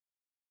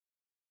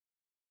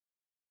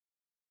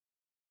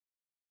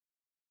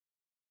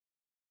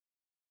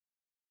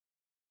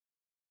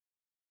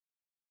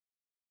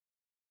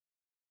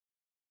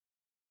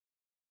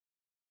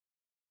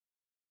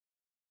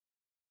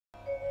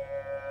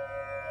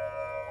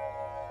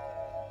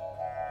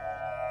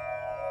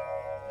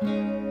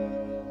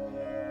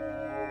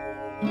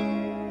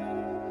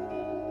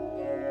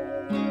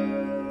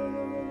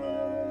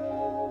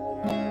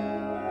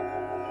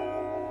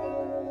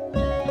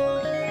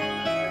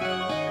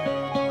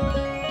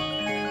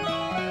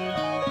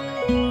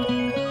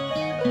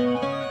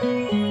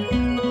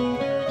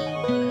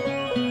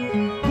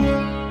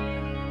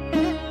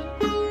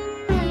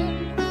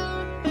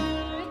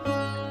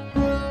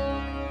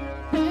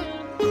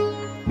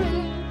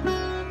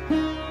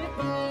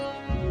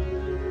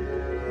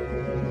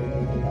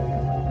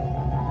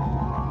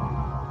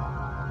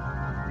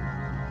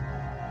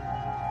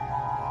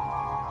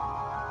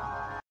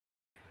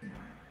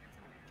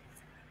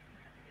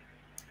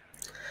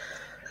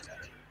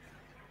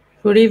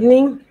Good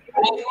evening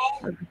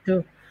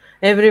to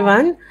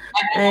everyone,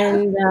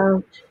 and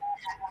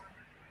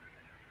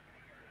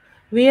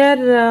we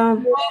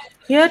are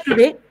here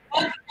today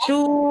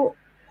to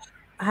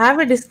have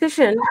a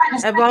discussion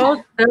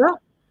about the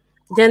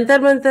Jantar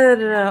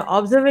Mantar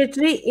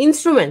observatory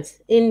instruments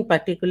in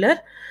particular,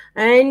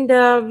 and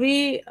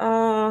we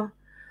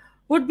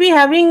would be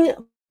having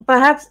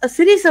perhaps a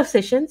series of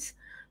sessions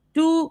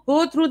to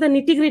go through the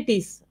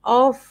nitty-gritties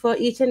of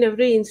each and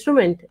every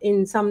instrument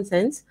in some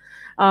sense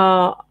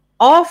uh,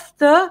 of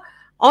the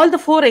all the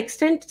four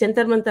extant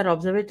Jantar Mantar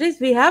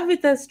observatories. We have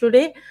with us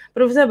today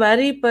Professor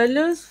Barry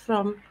Perlus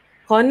from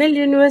Cornell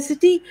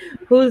University,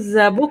 whose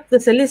book The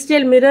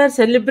Celestial Mirror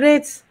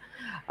celebrates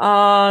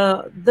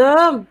the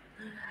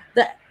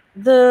the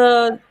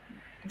the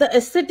the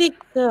aesthetic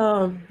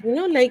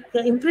like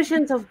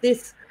impressions of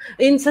this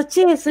in such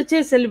a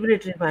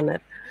celebratory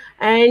manner.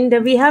 And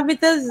we have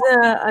with us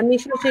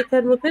Anisha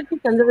Shekhar Mukherjee,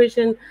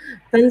 conservation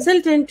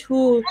consultant,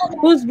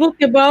 whose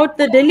book about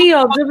the Delhi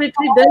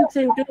Observatory delves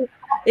into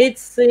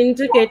its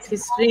intricate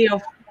history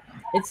of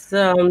its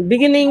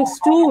beginnings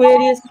to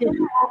various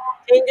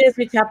changes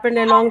which happened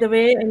along the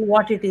way and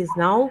what it is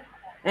now.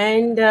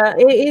 And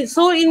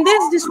so, in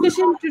this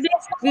discussion today,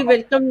 we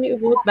welcome you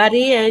both,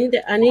 Barry and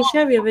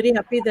Anisha. We are very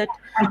happy that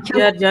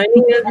you are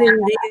joining us in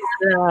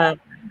these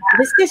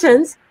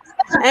discussions.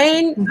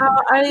 And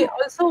I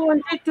also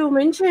wanted to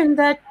mention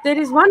that there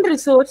is one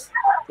resource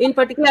in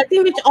particular, I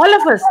think, which all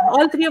of us,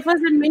 all three of us,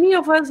 and many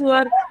of us who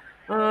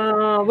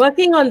are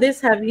working on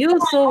this have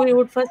used. So we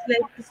would first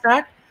like to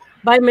start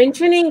by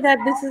mentioning that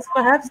this is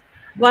perhaps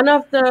one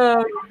of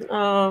the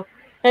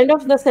kind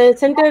of the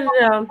center,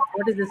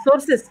 what is the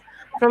sources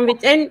from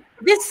which, and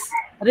this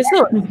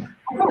resource,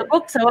 the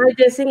book Sawai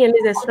Jaising and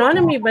his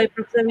Astronomy by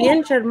Professor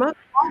V.N. Sharma,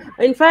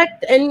 in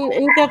fact,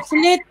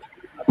 encapsulate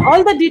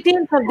all the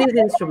details of these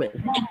instruments.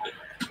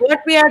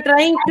 What we are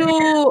trying to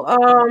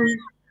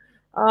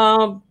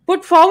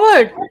put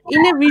forward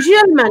in a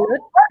visual manner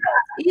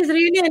is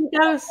really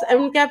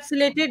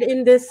encapsulated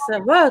in this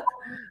work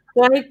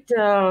quite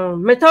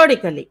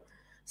methodically.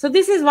 So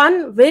this is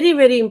one very,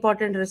 very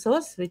important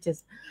resource, which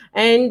is,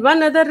 and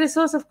one other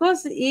resource, of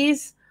course,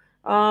 is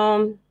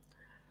the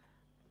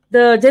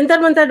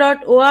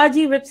jantarmantar.org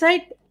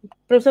website,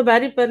 Professor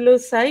Barry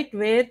Perlow's site,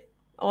 where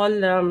all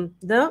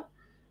the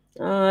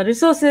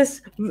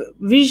resources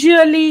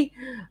visually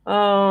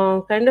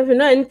kind of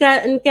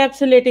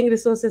encapsulating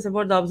resources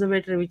about the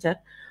observatory which are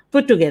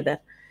put together.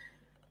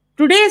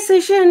 Today's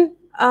session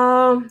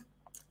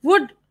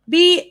would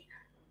be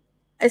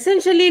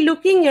essentially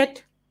looking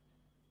at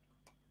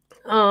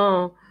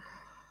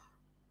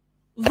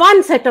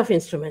one set of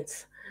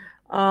instruments.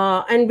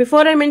 And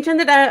before I mention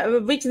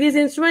that which these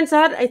instruments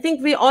are, I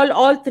think we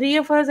all three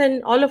of us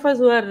and all of us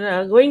who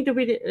are going to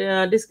be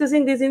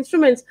discussing these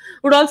instruments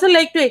would also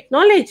like to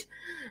acknowledge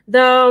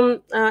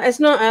the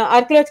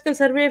Archaeological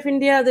Survey of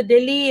India, the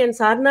Delhi and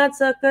Sarnath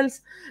circles,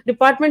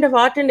 Department of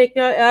Art and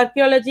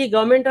Archaeology,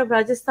 Government of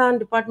Rajasthan,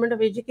 Department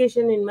of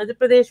Education in Madhya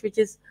Pradesh, which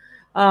is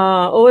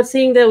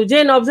overseeing the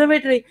Ujjain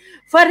Observatory,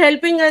 for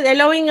helping us,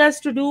 allowing us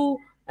to do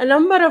a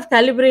number of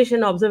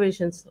calibration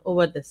observations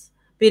over this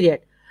period.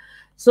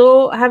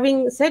 So,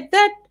 having said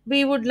that,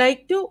 we would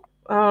like to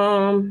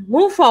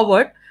move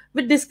forward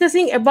with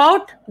discussing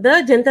about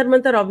the Jantar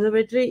Mantar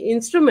Observatory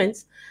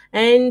instruments,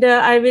 and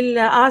I will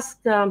ask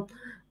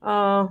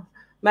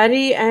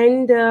Mary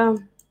and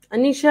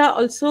Anisha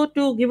also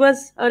to give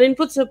us our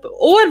inputs,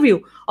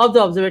 overview of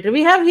the observatory.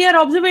 We have here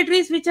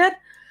observatories which are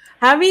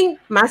having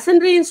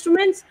masonry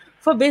instruments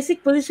for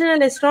basic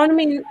positional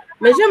astronomy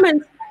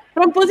measurements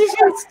from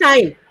positions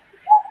time.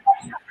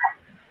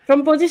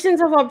 From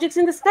positions of objects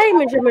in the sky,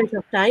 measurements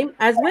of time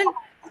as well.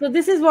 So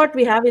this is what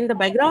we have in the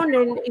background.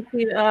 And if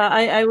we,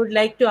 I would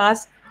like to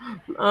ask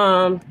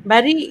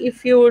Barry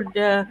if you would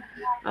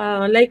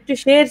like to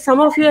share some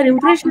of your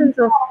impressions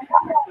of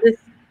this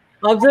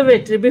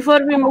observatory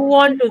before we move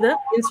on to the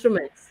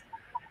instruments.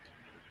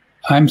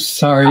 I'm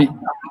sorry,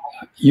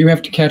 you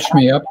have to catch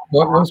me up.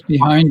 What was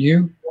behind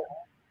you?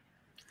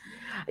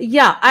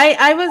 Yeah,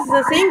 I was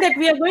saying that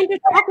we are going to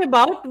talk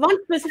about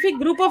one specific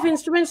group of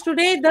instruments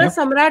today, the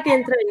Samrat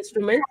Yantra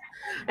instruments.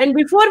 And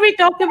before we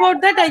talk about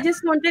that, I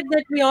just wanted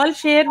that we all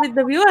share with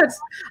the viewers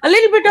a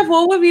little bit of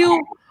overview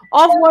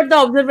of what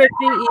the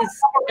observatory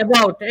is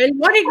about and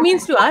what it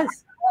means to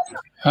us.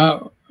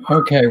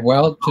 Okay,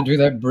 well, to do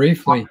that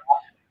briefly,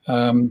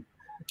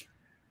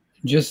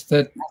 just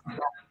that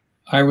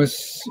I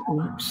was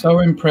so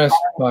impressed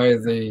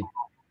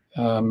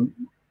um,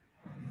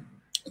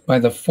 by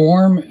the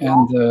form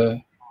and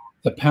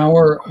the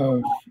power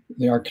of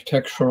the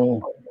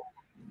architectural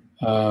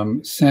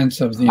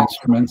sense of the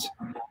instruments.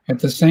 At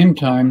the same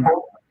time,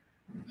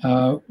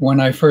 when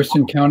I first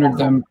encountered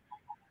them,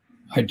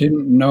 I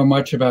didn't know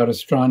much about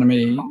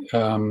astronomy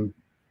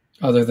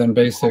other than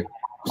basic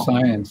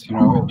science,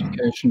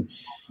 education.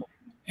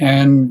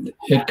 And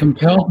it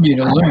compelled me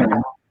to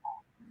learn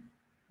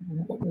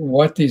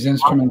what these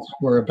instruments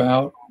were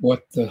about,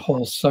 what the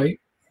whole site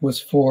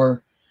was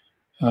for,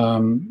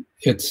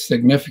 its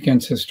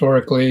significance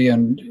historically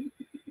and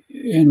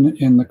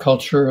in the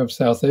culture of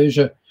South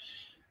Asia,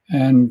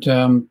 and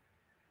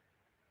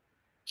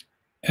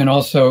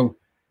also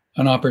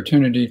an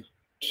opportunity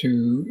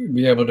to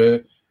be able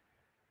to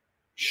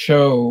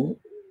show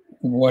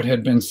what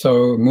had been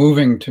so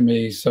moving to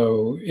me,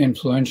 so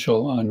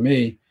influential on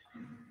me,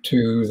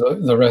 to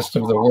the rest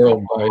of the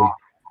world by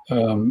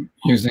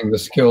using the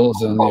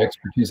skills and the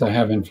expertise I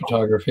have in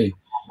photography.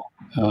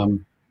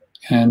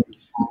 And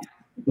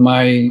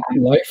my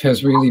life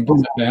has really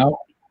been about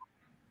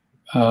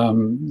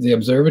the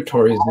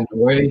observatories in a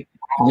way.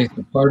 At least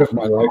a part of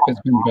my life has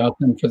been about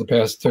them for the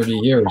past 30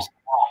 years.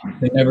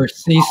 They never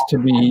cease to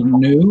be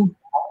new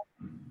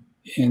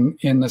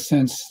in the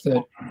sense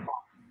that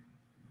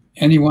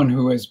anyone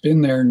who has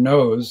been there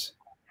knows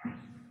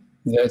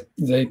that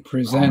they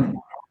present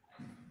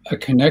a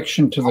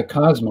connection to the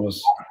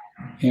cosmos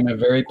in a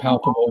very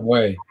palpable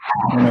way,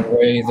 in a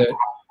way that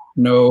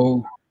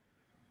no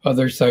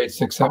other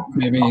sites, except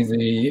maybe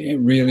the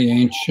really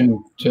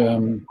ancient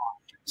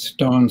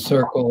stone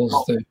circles,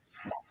 the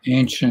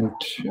ancient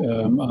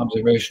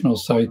observational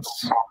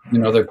sites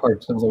in other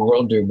parts of the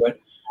world do.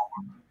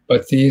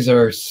 But these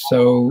are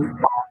so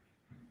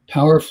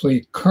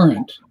powerfully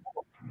current.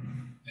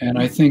 And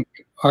I think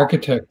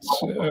architects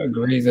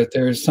agree that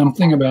there is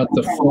something about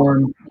the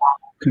form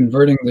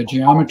converting the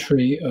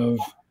geometry of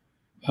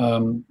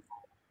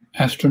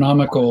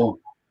astronomical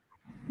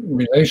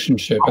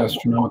relationship,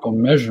 astronomical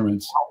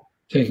measurements,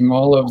 taking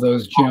all of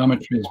those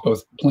geometries,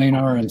 both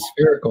planar and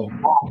spherical,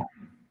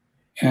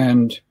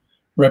 and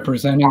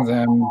representing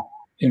them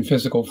in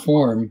physical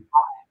form,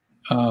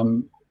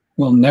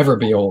 will never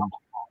be old.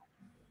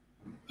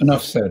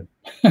 Enough said.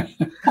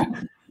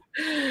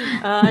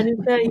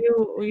 Anita,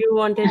 you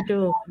wanted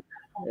to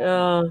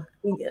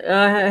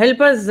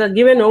help us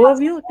give an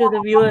overview to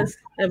the viewers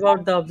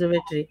about the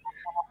observatory.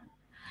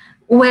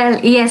 Well,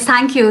 yes,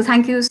 thank you.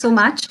 Thank you so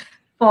much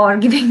for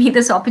giving me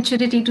this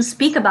opportunity to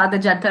speak about the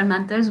Jantar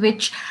Mantars,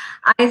 which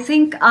I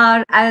think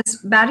are, as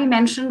Barry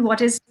mentioned,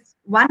 what is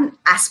one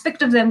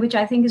aspect of them which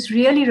I think is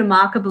really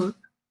remarkable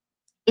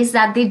is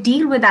that they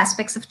deal with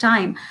aspects of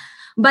time,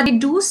 but they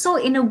do so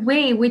in a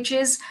way which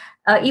is,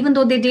 even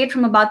though they date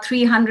from about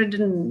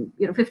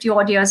 350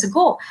 odd years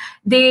ago,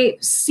 they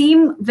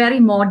seem very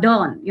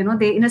modern.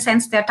 They, in a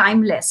sense, they're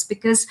timeless,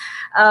 because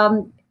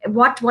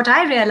what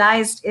I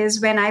realized is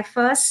when I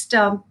first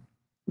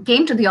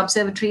came to the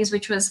observatories,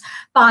 which was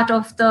part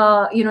of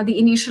the the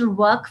initial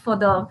work for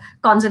the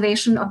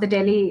conservation of the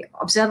Delhi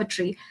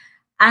Observatory.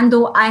 And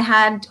though I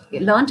had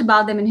learned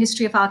about them in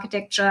history of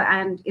architecture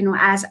and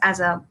as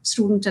a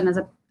student and as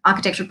an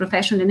architectural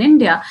professional in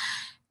India,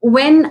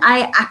 when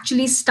I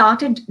actually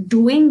started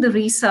doing the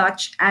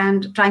research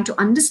and trying to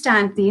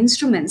understand the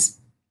instruments,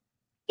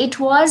 it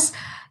was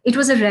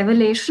a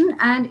revelation,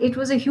 and it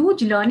was a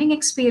huge learning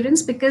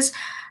experience, because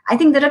I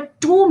think there are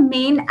two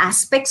main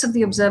aspects of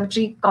the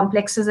observatory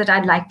complexes that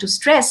I'd like to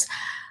stress.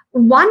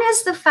 One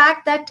is the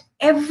fact that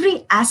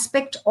every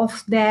aspect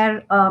of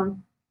their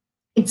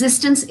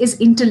existence is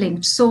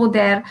interlinked. So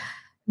their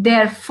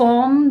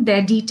form,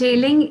 their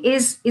detailing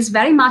is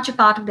very much a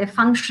part of their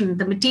function.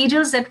 The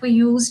materials that we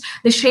use,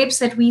 the shapes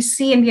that we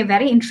see and we are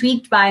very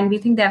intrigued by and we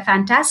think they're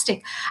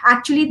fantastic,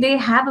 actually they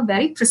have a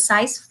very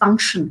precise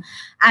function.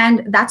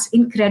 And that's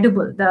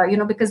incredible,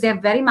 because they're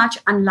very much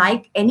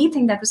unlike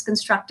anything that was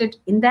constructed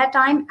in their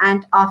time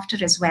and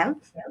after as well.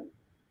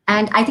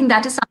 And I think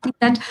that is something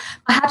that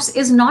perhaps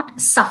is not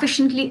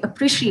sufficiently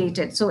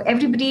appreciated. So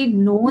everybody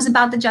knows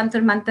about the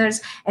Jantar Mantars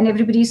and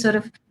everybody sort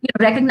of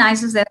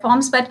recognizes their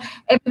forms, but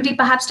everybody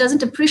perhaps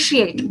doesn't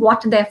appreciate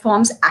what their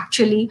forms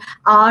actually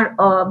are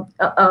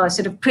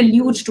sort of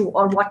prelude to,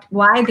 or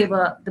why they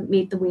were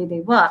made the way they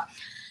were.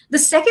 The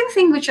second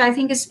thing, which I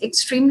think is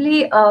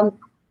extremely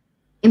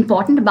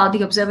important about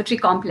the observatory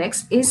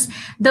complex, is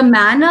the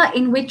manner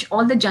in which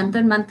all the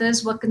Jantar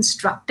Mantars were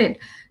constructed.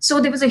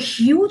 So there was a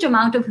huge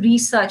amount of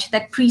research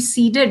that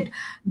preceded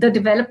the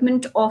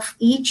development of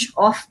each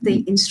of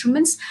the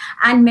instruments,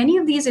 and many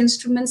of these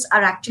instruments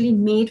are actually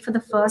made for the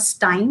first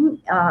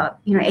time,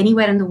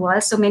 anywhere in the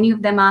world. So many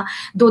of them are,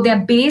 though they're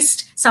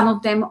based, some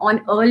of them,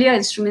 on earlier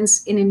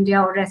instruments in India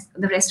or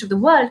the rest of the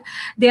world,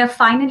 they're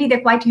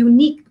quite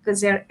unique because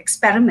they're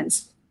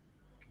experiments.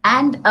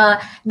 And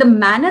the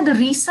manner, the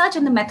research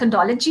and the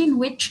methodology in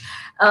which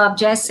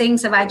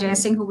Savai Jai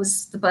Singh, who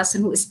was the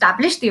person who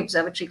established the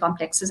observatory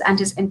complexes, and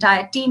his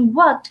entire team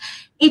worked,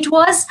 it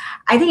was,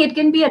 I think it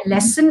can be a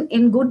lesson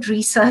in good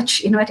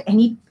research, at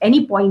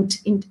any point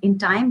in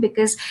time,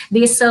 because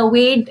they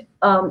surveyed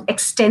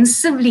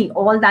extensively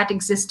all that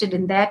existed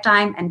in their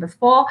time and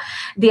before.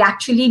 They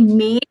actually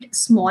made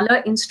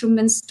smaller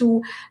instruments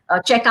to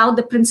check out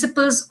the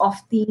principles of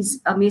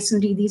these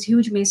masonry, these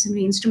huge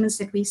masonry instruments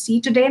that we see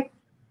today,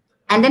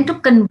 and then to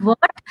convert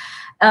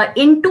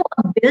into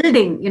a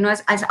building.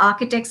 As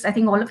architects, I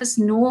think all of us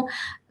know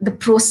the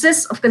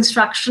process of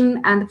construction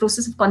and the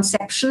process of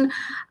conception.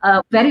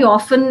 Very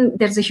often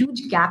there's a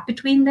huge gap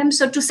between them,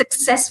 so to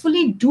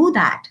successfully do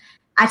that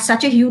at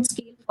such a huge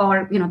scale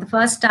for the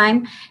first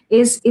time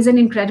is an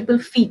incredible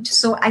feat.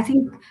 So I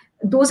think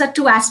those are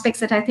two aspects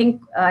that I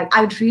think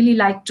I would really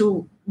like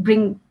to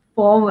bring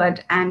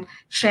forward and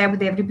share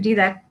with everybody,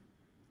 that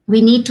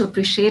we need to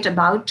appreciate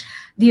about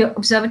the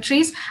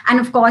observatories. And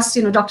of course,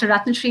 Dr.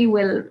 Ratnashri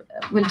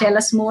will tell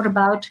us more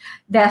about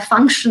their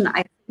function,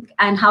 I think,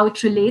 and how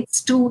it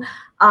relates to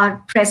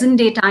our present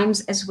day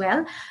times as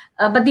well.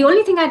 But the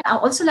only thing I'd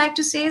also like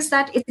to say is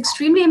that it's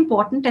extremely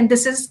important, and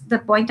this is the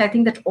point I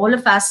think that all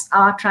of us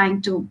are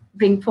trying to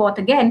bring forth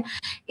again,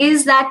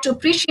 is that to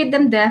appreciate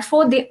them,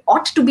 therefore, they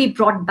ought to be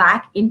brought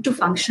back into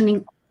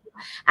functioning.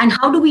 And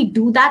how do we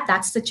do that?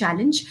 That's the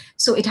challenge.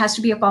 So it has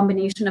to be a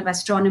combination of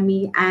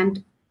astronomy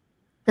and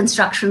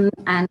construction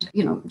and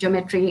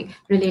geometry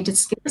related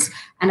skills,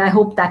 and I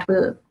hope that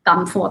will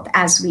come forth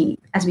as we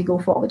go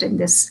forward in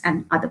this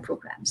and other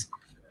programs.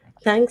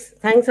 Thanks,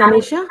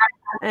 Anisha.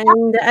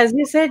 And as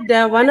you said,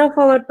 one of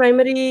our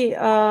primary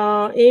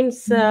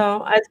aims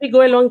as we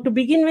go along to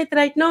begin with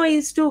right now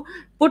is to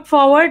put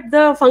forward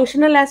the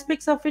functional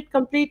aspects of it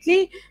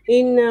completely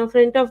in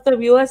front of the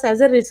viewers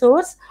as a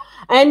resource,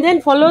 and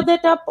then follow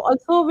that up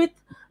also with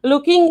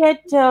looking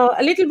at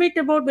a little bit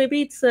about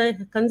maybe its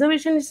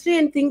conservation history,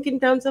 and think in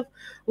terms of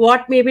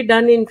what may be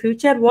done in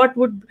future, what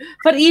would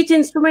for each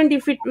instrument,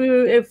 if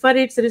it for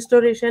its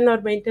restoration or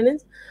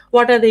maintenance,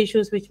 what are the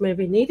issues which may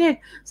be needed.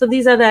 So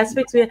these are the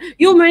aspects where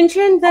you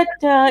mentioned that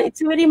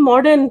it's a very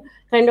modern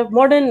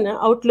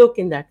outlook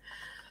in that.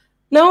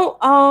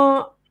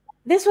 Now,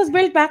 this was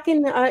built back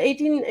in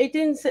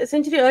 18th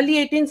century,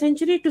 early 18th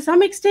century. To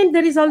some extent,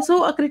 there is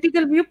also a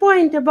critical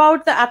viewpoint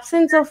about the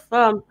absence of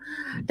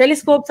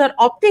telescopes or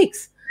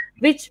optics,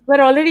 which were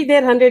already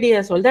there 100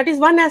 years old. That is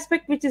one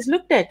aspect which is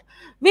looked at,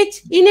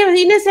 which in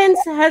a sense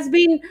has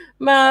been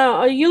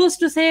used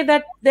to say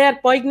that they are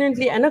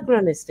poignantly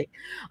anachronistic.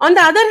 On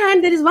the other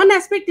hand, there is one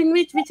aspect in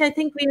which I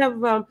think we have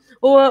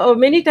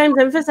many times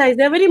emphasized,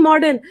 they are very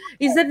modern,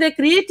 is that the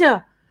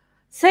creator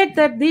said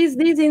that these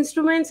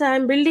instruments I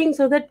am building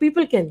so that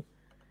people can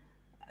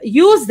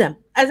use them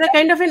as a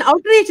kind of an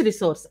outreach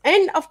resource,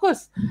 and of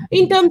course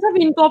in terms of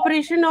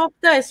incorporation of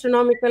the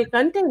astronomical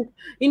content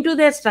into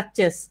their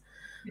structures.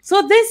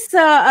 So this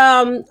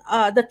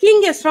the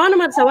king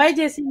astronomer Savai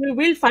Jai Singh will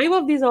build 5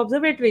 of these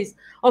observatories,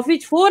 of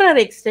which 4 are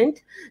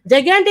extant,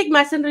 gigantic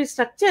masonry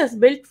structures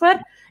built for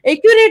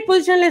accurate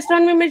positional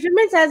astronomy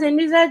measurements as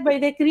envisaged by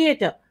their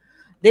creator.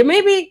 There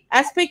may be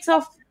aspects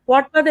of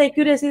what are the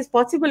accuracies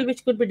possible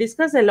which could be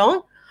discussed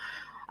along,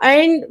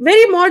 and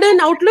very modern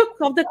outlook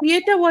of the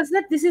creator was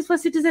that this is for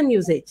citizen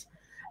usage,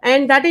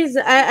 and that is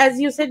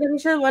as you said,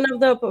 Anisha, one of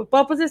the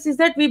purposes is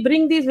that we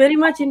bring these very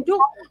much into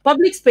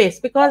public space,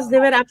 because they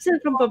were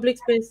absent from public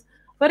space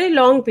for a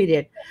long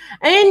period.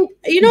 And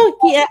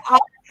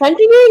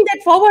continuing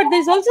that forward,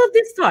 there's also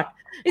this thought,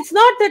 it's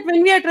not that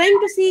when we are trying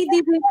to see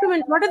these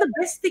instruments what are the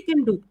best they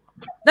can do.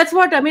 That's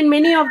what I mean,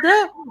 many of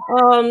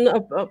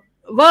the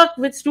work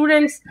with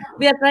students,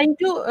 we are trying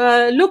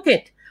to look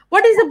at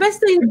what is the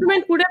best the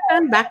instrument could have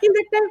done back in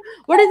that time,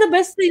 what is the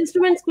best the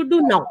instruments could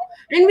do now.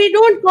 And we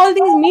don't call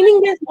these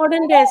meaningless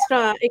modern day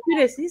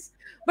accuracies,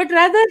 but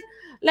rather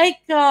like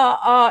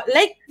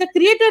the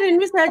creator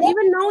envisaged,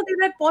 even now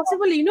there are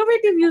possible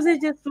innovative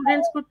usages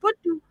students could put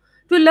to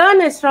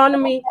learn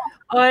astronomy.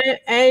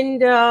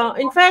 And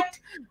in fact,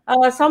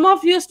 some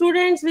of you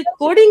students with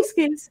coding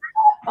skills,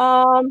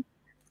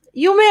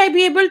 you may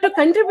be able to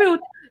contribute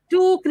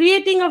to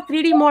creating of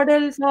 3D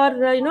models, or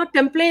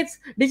templates,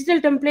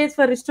 digital templates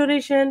for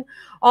restoration,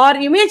 or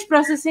image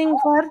processing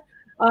for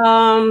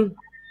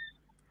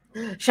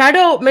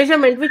shadow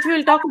measurement, which we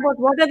will talk about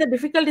what are the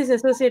difficulties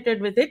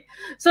associated with it.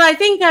 So I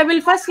think I will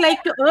first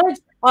like to urge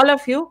all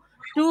of you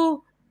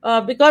to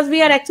because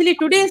we are actually,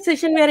 today's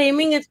session we are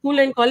aiming at school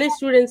and college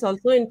students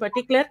also in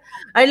particular.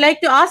 I'd like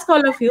to ask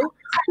all of you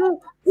to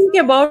think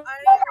about, I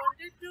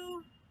wanted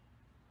to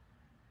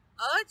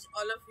urge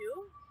all of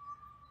you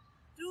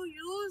to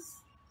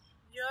use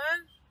your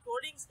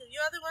coding skills.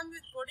 You are the one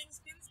with coding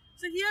skills.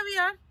 So here we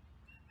are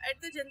at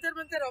the Jantar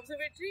Mantar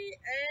Observatory,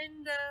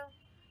 and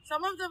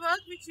some of the work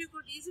which you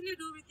could easily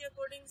do with your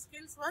coding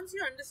skills, once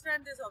you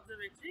understand this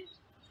observatory,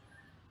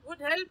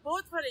 would help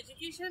both for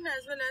education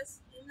as well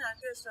as in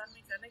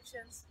astronomy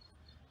connections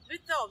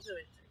with the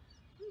observatory.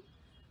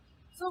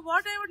 So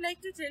what I would like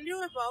to tell you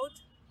about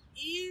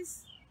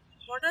is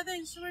what are the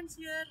instruments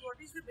here, what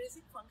is the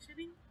basic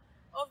functioning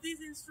of these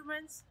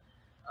instruments,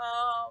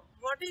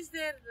 what is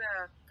their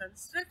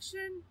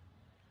construction,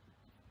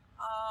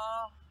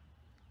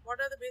 what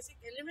are the basic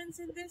elements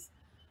in this,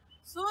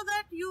 so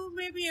that you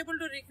may be able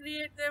to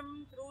recreate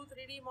them through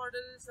 3D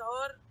models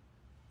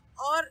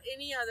or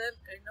any other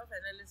kind of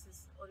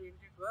analysis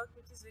oriented work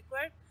which is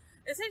required.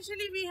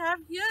 Essentially, we have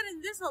here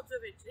in this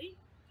observatory,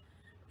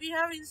 we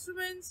have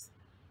instruments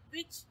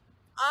which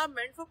are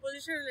meant for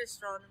positional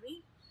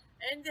astronomy,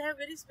 and they have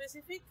very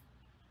specific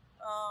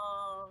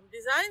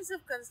designs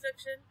of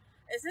construction,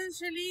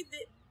 essentially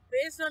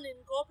based on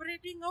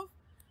incorporating of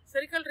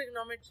spherical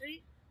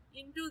trigonometry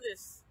into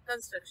this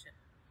construction.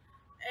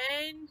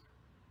 And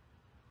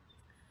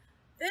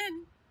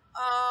then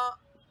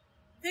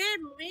they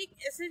make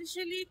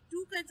essentially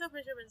two kinds of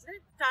measurements,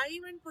 right?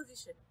 Time and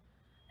position.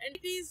 And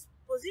it is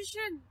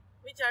position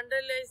which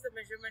underlies the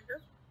measurement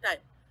of time.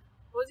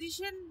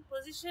 Position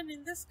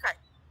in the sky.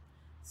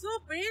 So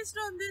based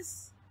on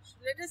this,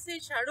 let us say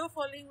shadow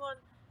falling on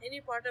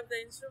any part of the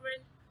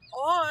instrument,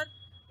 or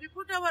we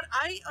put our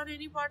eye on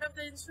any part of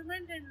the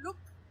instrument and look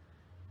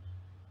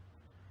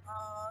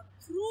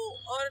through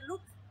or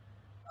look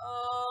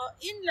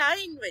in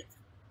line with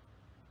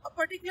a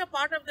particular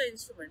part of the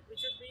instrument,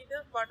 which would be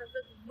the part of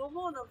the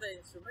gnomon of the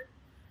instrument,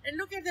 and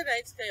look at the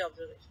night sky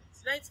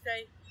observations, night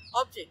sky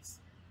objects,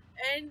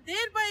 and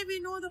thereby we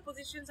know the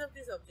positions of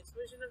these objects,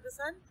 position of the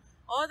sun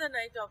or the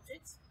night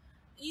objects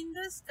in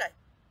the sky.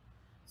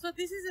 So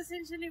this is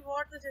essentially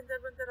what the Jantar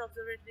Mantar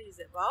Observatory is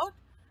about,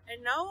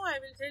 and now I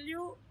will tell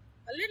you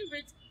a little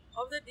bit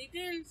of the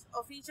details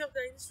of each of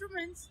the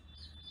instruments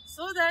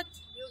so that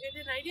you get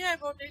an idea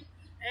about it,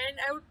 and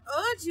I would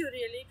urge you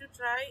really to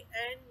try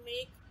and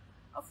make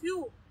a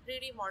few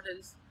 3D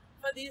models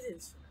for these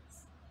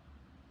instruments.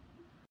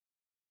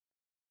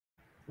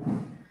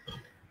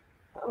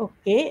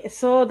 Okay,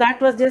 so that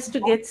was just to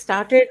get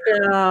started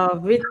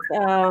with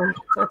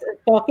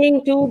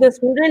talking to the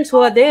students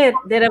who are there.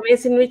 There are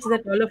ways in which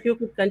that all of you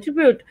could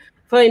contribute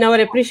for in our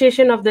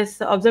appreciation of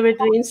this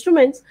observatory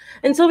instruments.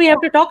 And so we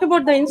have to talk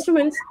about the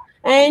instruments.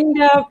 And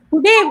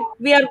today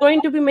we are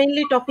going to be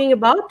mainly talking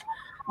about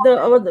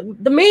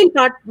the main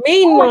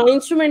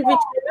instrument which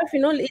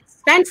kind of it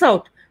stands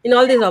out in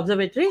all these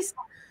observatories.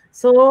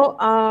 So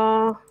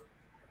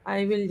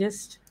I will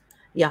just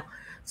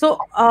So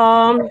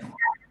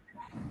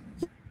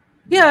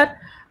here,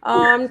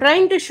 I'm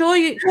trying to show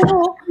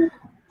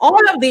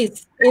all of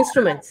these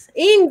instruments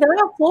in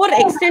the 4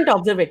 extant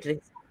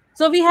observatories.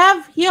 So we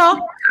have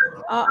here,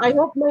 I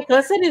hope my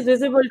cursor is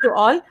visible to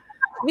all.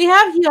 We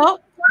have here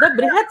the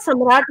Brihat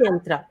Samrat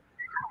Yantra.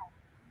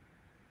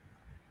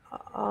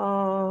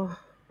 All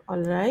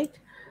right.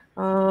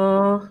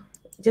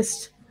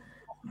 Just,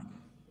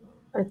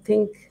 I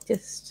think,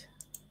 just.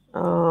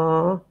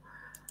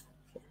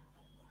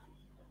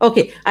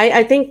 Okay,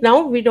 I think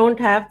now we don't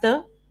have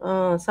the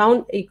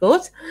sound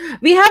echoes.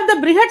 We have the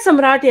Brihat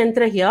Samrat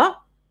Yantra here.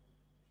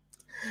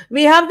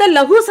 We have the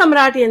Lahu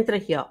Samrat Yantra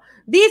here.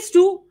 These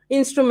two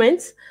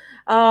instruments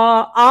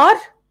are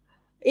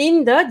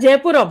in the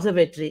Jaipur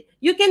Observatory.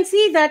 You can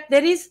see that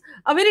there is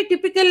a very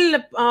typical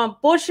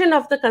portion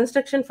of the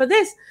construction for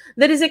this.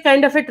 There is a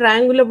kind of a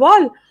triangular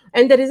wall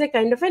and there is a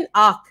kind of an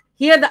arc.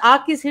 Here the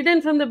arc is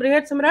hidden from the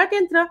Brihat Samrat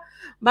Yantra,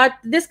 but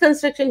this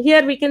construction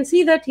here, we can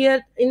see that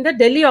here in the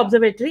Delhi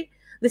Observatory,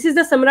 this is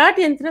the Samrat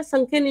Yantra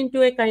sunken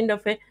into a kind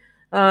of a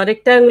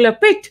rectangular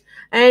pit,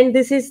 and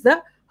this is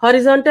the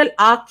horizontal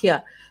arc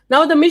here.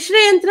 Now the Mishra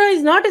Yantra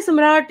is not a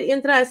Samrat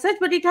Yantra as such,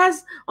 but it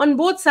has on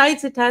both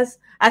sides, it has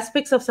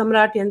aspects of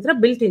Samrat Yantra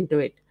built into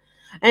it.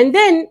 And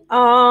then,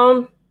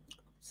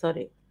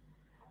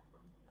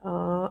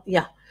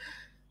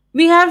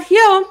 we have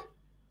here,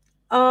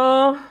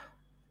 it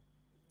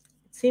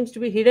seems to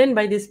be hidden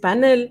by this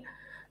panel.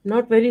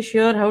 Not very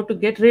sure how to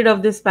get rid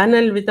of this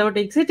panel without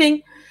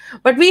exiting.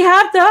 But we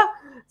have the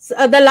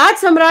large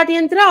Samrat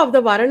Yantra of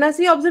the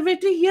Varanasi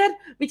Observatory here,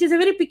 which is a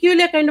very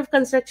peculiar kind of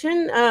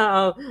construction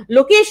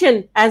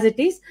location as it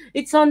is.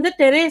 It's on the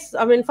terrace,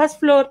 first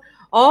floor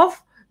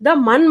of the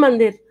Man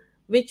Mandir,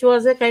 which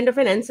was a kind of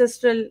an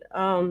ancestral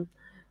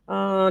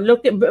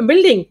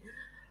building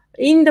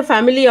in the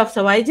family of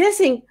Savai Jai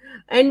Singh.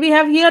 And we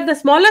have here the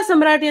smaller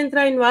Samrat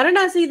Yantra in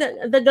Varanasi.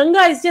 The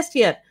Ganga is just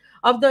here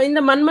in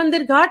the Man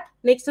Mandir Ghat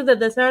next to the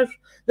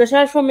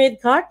Dashashwamedh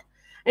Ghat.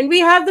 And we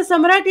have the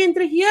Samrat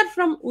Yantra here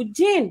from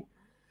Ujjain,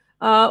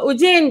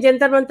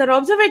 Jantar Mantar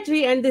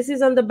Observatory, and this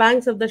is on the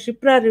banks of the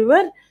Shipra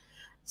River.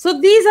 So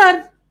these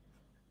are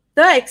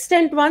the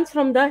extant ones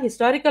from the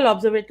historical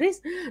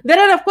observatories. There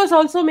are, of course,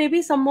 also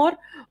maybe some more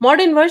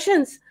modern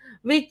versions,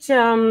 which we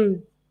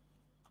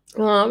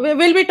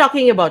will be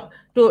talking about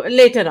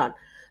later on.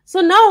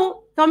 So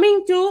now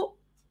coming to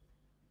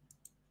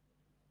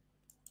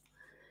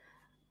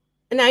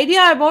an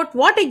idea about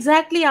what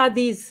exactly are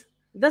these,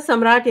 the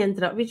Samrat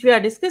Yantra, which we are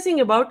discussing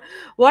about.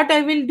 What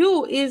I will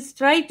do is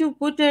try to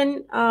put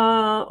an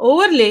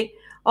overlay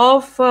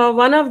of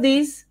one of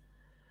these.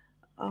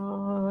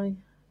 No,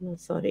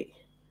 sorry.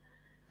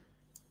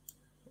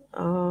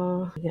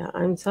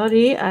 I'm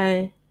sorry.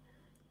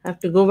 have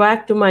to go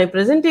back to my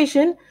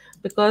presentation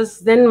because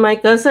then my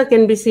cursor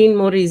can be seen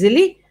more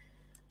easily.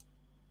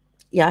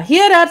 Yeah,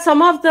 here are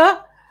some of the,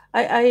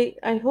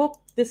 I hope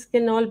this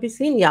can all be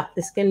seen. Yeah,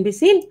 this can be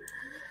seen.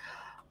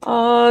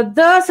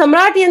 The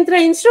Samrat Yantra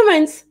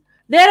instruments,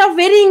 they are of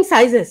varying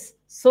sizes.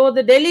 So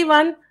the Delhi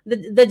one,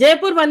 the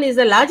Jaipur one is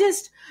the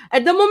largest.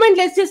 At the moment,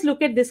 let's just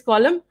look at this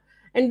column.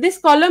 And this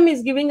column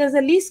is giving us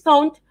the least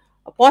count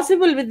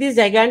possible with these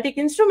gigantic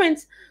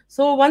instruments.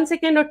 So 1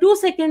 second or 2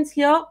 seconds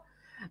here.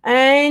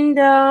 And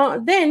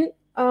then,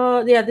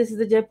 yeah, this is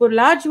the Jaipur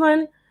large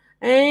one.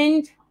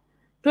 And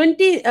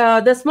 20,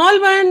 the small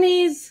one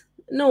is,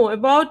 no,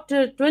 about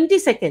 20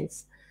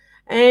 seconds.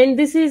 And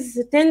this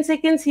is 10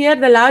 seconds here,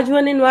 the large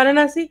one in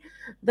Varanasi.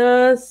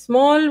 The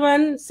small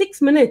one,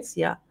 6 minutes,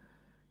 yeah.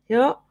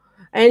 Here.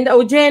 And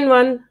Ujjain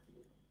one,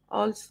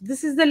 also.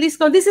 This is the least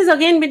count. This is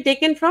again been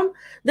taken from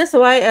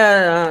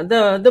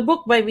the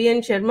book by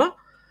V.N. Sharma,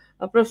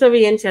 Professor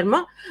V.N.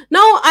 Sharma.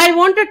 Now, I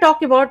want to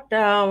talk about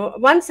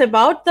once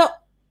about the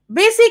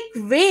basic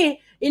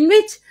way in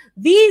which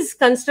these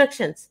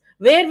constructions,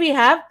 where we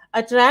have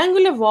a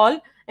triangular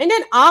wall and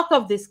an arc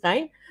of this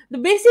kind, the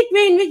basic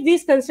way in which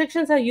these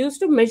constructions are used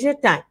to measure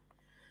time.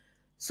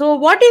 So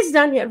what is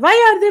done here? Why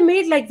are they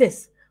made like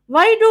this?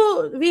 Why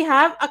do we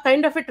have a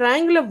kind of a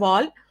triangular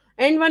wall?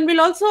 And one will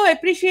also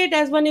appreciate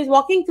as one is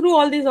walking through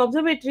all these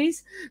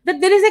observatories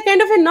that there is a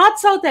kind of a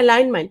north-south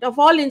alignment of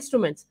all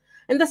instruments.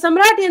 And the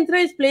Samrat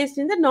Yantra is placed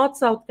in the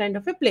north-south kind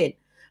of a plane,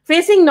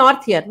 facing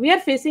north here. We are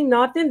facing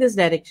north in this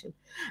direction.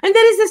 And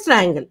there is this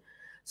triangle.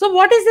 So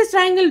what is this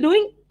triangle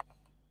doing?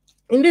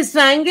 In this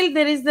triangle,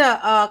 there is the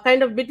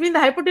kind of between the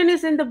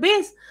hypotenuse and the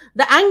base,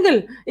 the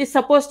angle is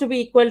supposed to be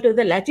equal to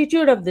the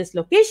latitude of this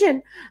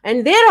location,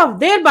 and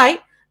thereby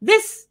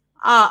this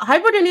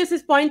hypotenuse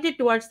is pointed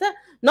towards the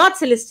north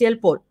celestial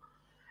pole.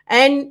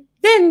 And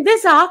then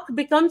this arc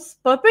becomes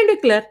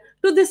perpendicular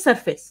to this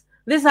surface.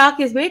 This arc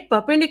is made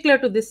perpendicular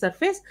to this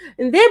surface,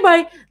 and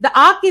thereby the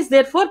arc is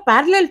therefore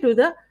parallel to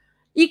the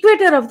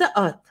equator of the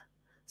earth.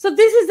 So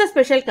this is the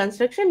special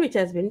construction which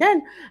has been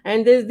done,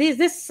 and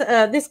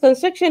this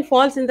construction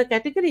falls in the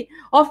category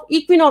of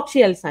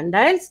equinoctial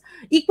sundials,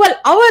 equal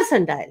hour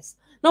sundials.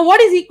 Now, what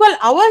is equal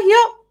hour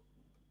here?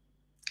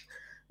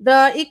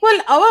 The equal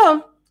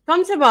hour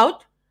comes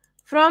about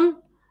from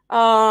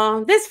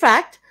this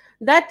fact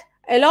that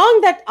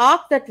along that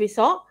arc that we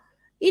saw,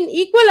 in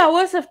equal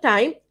hours of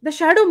time, the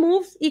shadow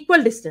moves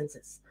equal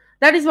distances.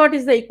 That is what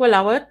is the equal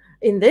hour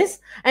in this,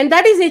 and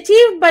that is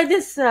achieved by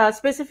this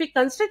specific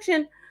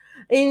construction.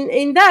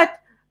 In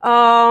that,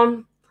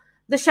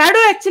 the shadow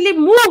actually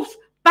moves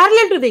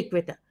parallel to the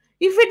equator.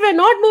 If it were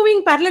not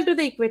moving parallel to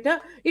the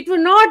equator, it would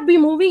not be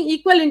moving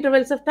equal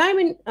intervals of time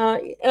in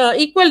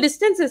equal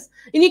distances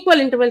in equal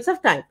intervals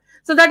of time.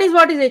 So that is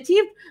what is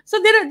achieved. So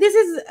this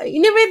is,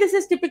 in a way, this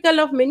is typical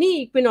of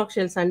many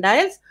equinoctial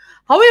sundials.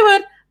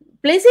 However,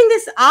 placing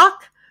this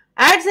arc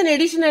adds an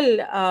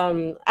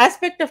additional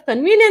aspect of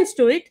convenience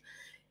to it.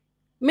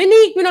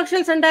 Many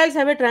equinoctial sundials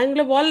have a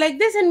triangular wall like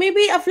this and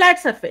maybe a flat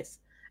surface,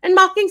 and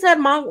markings are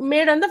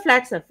made on the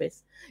flat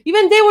surface.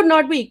 Even they would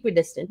not be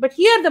equidistant, but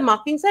here the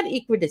markings are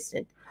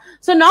equidistant.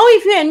 So now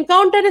if you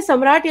encounter a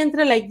Samrat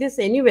Yantra like this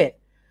anywhere,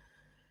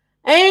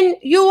 and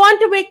you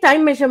want to make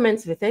time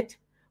measurements with it,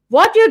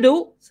 what you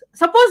do,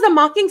 suppose the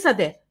markings are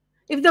there.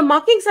 If the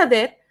markings are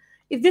there,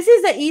 if this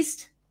is the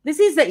east, this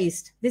is the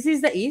east, this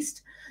is the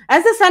east,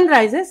 as the sun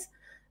rises,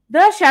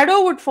 the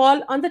shadow would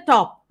fall on the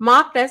top,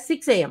 marked as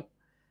 6 a.m.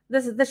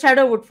 The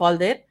shadow would fall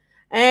there.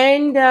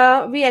 And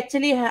we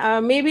actually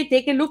maybe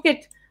take a look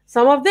at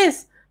some of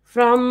this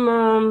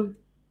from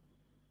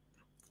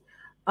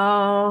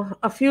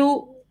a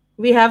few.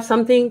 We have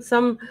some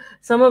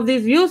of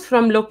these views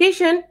from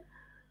location.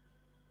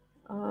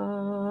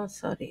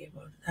 Sorry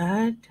about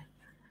that.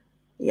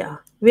 Yeah,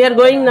 we are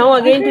going now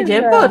again to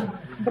Jaipur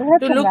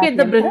to look at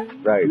the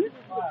Right.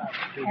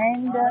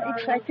 And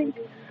it's, I think,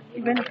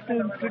 even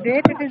to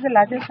date, it is the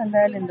largest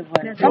sundial in the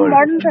world. Some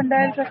modern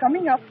sundials are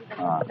coming up.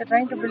 They're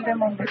trying to build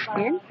them on this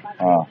scale.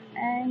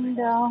 And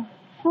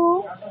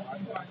so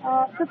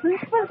the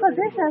principle for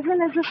this, as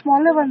well as the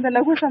smaller one, the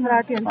Laghu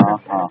Samrat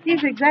Yantra,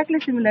 is exactly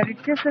similar.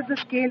 It's just that the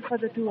scale for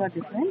the two are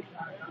different.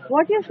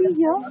 What you see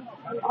here,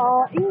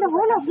 in the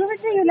whole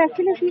observatory, you'll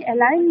actually see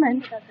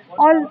alignments,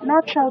 all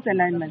north-south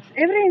alignments.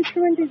 Every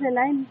instrument is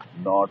aligned,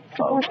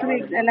 supposed to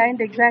be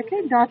aligned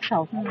exactly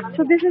north-south.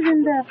 So this is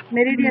in the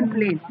meridian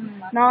plane,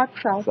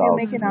 north-south. You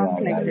make an arc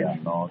like this.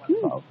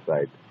 North-south,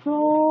 right.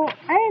 So,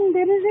 and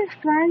there is this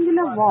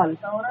triangular wall.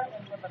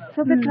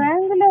 So the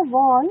triangular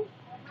wall,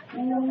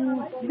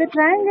 the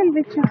triangle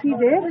which you see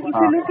there, if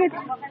you look at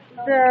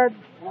the,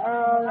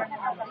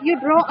 you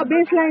draw a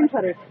baseline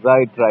for it.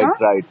 Right.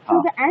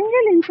 So the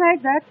angle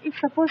inside that is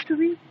supposed to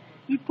be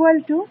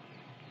equal to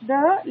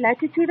the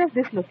latitude of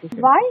this location.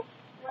 Why?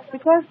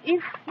 Because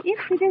if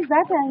it is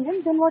that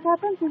angle, then what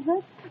happens is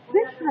that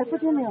this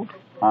hypotenuse,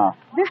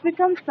 this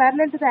becomes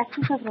parallel to the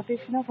axis of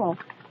rotation of Earth.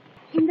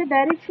 in the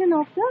direction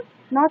of the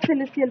North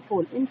Celestial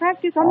Pole. In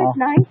fact, you come at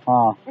night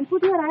and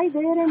put your eye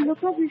there and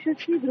look up, you should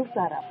see Dhruv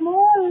Tara.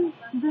 Small,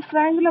 this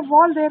triangular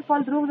wall there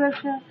called Dhruv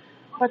Darsha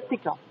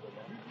Pattika.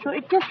 So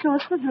it just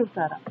shows the Dhruv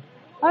Tara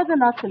or the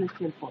North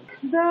Celestial Pole.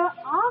 The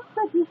arc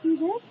that you see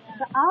there,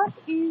 the arc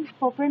is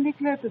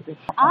perpendicular to this.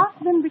 The arc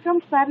then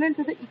becomes parallel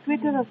to the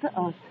equator of the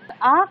Earth. The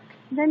arc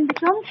then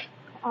becomes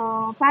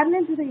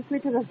parallel to the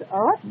equator of the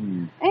Earth,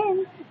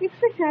 and it's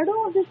the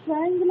shadow of this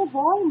triangular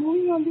wall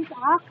moving on this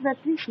arc that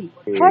we see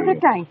for the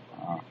time.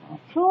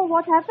 So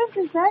what happens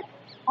is that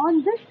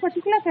on this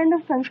particular kind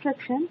of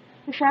construction,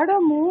 the shadow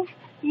moves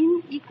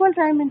in equal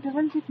time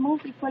intervals, it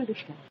moves equal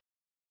distance.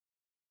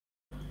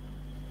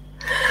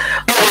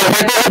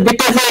 A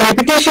bit of a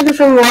repetition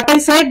from what I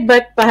said,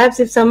 but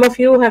perhaps if some of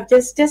you have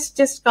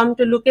just come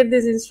to look at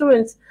these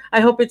instruments, I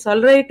hope it's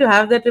all right to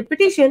have that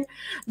repetition.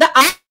 The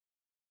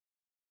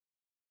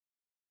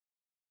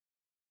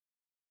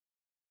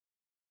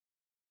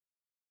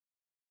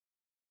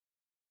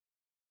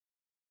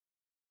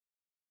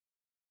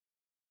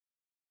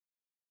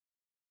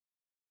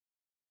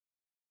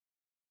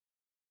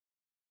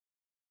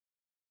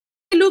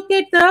look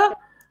at the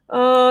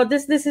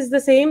this is the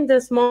same, the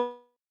small.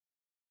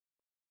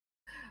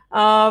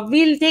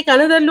 We'll take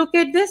another look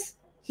at this.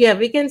 Here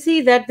we can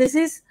see that this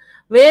is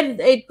where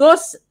it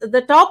goes.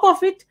 The top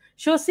of it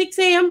shows 6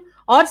 a.m.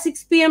 or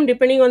 6 p.m.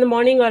 depending on the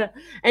morning,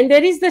 and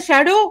there is the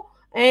shadow,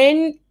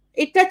 and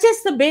it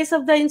touches the base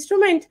of the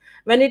instrument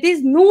when it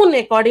is noon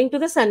according to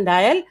the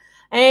sundial,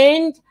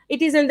 and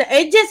it is in the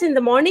edges in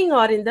the morning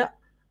or in the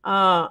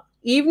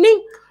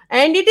evening,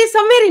 and it is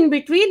somewhere in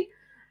between.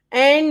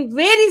 And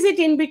where is it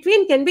in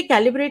between can be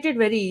calibrated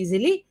very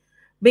easily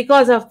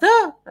because of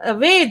the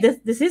way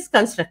this is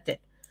constructed.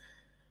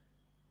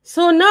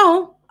 So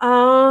now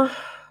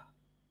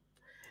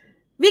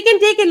we can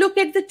take a look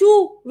at the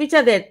two which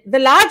are there, the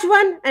large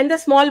one and the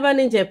small one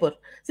in Jaipur.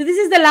 So this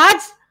is the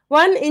large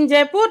one in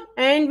Jaipur,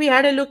 and we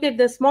had a look at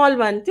the small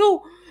one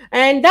too,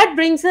 and that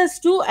brings us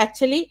to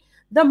actually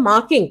the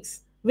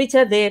markings which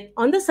are there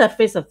on the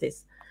surface of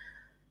this.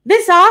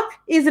 This arc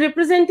is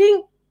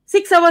representing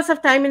 6 hours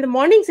of time in the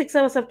morning, 6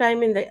 hours of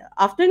time in the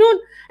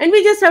afternoon, and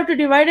we just have to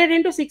divide it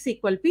into 6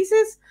 equal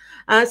pieces,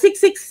 6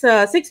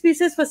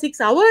 pieces for 6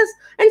 hours,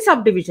 and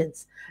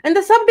subdivisions. And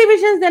the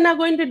subdivisions then are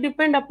going to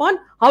depend upon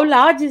how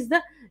large is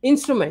the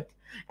instrument.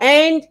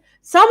 And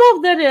some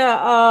of the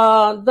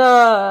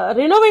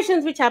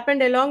renovations which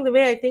happened along the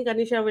way, I think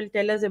Anisha will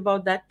tell us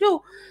about that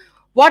too.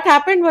 What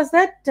happened was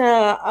that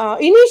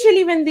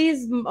initially when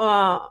these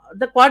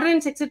the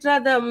quadrants, etc.,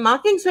 the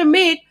markings were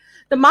made,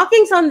 the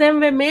markings on them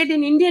were made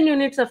in Indian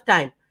units of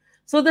time.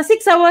 So the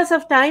 6 hours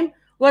of time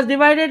was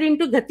divided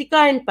into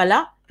Ghatika and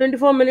Pala,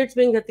 24 minutes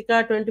being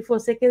Ghatika, 24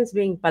 seconds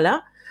being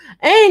Pala.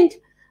 And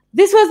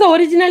this was the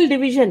original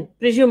division,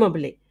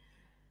 presumably.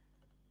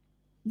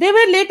 There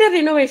were later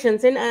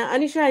renovations, and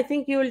Anisha, I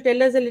think you will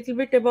tell us a little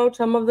bit about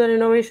some of the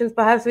renovations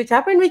perhaps which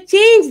happened, which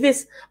changed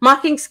this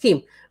marking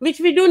scheme, which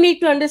we do need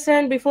to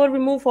understand before we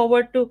move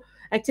forward to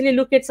actually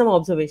look at some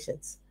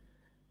observations.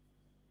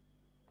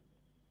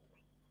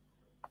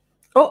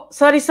 Oh,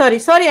 sorry,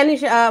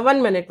 Anisha,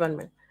 1 minute.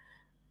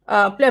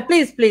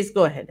 Please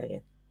go ahead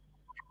again.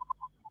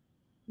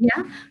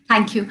 Yeah,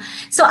 thank you.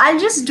 So I'll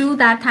just do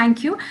that.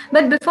 Thank you.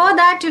 But before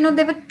that,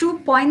 there were 2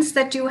 points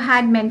that you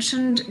had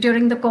mentioned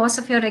during the course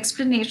of your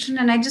explanation,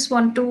 and I just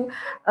want to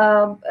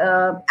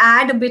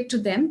add a bit to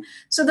them.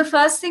 So the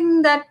first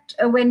thing that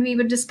when we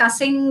were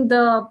discussing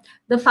the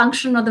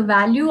function or the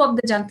value of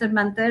the Jantar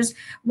Mantars,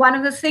 one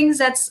of the things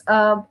that's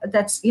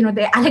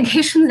the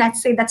allegation,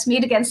 let's say, that's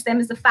made against them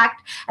is the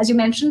fact, as you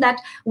mentioned,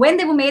 that when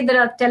they were made,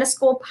 the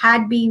telescope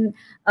had been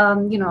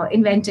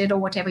invented, or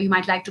whatever you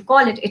might like to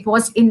call it. It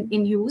was in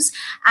use,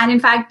 and in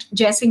fact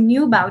Jai Singh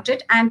knew about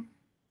it, and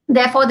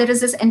therefore there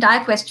is this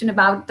entire question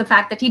about the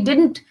fact that he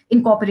didn't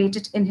incorporate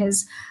it in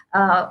his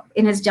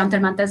Jantar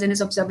Mantars, in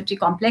his observatory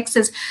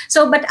complexes.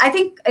 So, but I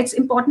think it's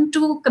important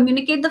to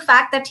communicate the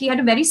fact that he had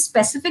a very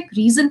specific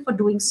reason for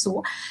doing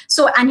so.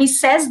 So, and he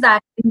says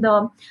that in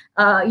the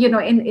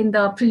in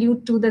the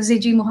prelude to the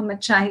Ziji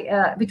Muhammad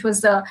Shah, which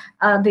was the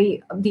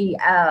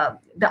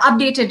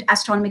updated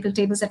astronomical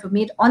tables that were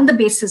made on the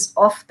basis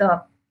of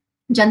the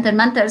Jantar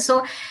Mantar.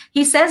 So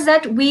he says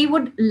that we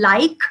would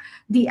like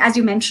as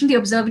you mentioned, the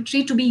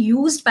observatory to be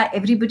used by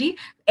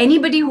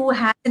anybody who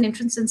has an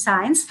interest in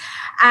science.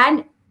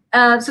 And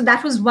so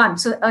that was one.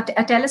 So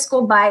a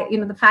telescope, by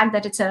the fact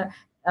that it's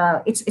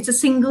a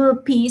single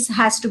piece,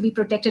 has to be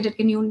protected. It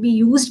can only be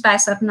used by a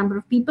certain number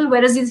of people,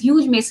 whereas these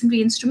huge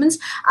masonry instruments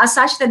are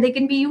such that they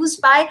can be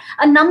used by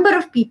a number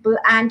of people,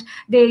 and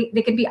they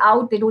can be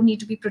out. They don't need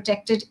to be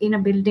protected in a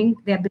building.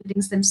 They're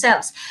buildings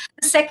themselves.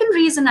 The second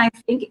reason, I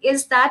think,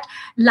 is that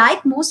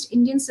like most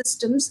Indian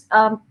systems,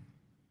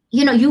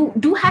 you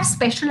do have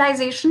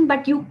specialization,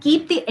 but you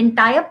keep the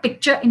entire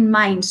picture in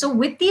mind. So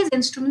with these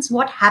instruments,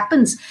 what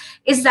happens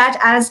is that,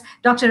 as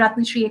Dr.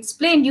 Ratnashri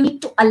explained, you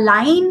need to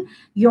align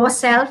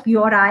yourself,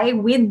 your eye,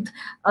 with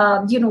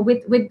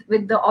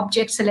the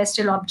objects,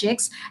 celestial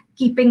objects,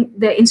 keeping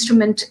the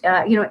instrument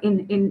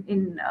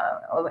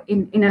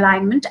in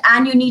alignment,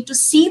 and you need to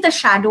see the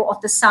shadow of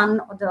the sun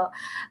or the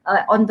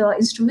on the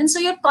instrument. So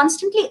you're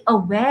constantly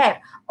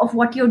aware of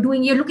what you're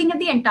doing. You're looking at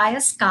the entire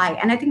sky,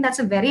 and I think that's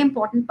a very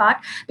important part,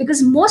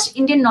 because most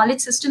Indian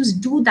knowledge systems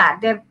do that.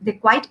 They're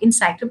quite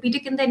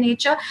encyclopedic in their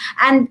nature,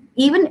 and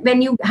even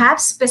when you have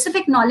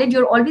specific knowledge,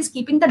 you're always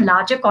keeping the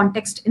larger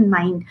context in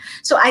mind.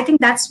 So I think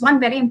that's one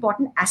very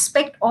important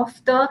aspect of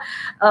the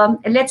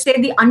let's say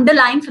the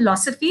underlying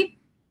philosophy,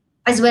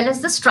 as well as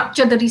the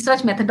structure, the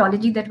research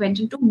methodology that went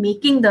into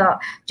making the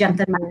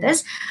Jantar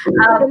Mantars.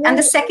 And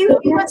the second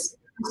thing was,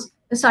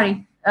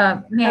 sorry, sorry,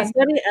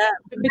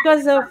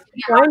 because of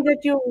the point that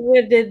you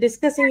were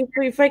discussing,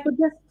 if I could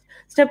just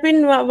step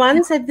in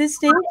once at this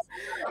stage,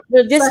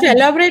 just to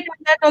elaborate on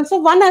that also.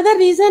 One other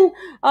reason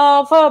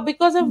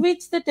because of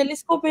which the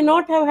telescope may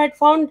not have had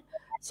found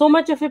so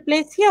much of a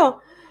place here,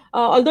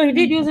 although he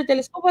did use a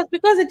telescope, was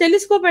because the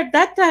telescope at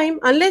that time,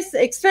 unless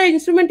extra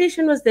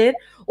instrumentation was there,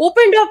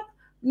 opened up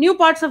new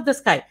parts of the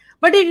sky.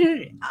 But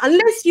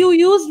unless you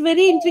used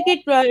very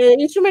intricate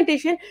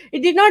instrumentation, it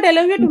did not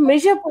allow you to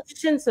measure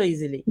position so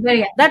easily.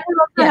 That would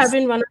also have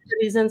been one of the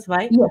reasons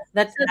why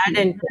that's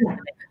added.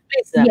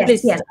 Please,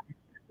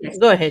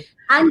 go ahead.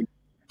 And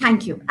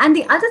thank you. And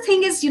the other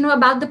thing is,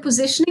 about the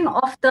positioning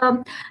of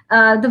the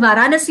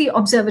Varanasi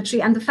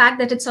Observatory and the fact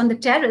that it's on the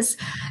terrace.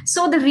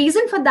 So the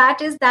reason for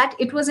that is that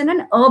it was in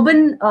an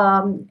urban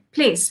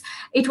place.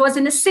 It was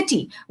in a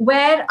city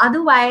where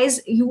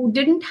otherwise you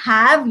didn't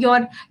have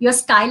your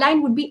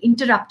skyline would be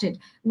interrupted.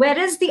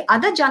 Whereas the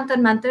other Jantar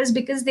Mantars,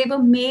 because they were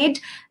made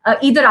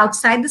either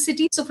outside the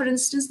city. So for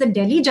instance, the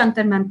Delhi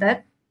Jantar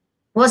Mantar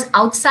was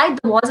outside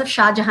the walls of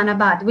Shah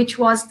Jahanabad, which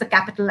was the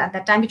capital at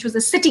that time, which was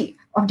the city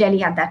of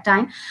Delhi at that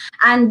time.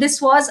 And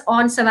this was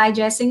on Savai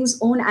Jai Singh's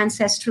own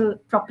ancestral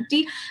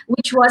property,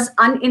 which was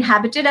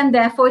uninhabited, and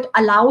therefore it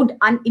allowed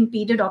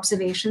unimpeded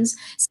observations.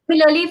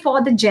 Similarly,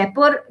 for the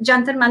Jaipur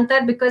Jantar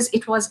Mantar, because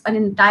it was an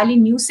entirely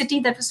new city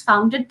that was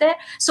founded there,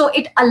 so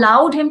it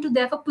allowed him to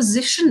therefore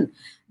position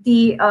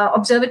the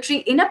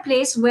observatory in a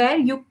place where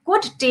you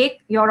could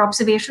take your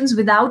observations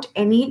without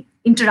any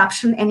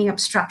interruption, any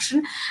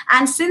obstruction.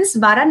 And since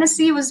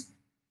Varanasi was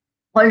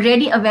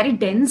already a very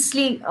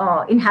densely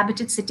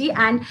inhabited city,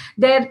 and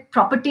their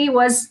property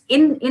was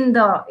in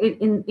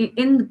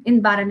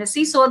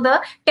Varanasi, so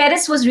the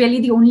terrace was really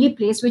the only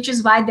place, which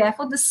is why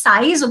therefore the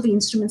size of the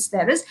instruments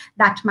there is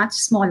that much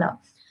smaller.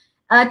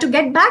 To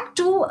get back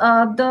to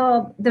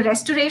the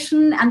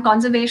restoration and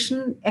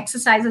conservation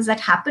exercises that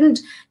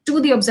happened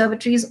to the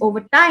observatories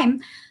over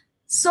time.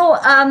 So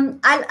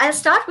I'll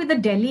start with the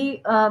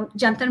Delhi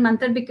Jantar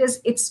Mantar,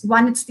 because it's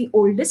the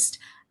oldest.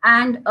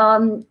 And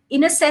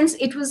in a sense,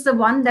 it was the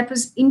one that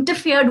was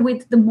interfered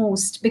with the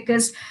most,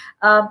 because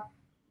of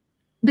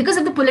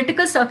the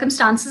political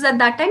circumstances at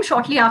that time.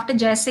 Shortly after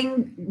Jai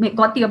Singh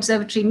got the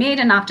observatory made,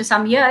 and after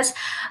some years,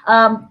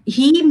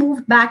 he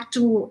moved back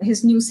to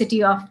his new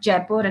city of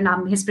Jaipur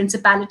and his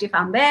principality of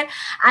Amber,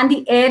 and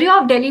the area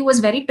of Delhi was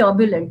very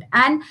turbulent.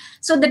 And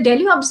so the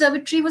Delhi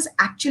Observatory was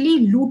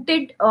actually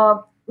looted.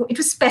 It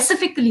was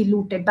specifically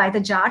looted by the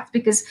Jats,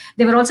 because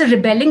they were also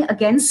rebelling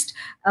against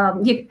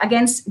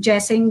Jai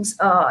Singh's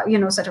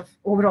sort of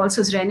overall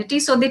suzerainty.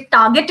 So they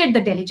targeted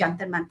the Delhi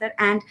Jantar Mantar,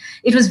 and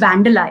it was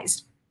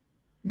vandalized.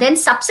 Then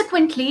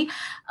subsequently,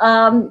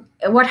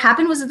 what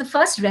happened was that the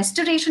first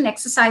restoration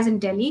exercise in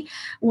Delhi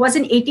was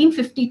in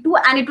 1852,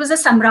 and it was a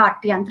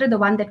Samrat Yantra, the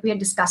one that we are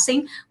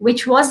discussing,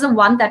 which was the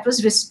one that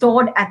was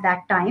restored at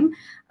that time,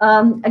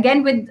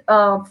 again with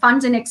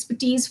funds and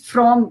expertise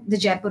from the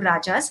Jaipur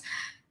Rajas.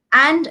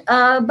 And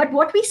but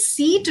what we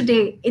see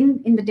today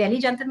in the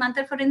Delhi Jantar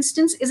Mantar, for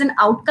instance, is an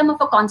outcome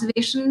of a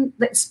conservation,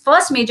 the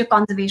first major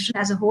conservation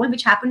as a whole,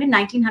 which happened in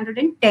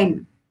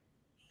 1910.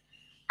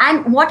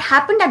 And what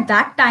happened at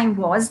that time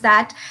was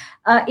that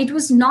it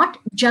was not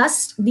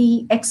just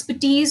the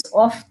expertise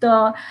of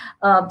the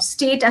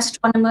state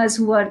astronomers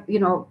who were,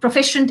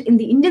 proficient in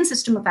the Indian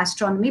system of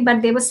astronomy,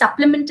 but they were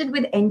supplemented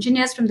with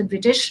engineers from the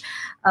British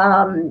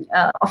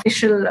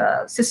official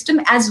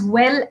system, as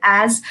well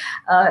as,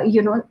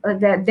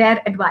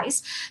 their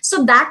advice.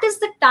 So that is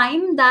the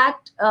time that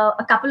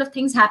a couple of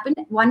things happened.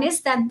 One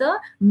is that the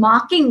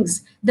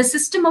markings, the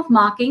system of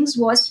markings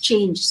was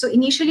changed. So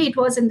initially it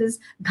was in this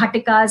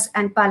ghatikas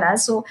and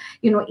palas. So,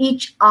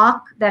 each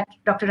arc that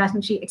Dr.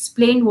 Rasmuchi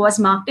explained was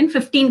marked in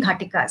 15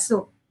 ghatikas.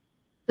 So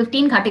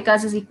 15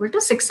 ghatikas is equal to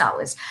 6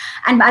 hours.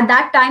 And by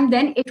that time,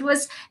 then it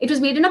was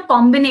made in a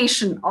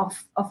combination of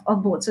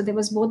both. So there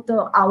was both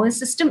the hour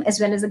system as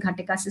well as the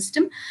ghatika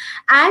system.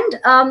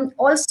 And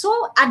also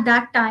at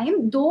that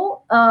time,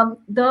 though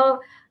the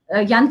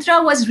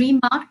yantra was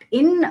remarked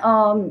in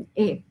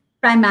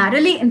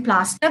primarily in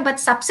plaster, but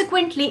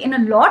subsequently in a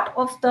lot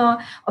of the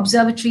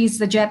observatories,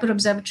 the Jaipur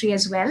Observatory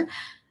as well,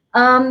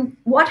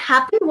 what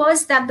happened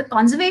was that the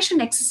conservation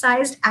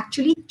exercise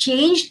actually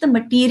changed the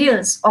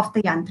materials of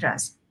the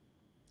yantras.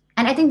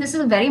 And I think this is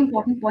a very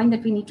important point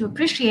that we need to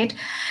appreciate,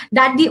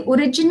 that the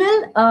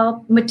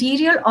original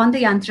material on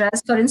the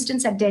yantras, for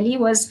instance, at Delhi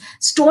was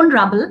stone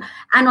rubble.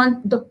 And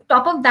on the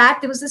top of that,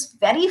 there was this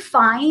very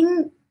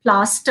fine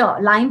plaster,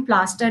 lime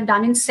plaster,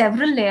 done in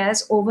several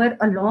layers over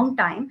a long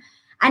time.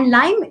 And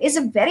lime is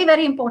a very,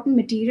 very important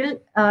material.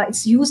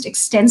 It's used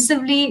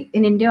extensively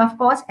in India, of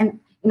course, and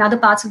in other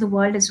parts of the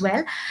world as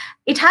well.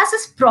 It has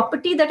this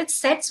property that it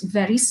sets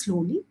very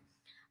slowly.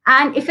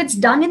 And if it's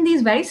done in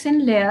these very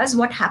thin layers,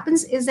 what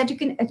happens is that you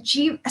can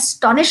achieve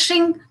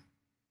astonishing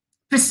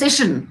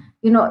precision,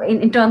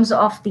 in terms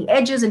of the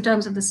edges, in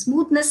terms of the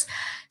smoothness.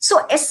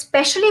 So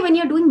especially when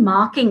you're doing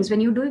markings, when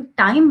you're doing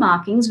time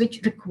markings,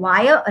 which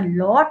require a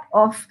lot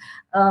of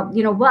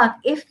work,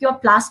 if your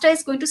plaster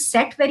is going to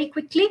set very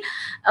quickly,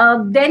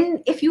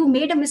 then if you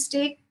made a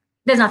mistake,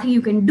 there's nothing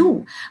you can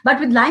do.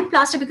 But with lime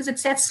plaster, because it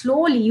sets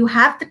slowly, you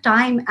have the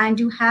time and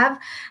you have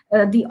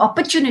the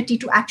opportunity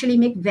to actually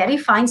make very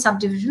fine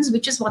subdivisions,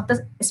 which is what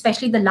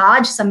especially the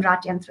large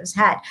Samrat yantras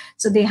had.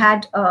 So they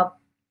had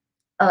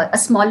a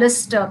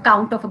smallest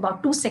count of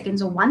about 2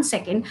 seconds or 1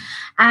 second,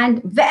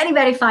 and very,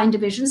 very fine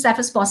divisions that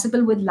was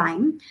possible with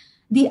lime.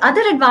 The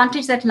other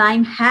advantage that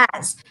lime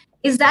has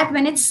is that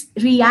when it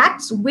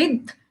reacts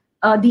with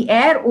the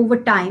air over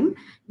time,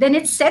 then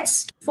it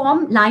sets to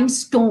form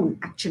limestone,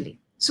 actually.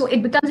 So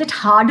it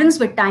hardens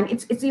with time.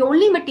 It's the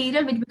only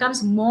material which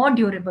becomes more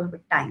durable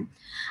with time.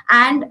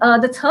 And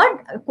the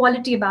third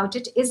quality about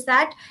it is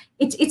that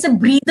it's a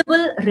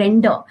breathable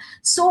render.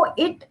 So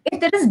if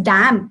there is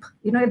damp,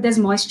 if there's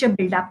moisture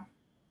buildup,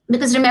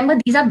 because remember,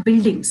 these are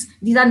buildings.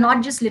 These are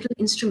not just little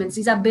instruments.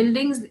 These are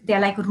buildings.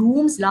 They're like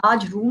rooms,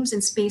 large rooms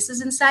and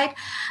spaces inside.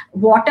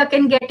 Water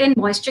can get in,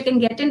 moisture can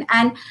get in,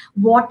 and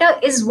water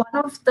is one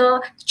of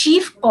the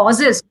chief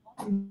causes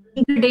of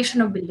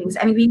degradation of buildings.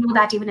 I mean, we know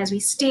that even as we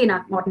stay in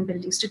our modern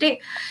buildings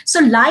today. So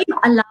lime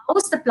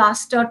allows the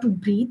plaster to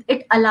breathe.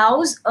 It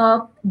allows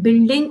a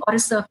building or a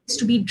surface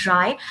to be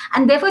dry.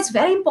 And therefore, it's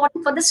very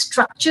important for the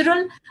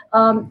structural,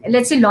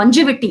 let's say,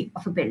 longevity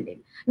of a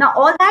building. Now,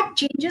 all that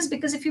changes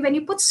because when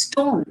you put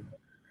stone,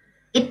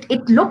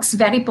 it looks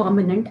very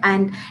permanent.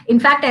 And in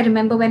fact, I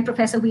remember when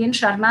Professor V.N.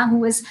 Sharma,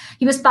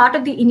 he was part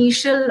of the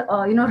initial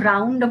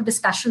round of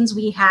discussions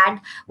we had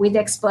with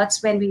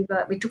experts when we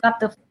took up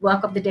the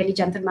work of the Delhi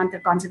Jantar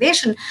Mantar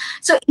conservation.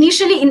 So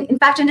initially, in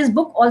fact, in his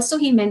book also,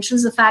 he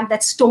mentions the fact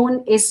that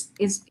stone is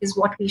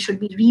what we should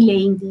be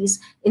relaying these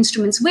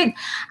instruments with.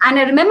 And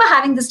I remember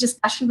having this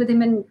discussion with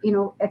him and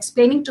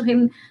explaining to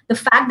him the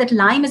fact that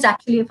lime is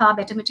actually a far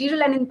better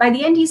material. And by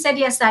the end, he said,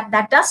 yes,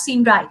 that does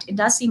seem right. It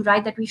does seem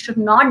right that we should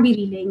not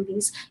be relaying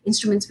these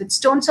instruments with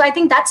stone. So I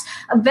think that's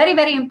a very,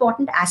 very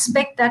important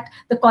aspect, that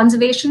the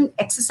conservation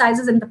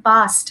exercises in the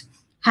past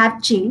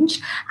have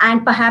changed,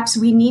 and perhaps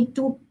we need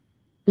to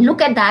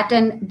look at that.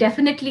 And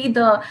definitely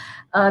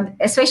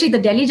especially the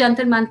Delhi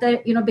Jantar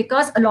Mantar,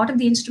 because a lot of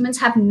the instruments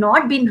have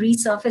not been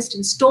resurfaced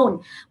in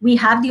stone, we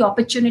have the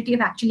opportunity of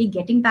actually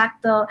getting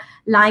back the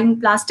lime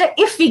plaster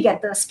if we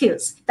get the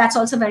skills. That's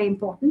also very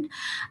important.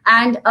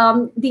 And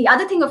the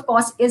other thing, of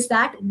course, is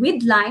that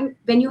with lime,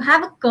 when you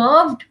have a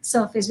curved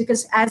surface,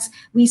 because as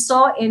we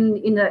saw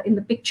in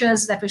the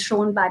pictures that were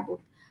shown by both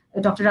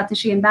Dr.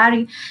 Ratnashri and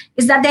Barry,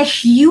 is that they're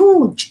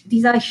huge.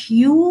 These are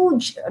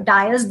huge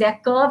dials. They're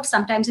curved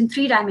sometimes in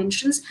 3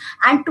 dimensions,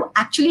 and to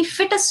actually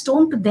fit a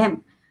stone to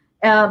them,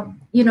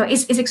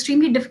 is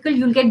extremely difficult.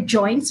 You'll get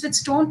joints with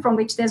stone from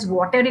which there's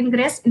water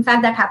ingress. In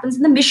fact, that happens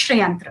in the Mishra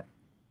Yantra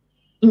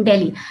in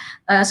Delhi.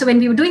 So when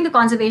we were doing the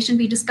conservation,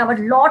 we discovered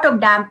a lot of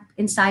damp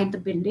inside the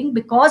building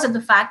because of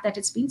the fact that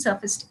it's been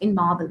surfaced in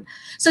marble.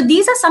 So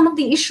these are some of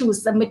the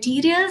issues: the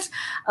materials,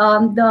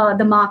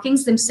 the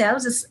markings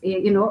themselves,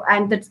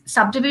 and the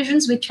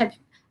subdivisions which have.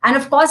 And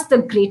of course, the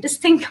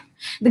greatest thing,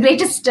 the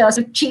greatest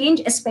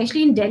change,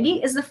 especially in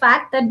Delhi, is the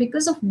fact that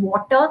because of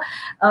water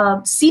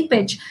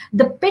seepage,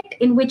 the pit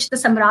in which the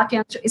Samrat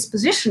Yantra is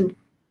positioned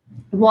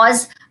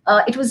was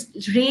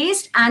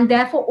raised, and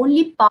therefore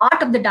only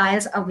part of the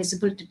dials are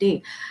visible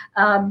today.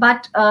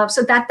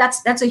 So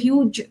that's a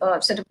huge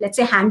sort of, let's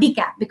say,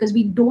 handicap, because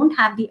we don't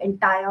have the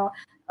entire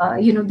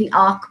the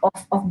arc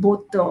of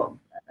both the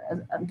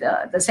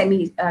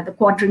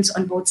quadrants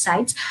on both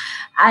sides,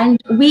 and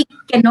we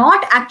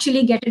cannot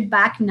actually get it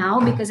back now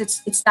because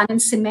it's done in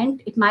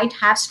cement. It might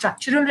have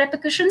structural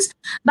repercussions,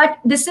 but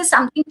this is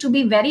something to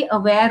be very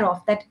aware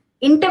of, that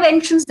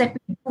interventions that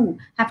we do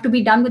have to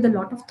be done with a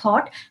lot of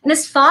thought, and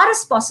as far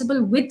as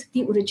possible with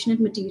the original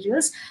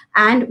materials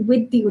and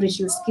with the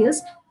original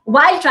skills,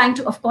 while trying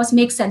to, of course,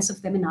 make sense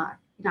of them in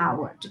our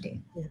world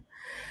today. Yeah.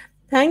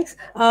 Thanks.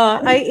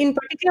 I in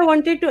particular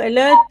wanted to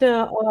alert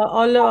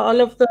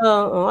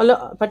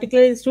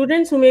particularly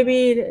students who may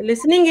be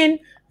listening in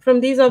from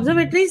these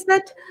observatories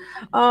that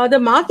the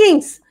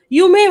markings,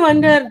 you may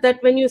wonder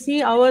that when you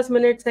see hours,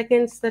 minutes,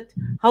 seconds, that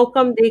how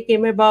come they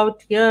came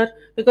about here,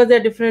 because they're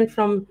different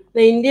from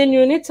the Indian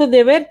unit. So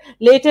they were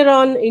later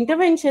on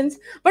interventions,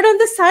 but on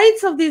the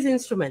sides of these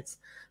instruments.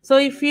 So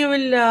if you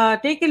will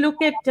take a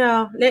look at,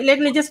 let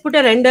me just put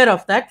a render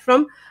of that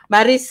from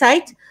Barry's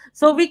site.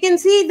 So we can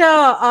see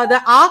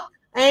the arc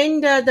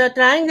and the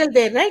triangle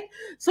there, right?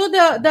 So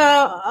the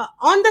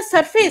on the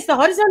surface, the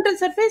horizontal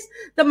surface,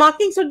 the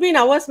markings would be in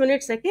hours,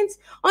 minutes, seconds.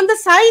 On the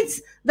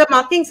sides, the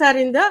markings are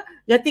in the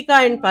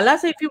Gatika and Pala.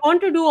 So if you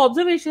want to do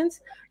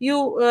observations,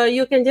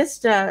 you can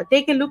just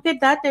take a look at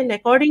that and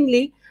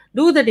accordingly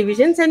do the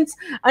divisions. And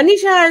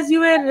Anisha, as you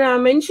were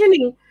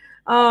mentioning,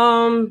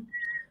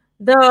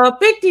 the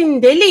pit in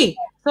Delhi.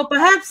 So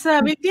perhaps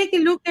we'll take a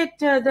look at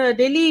the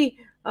Delhi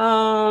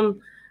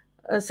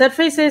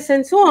surfaces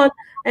and so on,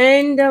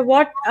 and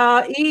what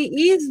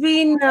is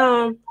been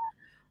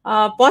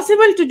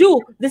possible to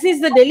do. This is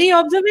the Delhi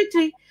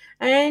Observatory,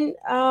 and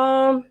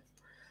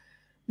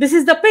this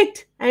is the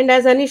pit. And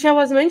as Anisha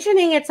was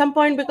mentioning, at some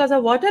point, because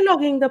of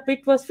waterlogging, the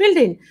pit was filled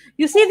in.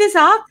 You see this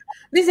arc?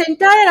 This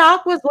entire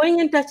arc was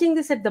going and touching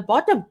this at the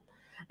bottom.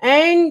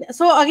 And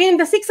so, again,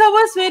 the 6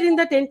 hours were in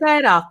that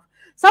entire arc.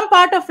 Some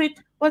part of it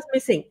was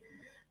missing.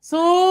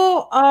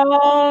 So,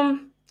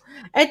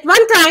 at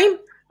one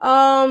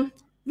time,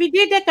 we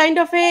did a kind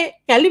of a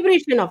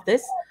calibration of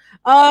this,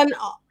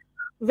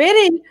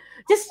 wherein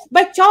just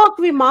by chalk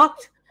we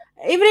marked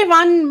every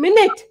 1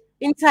 minute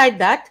inside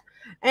that,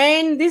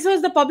 and this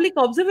was the public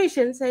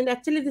observations, and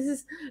actually this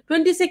is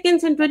 20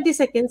 seconds and 20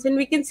 seconds, and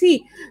we can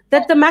see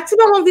that the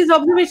maximum of these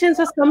observations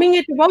was coming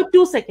at about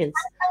 2 seconds.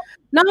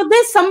 Now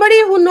there's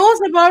somebody who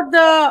knows about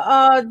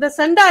the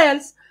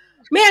sundials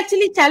may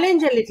actually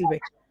challenge a little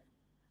bit,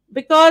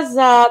 because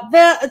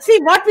the see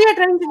what we are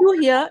trying to do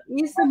here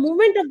is the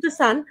movement of the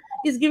sun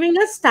is giving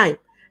us time,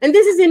 and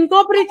this is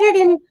incorporated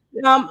in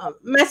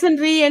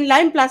masonry and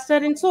lime plaster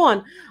and so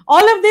on.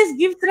 All of this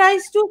gives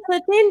rise to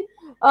certain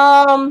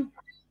um,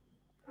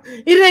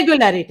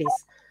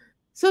 irregularities,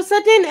 so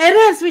certain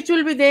errors which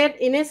will be there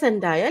in a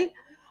sundial.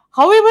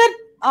 However,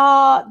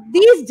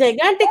 these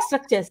gigantic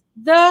structures,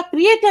 the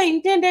creator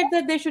intended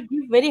that they should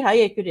give very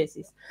high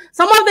accuracies.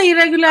 Some of the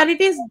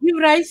irregularities give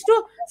rise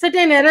to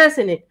certain errors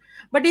in it.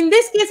 But in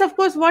this case, of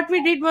course, what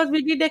we did was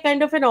we did a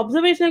kind of an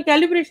observational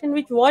calibration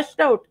which washed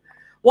out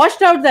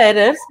the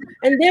errors,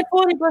 and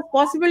therefore it was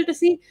possible to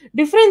see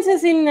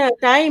differences in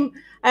time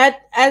at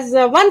as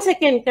 1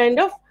 second kind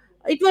of.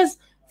 It was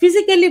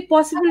physically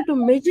possible to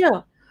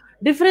measure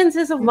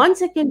differences of 1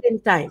 second in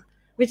time,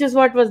 which is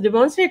what was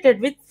demonstrated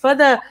with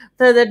the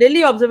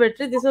Delhi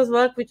Observatory. This was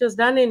work which was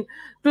done in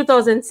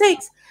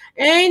 2006.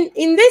 And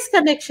in this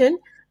connection,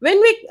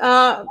 when we,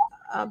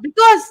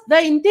 because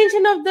the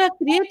intention of the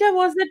creator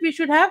was that we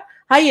should have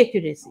high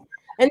accuracy.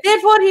 And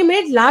therefore, he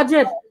made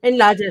larger and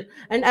larger.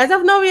 And as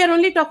of now, we are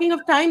only talking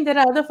of time. There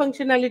are other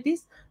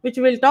functionalities which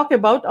we'll talk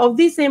about of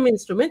these same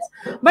instruments.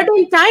 But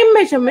in time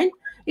measurement,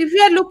 if we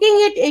are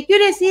looking at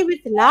accuracy with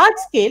large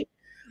scale,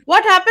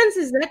 what happens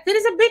is that there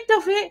is a bit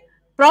of a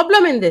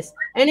problem in this,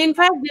 and in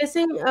fact they're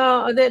saying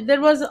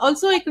there was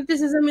also a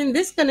criticism in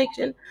this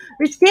connection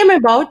which came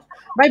about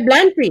by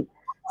Blanty,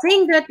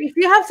 saying that if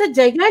you have such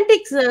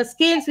gigantic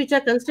scales which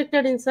are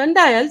constructed in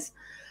sundials,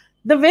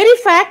 the very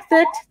fact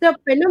that the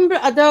penumbra,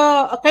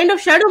 the kind of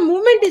shadow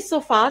movement is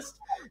so fast,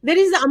 there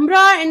is the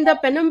umbra and the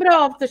penumbra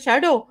of the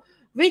shadow,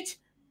 which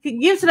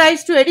gives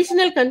rise to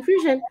additional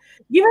confusion.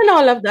 Given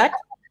all of that,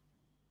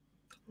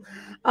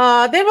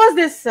 there was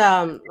this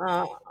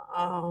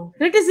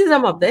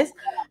criticism of this.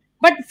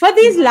 But for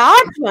these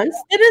large ones,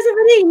 there is a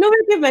very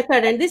innovative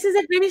method, and this is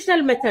a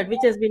traditional method which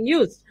has been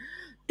used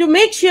to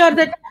make sure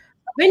that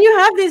when you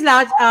have these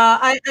large,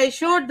 I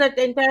showed that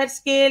entire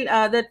scale,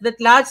 that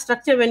large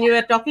structure when you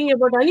were talking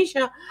about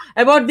Anisha,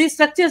 about these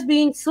structures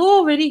being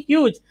so very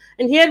huge.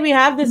 And here we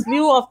have this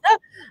view of the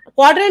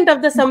quadrant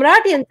of the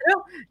Samrat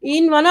Yantra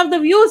in one of the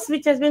views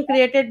which has been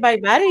created by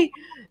Barry.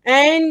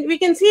 And we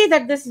can see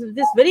that this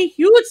very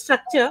huge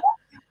structure,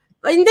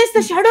 in this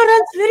the shadow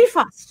runs very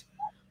fast,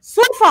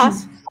 so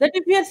fast that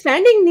if you're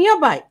standing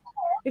nearby,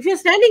 it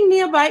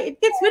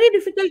gets very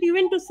difficult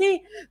even to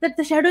say that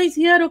the shadow is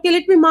here, okay,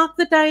 let me mark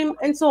the time,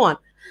 and so on.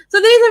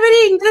 So there is a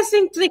very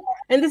interesting trick,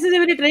 and this is a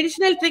very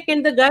traditional trick,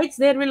 and the guides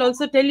there will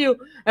also tell you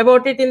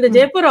about it in the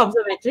Jaipur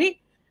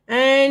Observatory,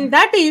 and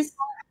that is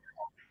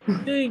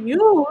to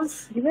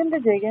use, given the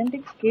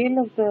gigantic scale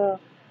of the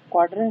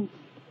quadrants,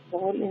 the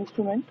whole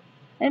instrument,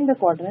 and the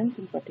quadrants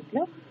in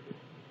particular,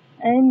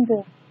 and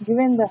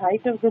given the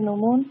height of the new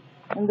moon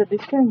and the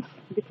distance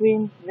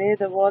between where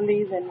the wall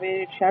is and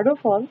where its shadow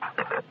falls,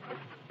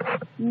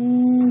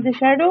 the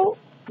shadow,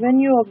 when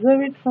you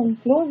observe it from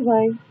close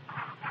by,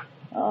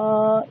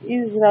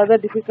 is rather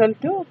difficult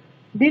to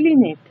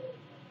delineate,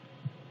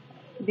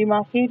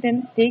 demarcate,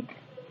 and take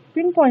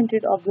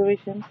pinpointed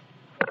observations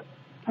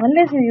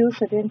unless you use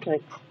certain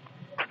tricks.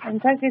 In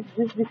fact, it's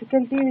this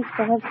difficulty which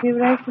perhaps gave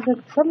rise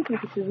to some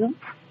criticism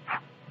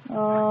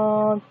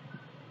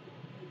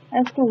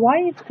as to why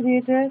its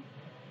creator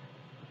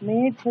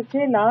made such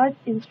a large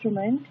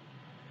instrument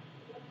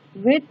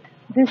with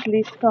this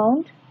least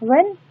count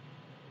when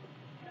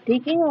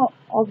taking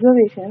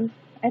observations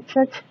at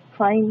such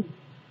fine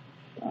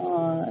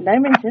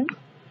dimensions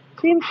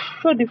seems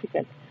so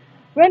difficult.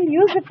 Well,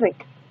 use a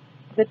trick.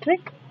 The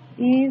trick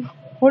is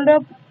hold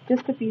up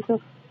just a piece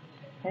of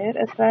hair,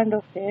 a strand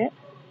of hair,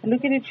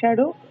 look at its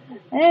shadow,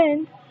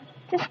 and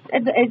just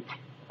at the edge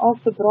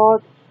of the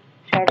broad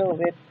shadow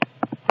where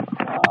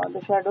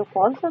the shadow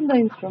falls on the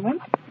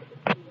instrument,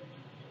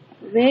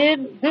 where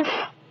this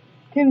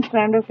thin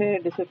strand of hair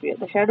disappears,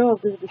 the shadow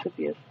of this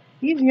disappears,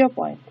 is your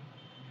point.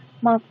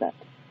 Mark that.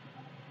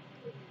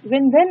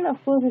 Then,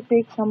 of course, it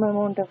takes some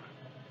amount of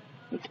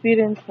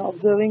experience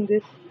observing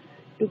this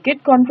to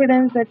get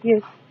confidence that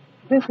yes,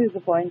 this is the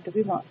point to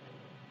be marked.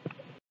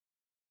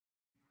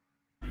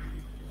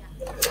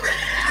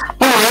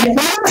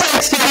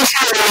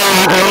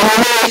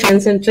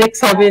 Innovations and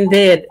tricks have been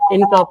there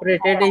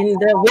incorporated in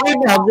the way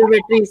the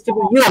observatory is to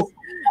be used.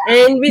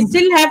 And we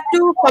still have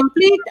to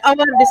complete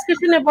our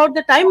discussion about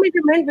the time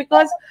measurement,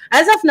 because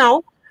as of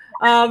now,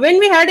 when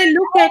we had a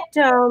look at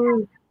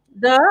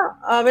the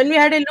when we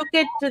had a look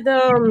at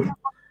the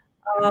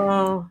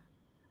uh,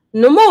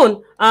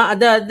 Numon,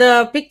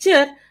 the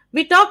picture,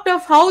 we talked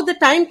of how the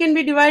time can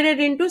be divided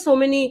into so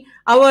many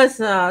hours,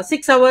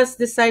 6 hours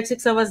this side,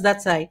 6 hours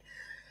that side.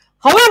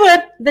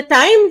 However, the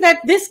time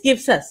that this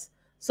gives us,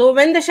 so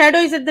when the shadow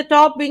is at the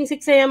top being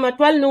 6 a.m. or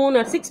 12 noon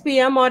or 6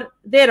 p.m. or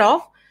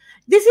thereof,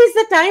 this is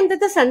the time that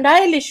the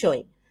sundial is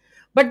showing.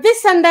 But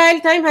this sundial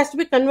time has to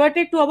be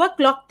converted to our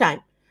clock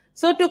time.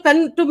 So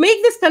to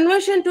make this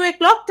conversion to a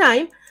clock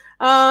time,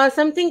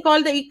 something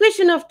called the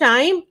equation of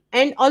time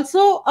and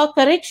also a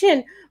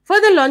correction for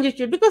the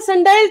longitude, because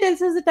sundial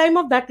tells us the time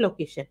of that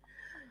location.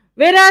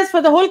 Whereas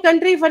for the whole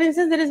country, for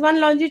instance, there is one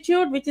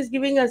longitude which is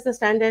giving us the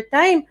standard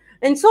time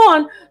and so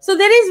on. So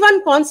there is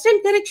one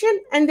constant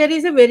correction and there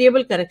is a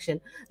variable correction.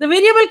 The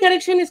variable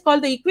correction is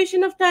called the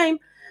equation of time,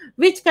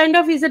 which kind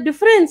of is a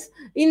difference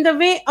in the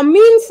way a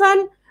mean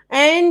sun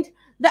and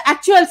the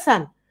actual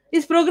sun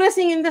is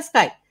progressing in the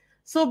sky.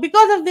 So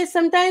because of this,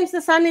 sometimes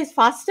the sun is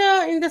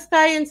faster in the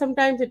sky and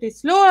sometimes it is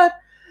slower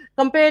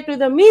compared to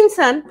the mean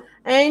sun.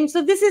 And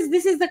so this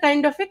is the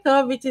kind of a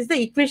curve which is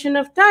the equation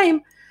of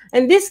time.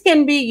 And this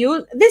can be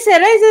used, this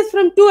arises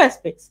from two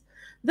aspects.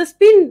 The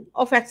spin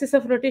of axis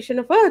of rotation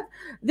of Earth,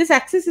 this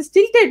axis is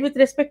tilted with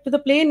respect to the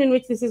plane in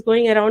which this is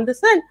going around the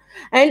sun.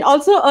 And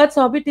also Earth's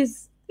orbit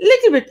is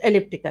little bit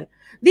elliptical.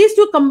 These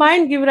two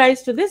combined give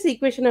rise to this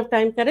equation of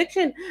time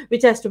correction,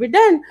 which has to be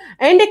done,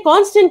 and a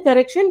constant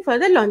correction for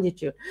the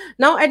longitude.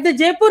 Now, at the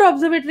Jaipur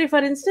Observatory, for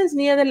instance,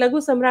 near the Laghu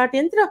Samrat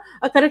Yantra,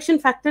 a correction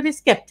factor is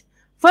kept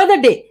for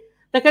the day.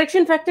 The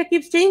correction factor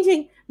keeps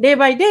changing day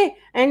by day,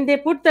 and they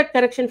put that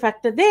correction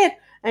factor there.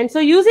 And so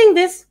using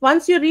this,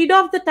 once you read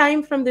off the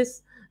time from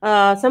this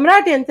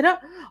Samrat Yantra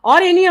or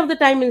any of the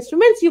time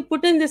instruments, you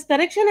put in this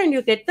correction and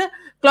you get the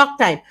clock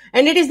time.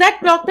 And it is that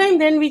clock time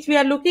then which we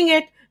are looking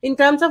at in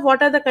terms of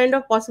what are the kind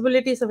of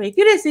possibilities of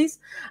accuracies.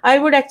 I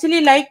would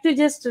actually like to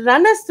just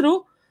run us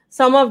through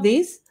some of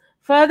these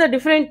for the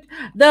different,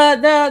 the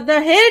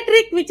hair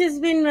trick which has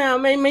been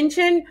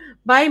mentioned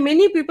by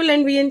many people,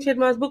 and V.N.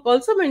 Sharma's book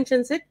also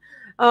mentions it,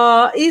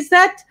 is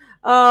that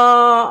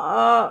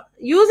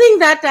using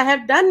that, I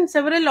have done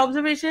several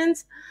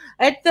observations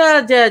at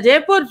the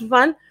Jaipur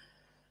one.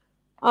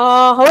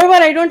 However,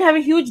 I don't have a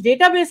huge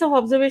database of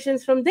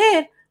observations from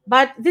there,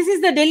 but this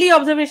is the Delhi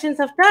observations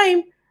of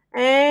time.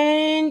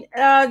 And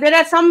there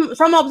are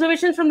some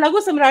observations from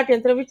Laghu Samrat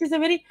Yantra, which is a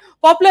very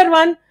popular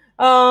one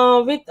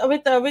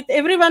with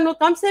everyone who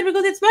comes there,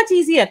 because it's much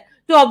easier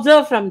to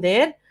observe from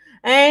there.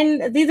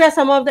 And these are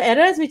some of the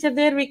errors which are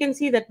there. We can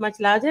see that much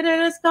larger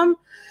errors come.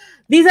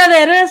 These are the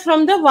errors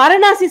from the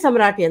Varanasi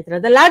Samrat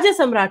Yantra, the larger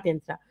Samrat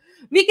Yantra.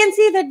 We can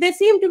see that there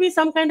seem to be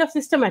some kind of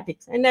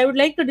systematics, and I would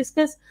like to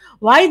discuss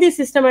why these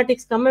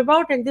systematics come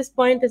about. And this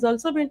point has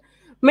also been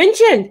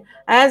mentioned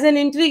as an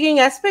intriguing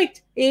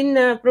aspect in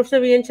Professor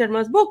V.N.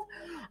 Sharma's book.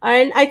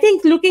 And I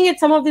think looking at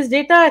some of this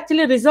data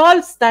actually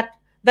resolves that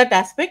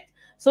aspect.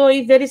 So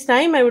if there is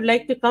time, I would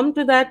like to come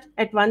to that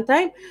at one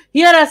time.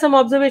 Here are some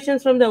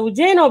observations from the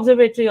Ujjain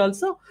Observatory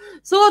also.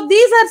 So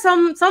these are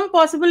some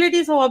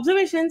possibilities of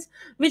observations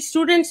which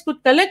students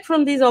could collect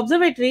from these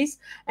observatories.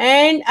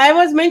 And I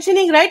was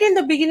mentioning right in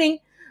the beginning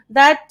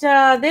that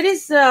there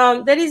is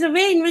a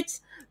way in which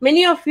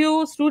many of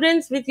you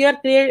students with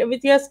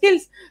your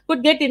skills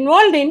could get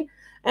involved in.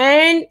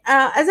 And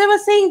as I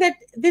was saying, that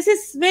this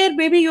is where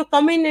maybe you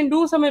come in and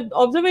do some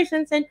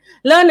observations and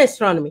learn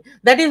astronomy.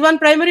 That is one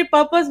primary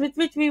purpose with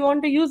which we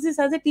want to use this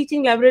as a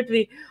teaching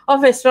laboratory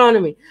of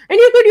astronomy. And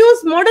you could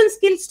use modern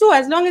skills too,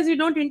 as long as you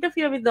don't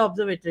interfere with the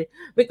observatory,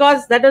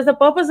 because that is the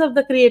purpose of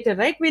the creator,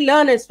 right? We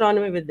learn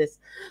astronomy with this.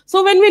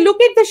 So when we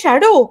look at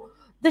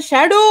the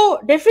shadow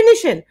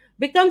definition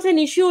becomes an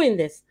issue in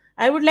this.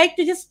 I would like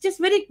to just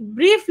very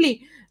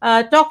briefly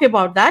talk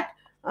about that.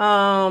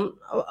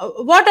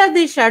 What are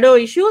the shadow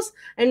issues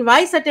and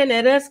why certain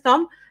errors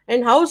come,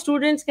 and how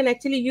students can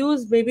actually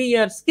use maybe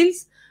your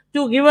skills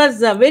to give us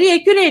very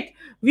accurate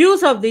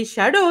views of these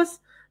shadows.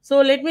 So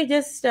let me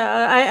just,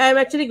 I'm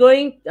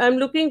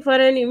looking for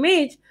an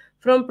image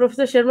from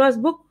Professor Sharma's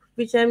book,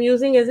 which I'm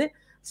using as a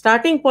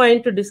starting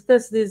point to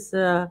discuss these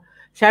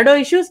shadow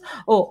issues.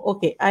 Oh,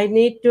 okay. I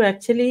need to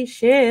actually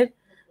share.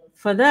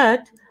 For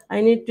that, I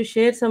need to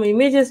share some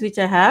images which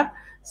I have.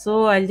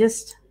 So I'll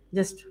just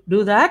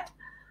do that.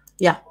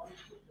 Yeah.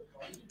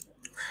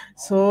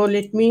 So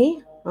let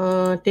me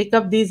take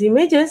up these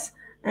images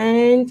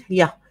And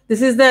yeah,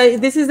 this is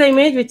the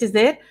image which is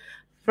there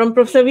from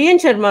Professor V. N.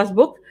 Sharma's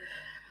book.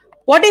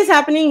 What is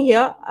happening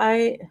here?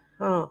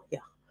 Yeah.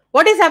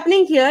 What is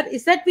happening here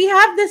is that we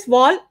have this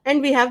wall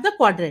and we have the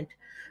quadrant.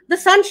 The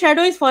sun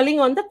shadow is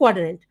falling on the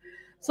quadrant.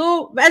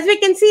 So as we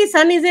can see,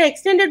 sun is an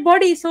extended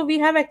body. So we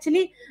have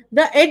actually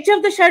the edge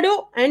of the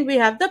shadow and we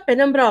have the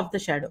penumbra of the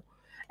shadow.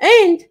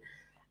 And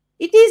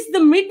it is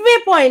the midway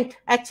point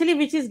actually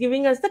which is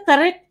giving us the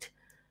correct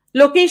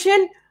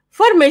location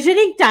for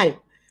measuring time.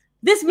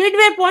 This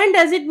midway point,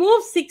 as it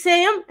moves 6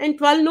 a.m. and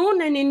 12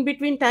 noon and in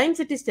between times,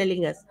 it is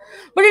telling us.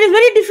 But it is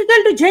very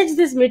difficult to judge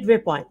this midway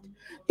point.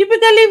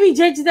 Typically, we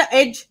judge the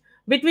edge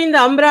between the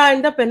umbra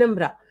and the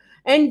penumbra.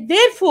 And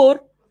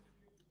therefore,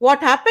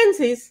 what happens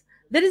is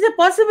there is a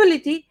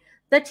possibility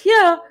that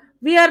here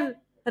we are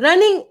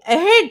running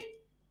ahead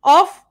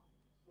of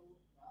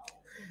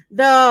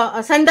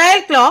the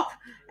sundial clock.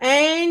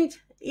 And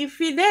if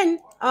we then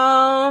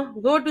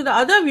go to the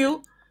other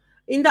view,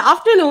 in the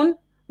afternoon,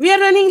 we are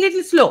running a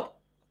little slow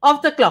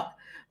of the clock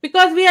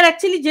because we are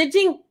actually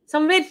judging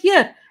somewhere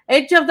here,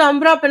 edge of the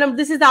umbra penumbra.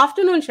 This is the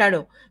afternoon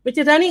shadow, which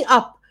is running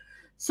up.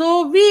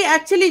 So we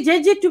actually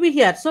judge it to be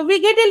here. So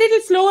we get a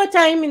little slower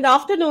time in the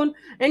afternoon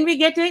and we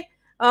get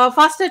a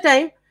faster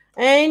time.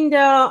 And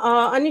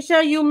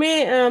Anisha, you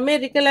may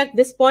recollect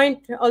this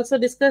point also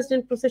discussed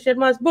in Professor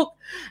Sharma's book.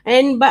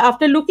 And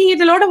after looking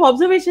at a lot of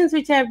observations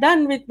which I have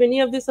done with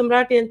many of the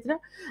Samrat Yantra,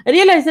 I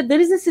realized that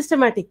there is a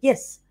systematic,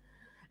 yes.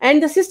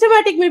 And the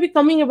systematic may be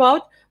coming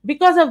about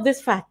because of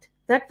this fact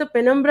that the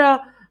penumbra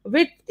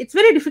width, it's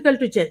very difficult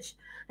to judge.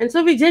 And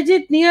so we judge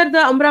it near the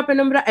umbra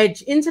penumbra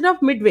edge instead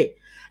of midway.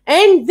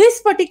 And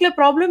this particular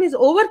problem is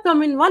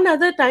overcome in one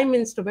other time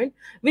instrument,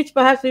 which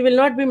perhaps we will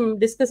not be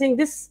discussing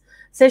this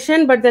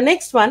session, but the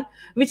next one,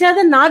 which are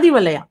the Nadi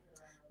Valaya.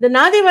 The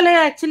Nadi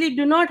Valaya actually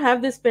do not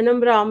have this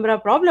penumbra umbra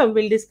problem.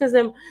 We'll discuss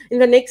them in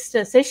the next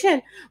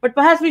session, but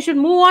perhaps we should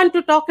move on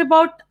to talk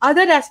about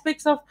other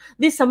aspects of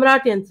this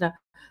Samrat Yantra,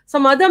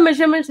 some other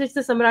measurements which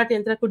the Samrat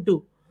Yantra could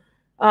do.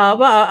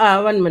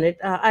 1 minute.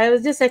 I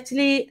was just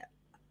actually,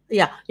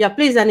 yeah,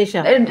 please,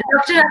 Anisha.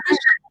 Dr. Rakesh,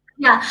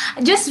 yeah,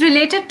 just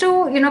related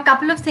to, a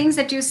couple of things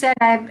that you said,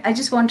 I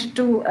just wanted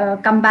to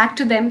come back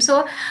to them.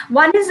 So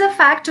one is the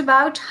fact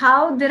about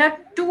how there are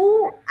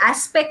two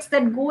aspects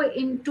that go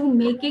into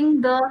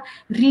making the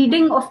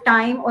reading of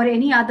time or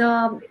any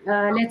other,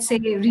 let's say,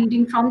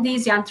 reading from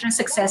these yantras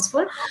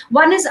successful.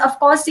 One is, of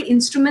course, the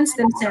instruments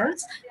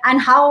themselves and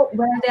how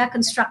well they are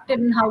constructed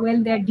and how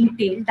well they're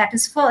detailed. That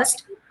is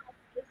first.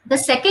 The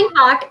second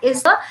part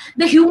is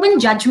the human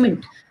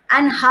judgment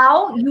and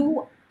how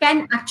you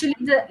can actually,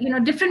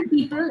 different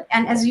people,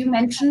 and as you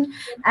mentioned,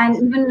 and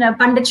even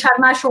Pandit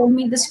Sharma showed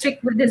me this trick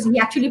with this. He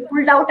actually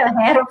pulled out a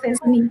hair of his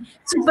and he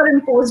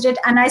superimposed it,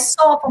 and I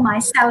saw for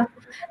myself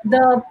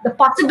the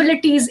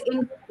possibilities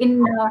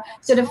in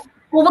sort of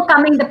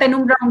overcoming the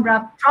penumbra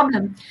umbra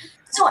problem.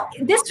 So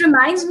this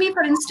reminds me,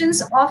 for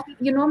instance, of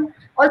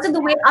also the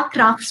way our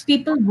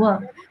craftspeople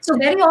work. So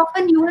very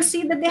often you will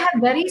see that they have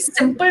very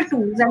simple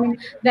tools. I mean,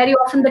 very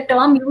often the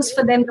term used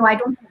for them, though I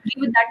don't agree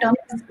with that term,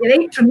 is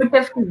very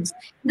primitive tools.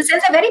 In the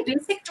sense, they're very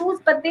basic tools,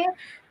 but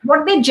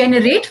what they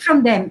generate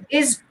from them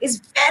is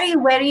very,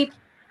 very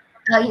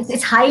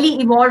it's highly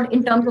evolved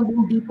in terms of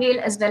both detail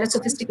as well as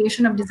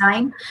sophistication of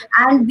design,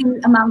 and the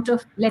amount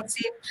of, let's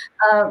say,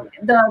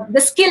 the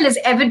skill is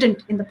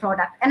evident in the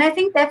product. And I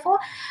think, therefore,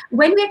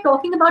 when we're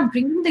talking about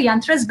bringing the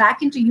yantras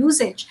back into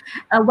usage,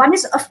 one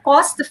is, of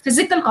course, the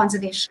physical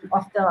conservation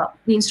of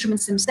the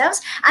instruments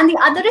themselves, and the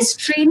other is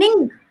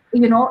training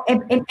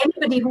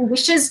anybody who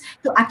wishes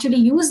to actually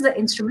use the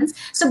instruments.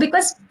 So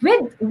because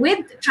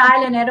with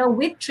trial and error,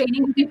 with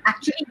training, you can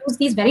actually use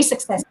these very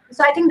successfully.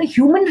 So I think the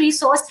human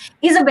resource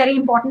is a very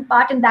important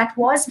part, and that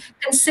was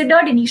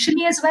considered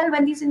initially as well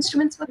when these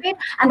instruments were made,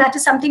 and that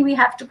is something we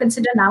have to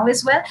consider now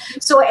as well.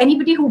 So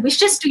anybody who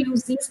wishes to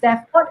use these,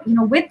 therefore,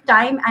 with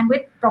time and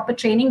with proper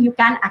training, you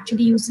can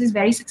actually use these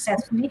very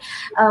successfully,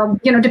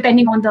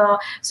 depending on the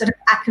sort of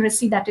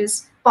accuracy that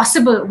is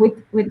possible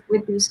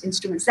with these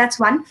instruments. That's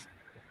one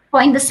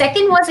point. The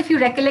second was, if you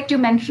recollect, you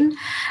mentioned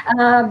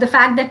the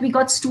fact that we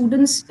got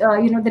students,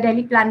 the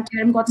Delhi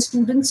Planetarium got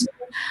students to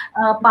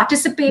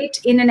participate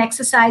in an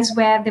exercise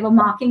where there were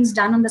markings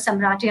done on the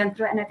Samrat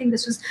Yantra. And I think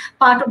this was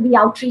part of the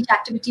outreach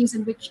activities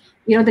in which,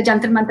 the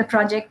Jantar Mantar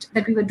project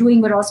that we were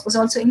doing was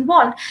also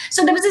involved.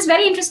 So there was this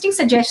very interesting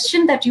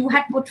suggestion that you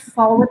had put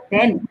forward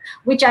then,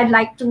 which I'd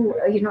like to,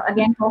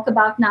 again talk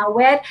about now,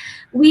 where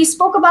we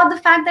spoke about the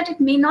fact that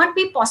it may not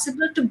be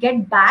possible to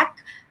get back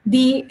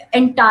the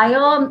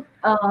entire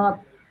arc,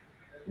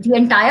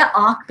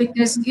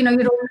 because you don't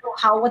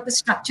know what the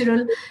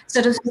structural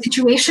sort of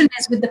situation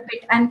is with the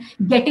pit, and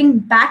getting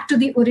back to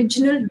the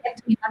original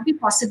depth may not be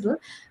possible.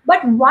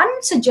 But one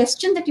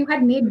suggestion that you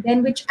had made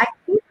then, which I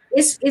think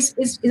is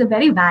a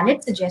very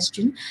valid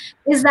suggestion,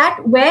 is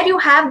that where you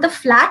have the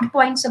flat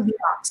points of the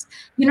arcs,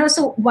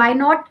 so why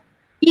not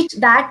treat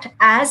that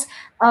as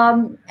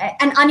an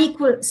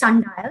unequal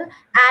sundial,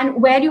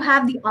 and where you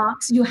have the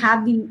arcs, you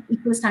have the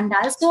equal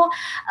sundial. So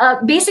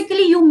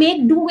basically, you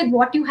make do with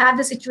what you have,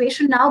 the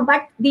situation now,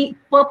 but the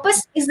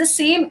purpose is the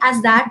same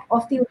as that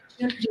of the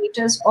original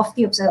creators of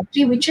the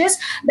observatory, which is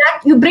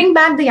that you bring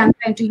back the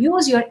yantra into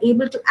use. You're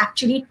able to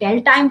actually tell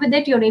time with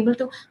it. You're able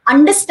to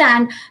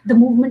understand the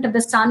movement of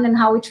the sun and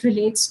how it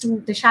relates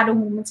to the shadow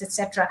movements,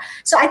 etc.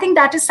 So I think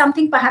that is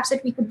something perhaps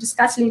that we could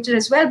discuss later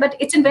as well. But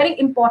it's a very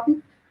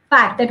important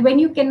fact that when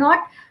you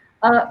cannot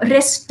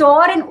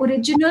restore an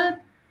original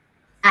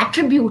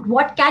attribute,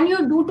 what can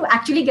you do to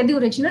actually get the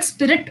original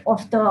spirit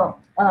of the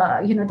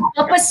the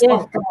purpose Yes.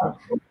 of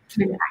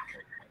the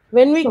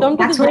When we So come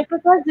to the that's what-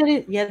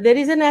 Jayaprakash, there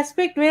is an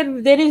aspect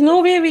where there is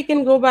no way we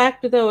can go back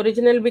to the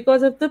original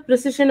because of the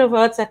precision of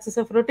Earth's axis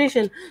of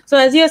rotation. So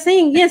as you are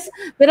saying, yes,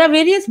 there are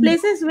various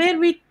places where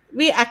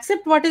we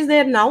accept what is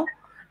there now,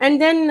 and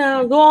then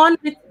go on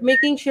with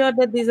making sure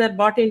that these are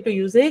brought into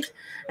usage.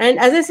 And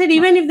as I said,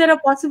 even if there are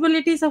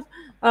possibilities of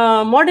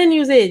modern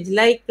usage,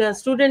 like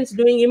students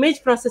doing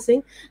image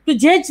processing to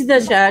judge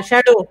the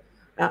shadow,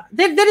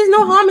 there is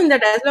no harm in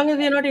that as long as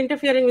we are not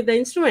interfering with the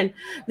instrument.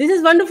 This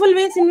is wonderful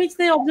ways in which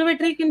the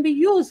observatory can be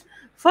used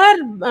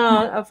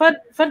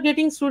for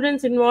getting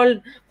students involved,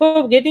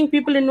 for getting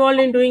people involved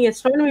in doing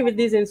astronomy with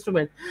these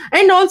instruments,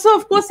 and also,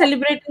 of course,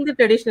 celebrating the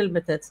traditional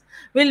methods.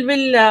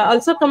 We'll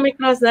also come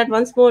across that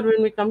once more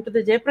when we come to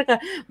the Jayaprakash.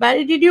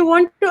 Barry, did you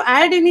want to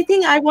add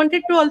anything? I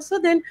wanted to also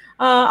then,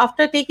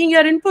 after taking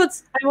your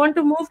inputs, I want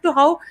to move to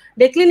how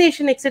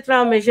declination, etc.,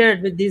 are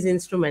measured with these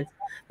instruments,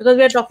 because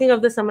we are talking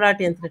of the Samrat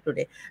Yantra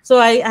today. So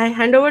I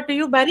hand over to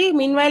you, Barry.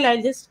 Meanwhile,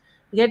 I'll just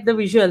get the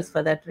visuals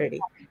for that ready.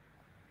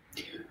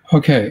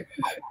 Okay.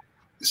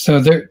 So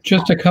there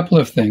just a couple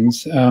of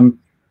things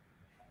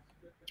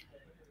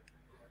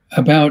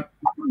about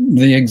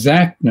the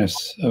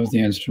exactness of the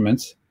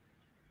instruments.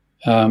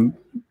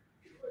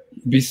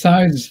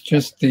 Besides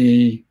just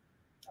the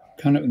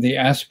kind of the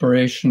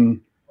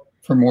aspiration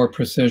for more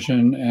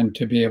precision and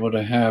to be able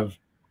to have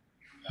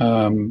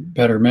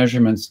better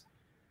measurements,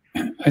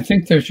 I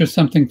think there's just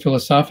something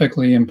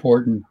philosophically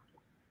important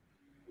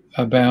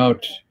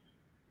about,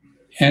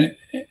 and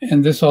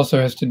this also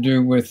has to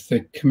do with the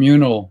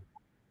communal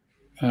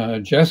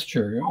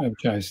gesture of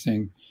Jai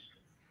Singh.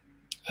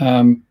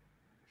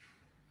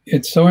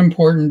 It's so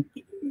important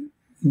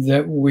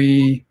that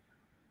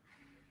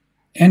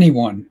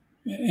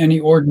any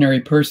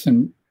ordinary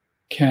person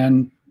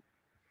can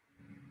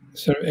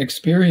sort of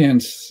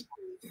experience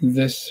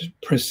this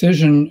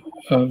precision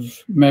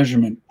of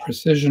measurement,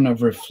 precision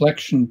of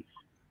reflection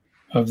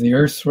of the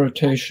Earth's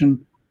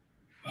rotation,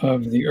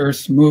 of the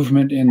Earth's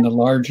movement in the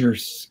larger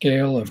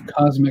scale of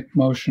cosmic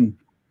motion.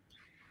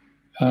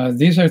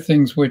 These are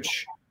things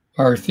which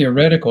are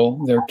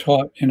theoretical. They're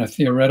taught in a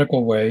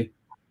theoretical way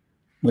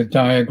with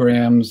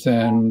diagrams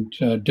and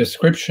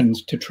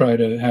descriptions to try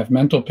to have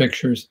mental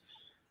pictures.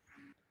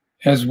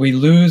 As we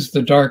lose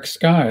the dark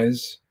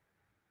skies,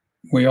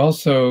 we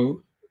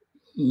also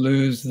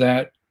lose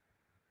that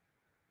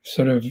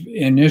sort of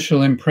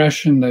initial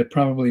impression that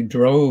probably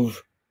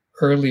drove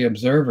early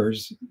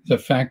observers, the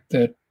fact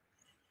that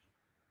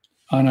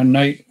on a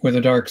night with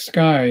a dark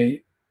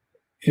sky,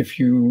 if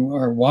you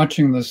are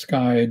watching the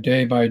sky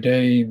day by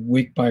day,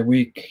 week by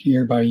week,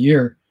 year by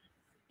year,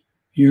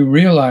 you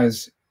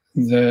realize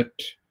that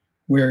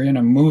we're in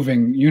a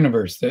moving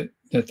universe, that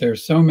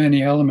there's so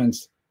many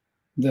elements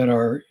that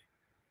are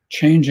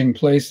changing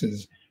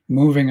places,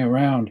 moving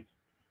around.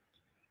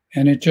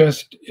 And it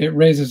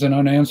raises an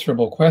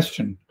unanswerable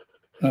question.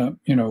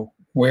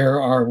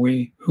 Where are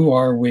we? Who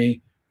are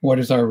we? What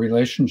is our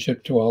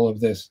relationship to all of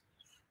this?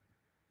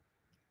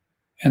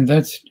 And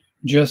that's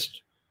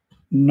just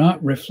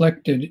not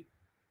reflected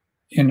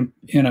in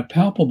a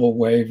palpable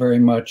way very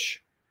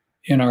much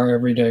in our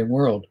everyday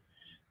world.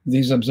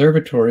 These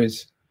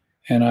observatories,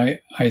 and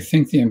I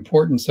think the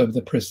importance of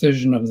the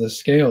precision of the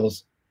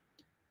scales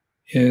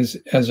is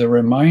as a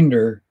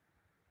reminder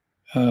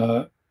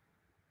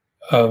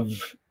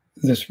of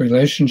this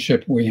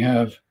relationship we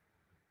have,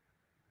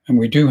 and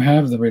we do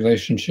have the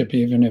relationship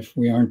even if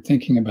we aren't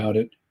thinking about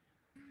it.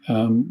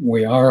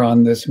 We are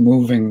on this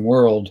moving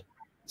world,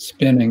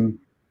 spinning.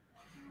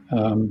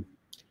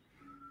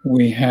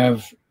 We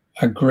have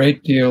a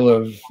great deal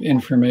of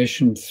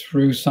information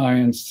through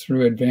science,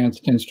 through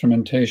advanced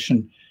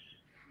instrumentation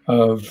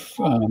of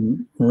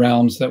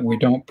realms that we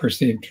don't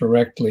perceive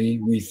directly,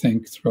 we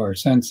think through our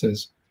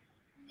senses,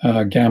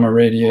 gamma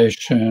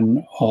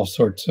radiation, all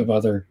sorts of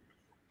other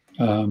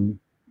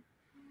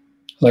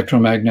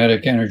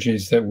electromagnetic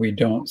energies that we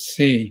don't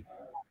see.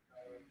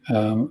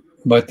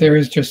 But there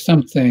is just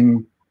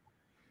something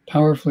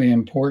powerfully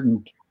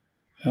important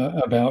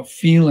about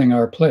feeling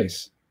our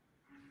place,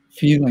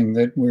 feeling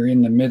that we're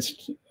in the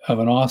midst of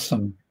an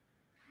awesome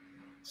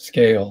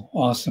scale,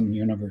 awesome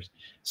universe.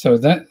 So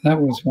that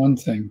was one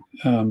thing.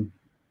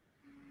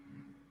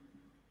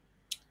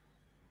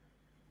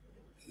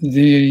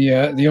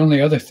 The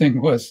only other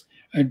thing was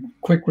a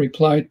quick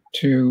reply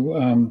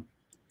to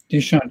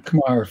Dishant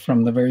Kumar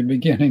from the very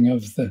beginning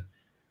of the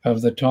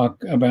of the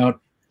talk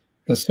about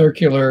the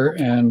circular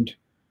and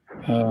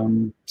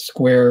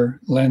square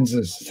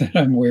lenses that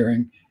I'm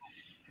wearing.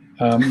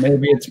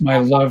 Maybe it's my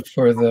love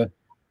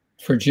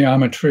for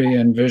geometry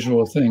and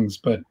visual things,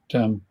 but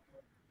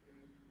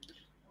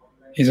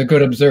he's a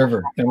good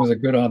observer. That was a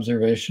good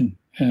observation,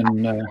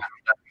 and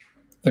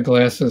the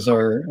glasses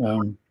are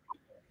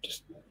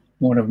just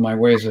one of my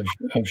ways of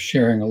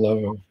sharing a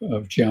love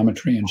of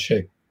geometry and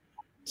shape.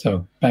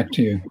 So back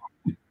to you.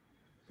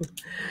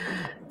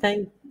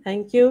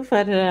 Thank you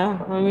for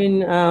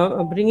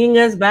bringing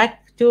us back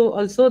to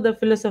also the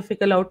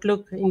philosophical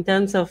outlook in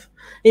terms of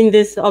in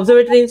this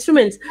observatory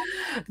instruments.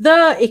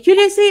 The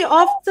accuracy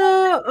of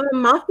the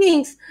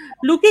markings,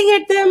 looking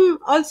at them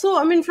also,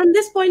 I mean, from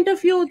this point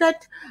of view,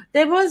 that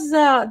there was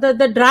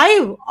the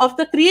drive of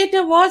the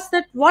creator was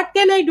that what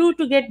can I do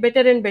to get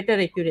better and better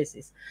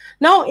accuracies.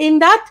 Now, in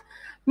that,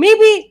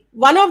 maybe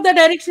one of the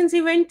directions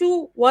he went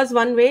to was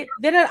one way.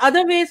 There are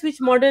other ways which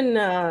modern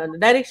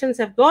directions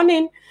have gone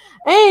in,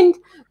 and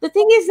the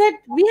thing is that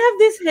we have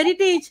this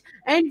heritage,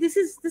 and this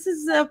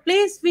is a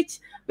place which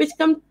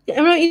come, you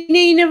know,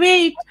 in a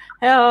way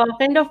it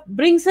kind of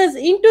brings us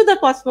into the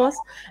cosmos,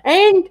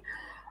 and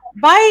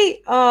by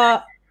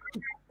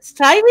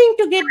striving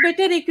to get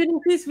better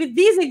accuracies with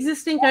these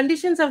existing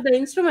conditions of the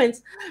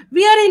instruments,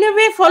 we are in a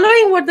way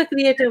following what the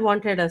creator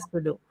wanted us to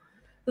do.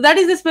 So that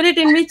is the spirit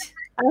in which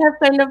I have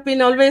kind of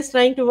been always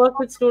trying to work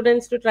with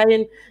students to try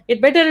and get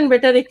better and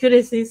better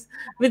accuracies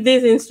with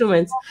these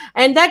instruments.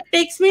 And that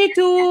takes me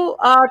to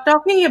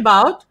talking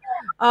about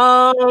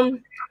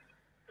one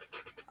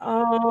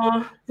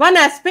more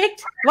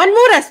aspect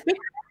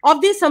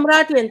of the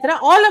Samrat Yantra.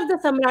 All of the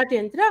Samrat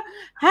Yantra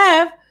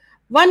have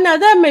one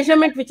other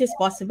measurement which is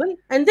possible,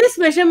 and this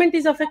measurement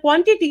is of a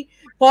quantity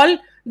called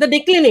the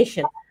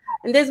declination.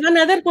 And there's one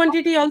other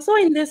quantity also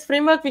in this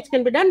framework which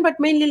can be done, but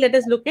mainly let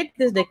us look at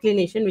this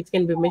declination which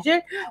can be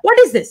measured. What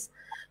is this?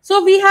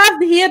 So we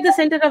have here the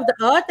center of the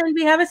earth, and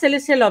we have a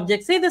celestial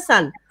object, say the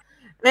sun.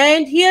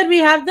 And here we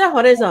have the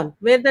horizon,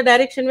 where the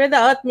direction where the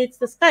earth meets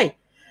the sky.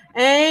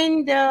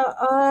 And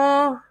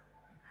no,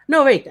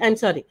 wait, I'm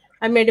sorry.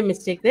 I made a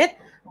mistake there.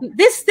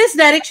 This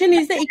direction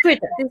is the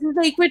equator. This is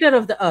the equator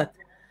of the earth.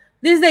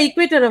 This is the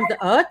equator of the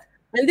earth,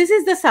 and this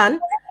is the sun.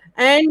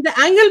 And the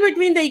angle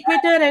between the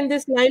equator and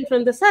this line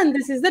from the sun,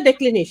 this is the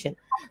declination.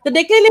 The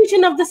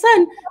declination of the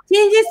sun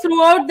changes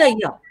throughout the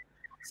year.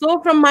 So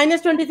from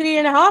minus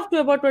 23.5 to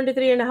about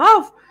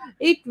 23.5,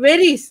 it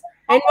varies.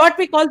 And what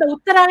we call the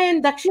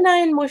Uttarayan,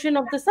 Dakshinayan motion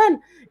of the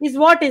sun is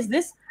what is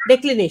this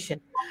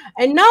declination.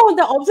 And now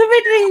the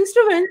observatory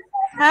instruments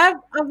have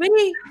a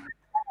very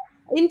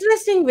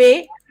interesting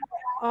way.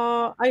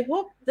 I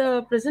hope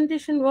the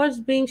presentation was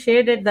being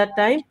shared at that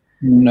time.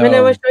 No. When I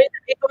was showing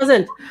it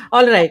wasn't.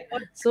 All right.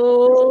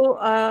 So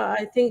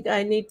I think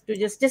I need to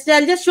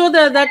I'll just show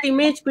that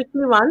image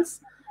quickly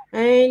once.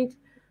 And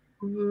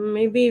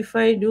maybe if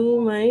I do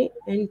my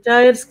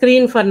entire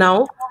screen for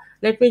now,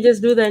 let me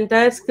just do the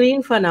entire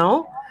screen for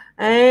now.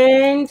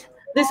 And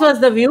this was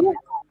the view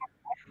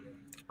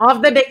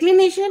of the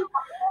declination,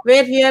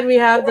 where here we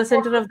have the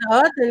center of the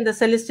earth and the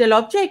celestial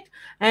object,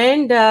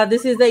 and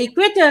this is the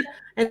equator,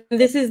 and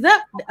this is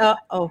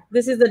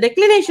the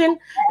declination,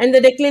 and the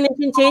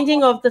declination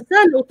changing of the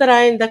sun,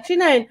 Uttarayan,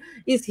 Dakshinayan,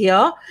 is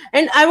here.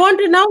 And I want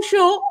to now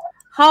show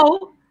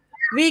how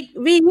we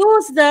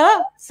use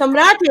the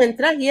Samrat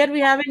Yantra. Here we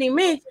have an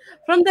image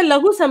from the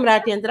Lahu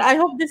Samrat Yantra. I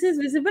hope this is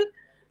visible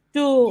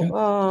to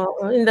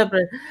in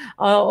the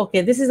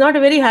okay, this is not a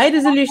very high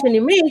resolution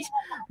image,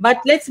 but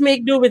let's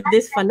make do with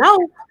this for now.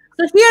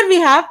 So here we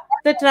have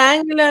the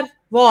triangular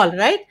wall,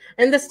 right,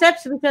 and the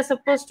steps which are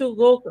supposed to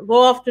go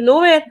off to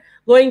nowhere,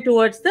 going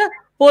towards the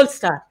pole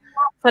star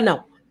for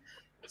now.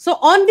 So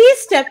on these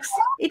steps,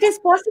 it is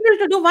possible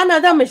to do one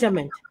other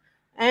measurement.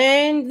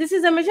 And this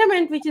is a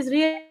measurement which is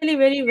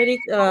really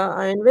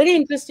and very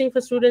interesting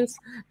for students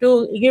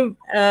to give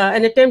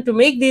an attempt to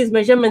make these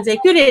measurements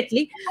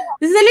accurately.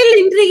 This is a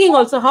little intriguing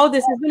also how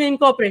this has been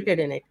incorporated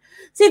in it.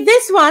 See,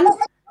 this one,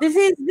 this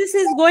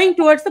is going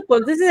towards the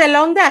pole. This is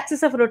along the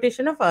axis of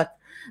rotation of Earth.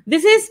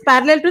 This is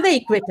parallel to the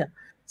equator.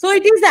 So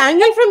it is the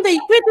angle from the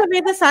equator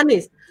where the sun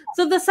is.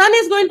 So the sun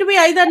is going to be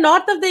either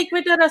north of the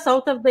equator or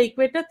south of the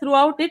equator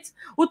throughout its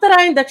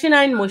Uttarayan,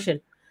 Dakshinayan motion.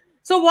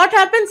 So what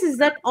happens is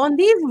that on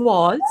these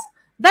walls,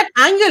 that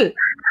angle,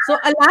 so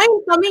a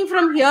line coming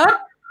from here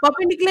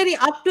perpendicularly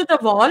up to the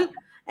wall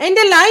and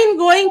a line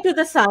going to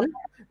the sun,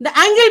 the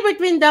angle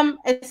between them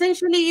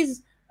essentially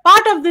is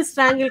part of this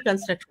triangle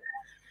construction.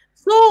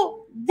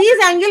 So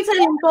these angles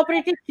are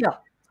incorporated here.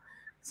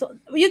 So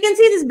you can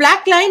see this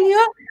black line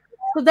here.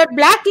 So that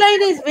black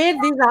line is where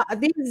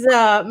these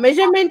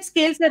measurement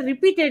scales are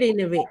repeated in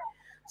a way.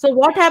 So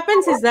what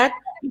happens is that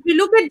if you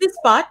look at this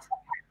part,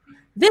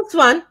 this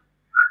one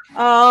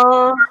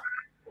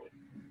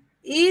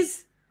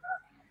is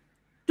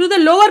to the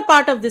lower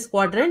part of this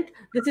quadrant.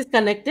 This is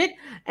connected,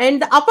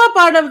 and the upper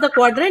part of the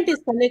quadrant is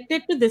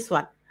connected to this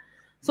one.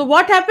 So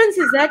what happens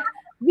is that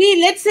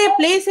we, let's say,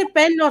 place a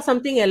pen or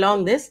something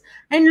along this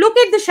and look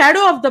at the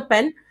shadow of the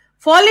pen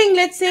falling,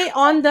 let's say,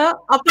 on the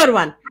upper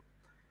one.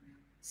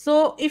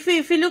 So if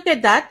we look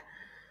at that,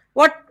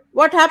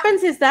 what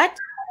happens is that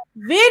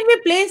where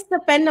we place the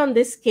pen on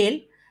this scale,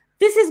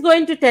 this is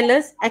going to tell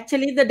us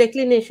actually the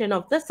declination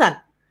of the sun.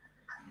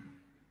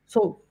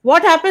 So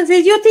what happens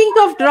is, you think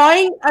of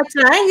drawing a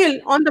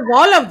triangle on the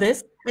wall of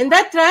this, and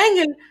that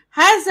triangle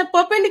has a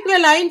perpendicular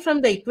line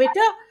from the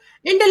equator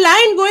and a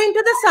line going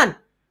to the sun,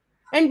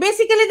 and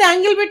basically the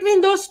angle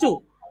between those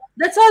two.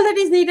 That's all that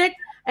is needed,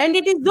 and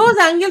it is those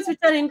angles which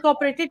are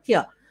incorporated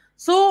here.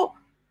 So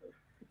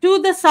to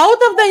the south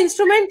of the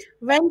instrument,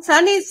 when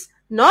sun is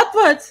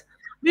northwards,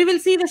 we will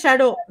see the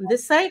shadow on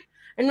this side,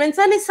 and when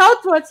sun is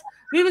southwards,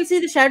 we will see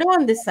the shadow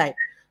on this side.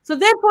 So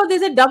therefore, there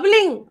is a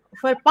doubling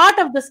for part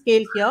of the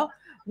scale here,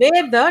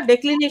 where the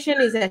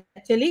declination is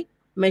actually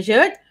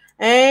measured.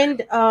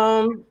 And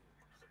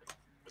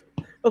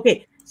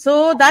okay,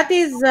 so that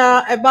is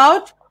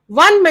about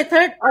one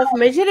method of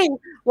measuring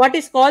what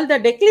is called the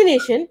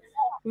declination,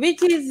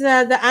 which is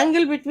the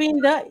angle between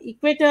the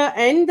equator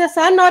and the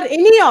sun or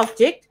any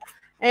object,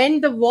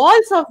 and the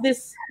walls of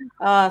this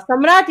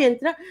Samrat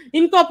Yantra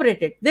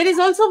incorporated. There is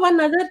also one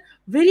other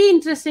very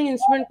interesting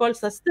instrument called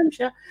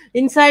Sastamsha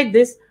inside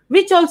this,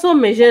 which also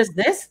measures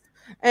this.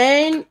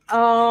 And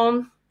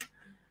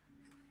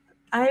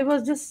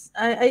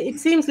it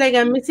seems like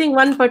I'm missing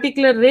one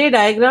particular ray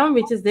diagram,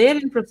 which is there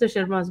in Professor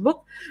Sharma's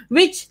book,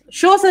 which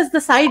shows us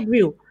the side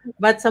view,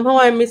 but somehow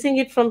I'm missing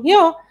it from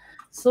here.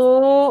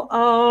 So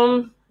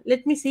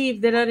let me see if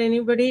there are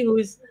anybody who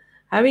is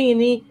having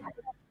any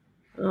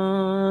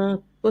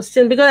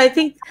question, because I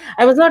think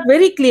I was not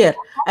very clear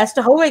as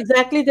to how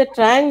exactly the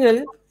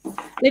triangle.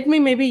 Let me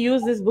maybe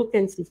use this book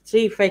and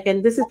see if I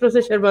can. This is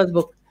Professor Sharma's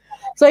book.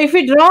 So if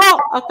we draw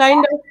a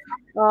kind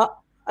of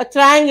a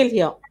triangle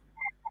here,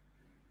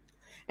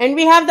 and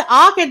we have the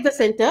arc at the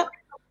center.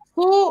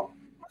 So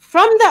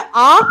from the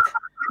arc,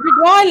 we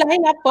draw a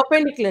line up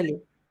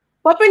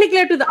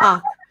perpendicular to the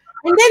arc.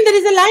 And then there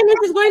is a line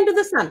which is going to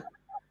the sun.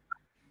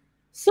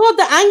 So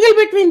the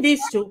angle between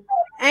these two,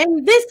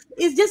 and this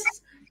is just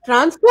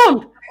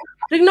transformed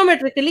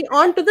trigonometrically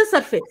onto the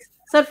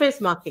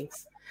surface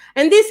markings.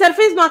 And these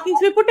surface markings,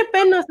 we put a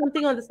pen or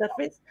something on the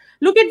surface,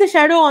 look at the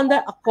shadow on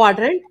the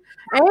quadrant,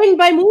 and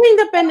by moving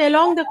the pen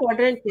along the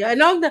quadrant here,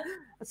 along the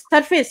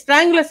surface,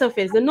 triangular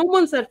surface, the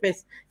Newman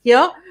surface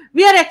here,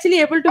 we are actually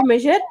able to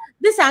measure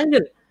this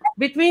angle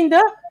between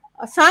the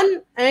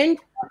sun, and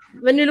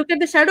when you look at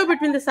the shadow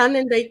between the sun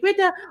and the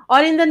equator,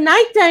 or in the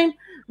night time,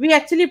 we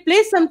actually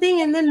place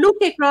something and then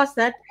look across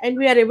that, and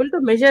we are able to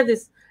measure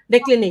this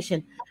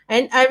declination.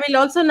 And I will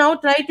also now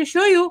try to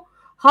show you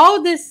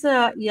how this,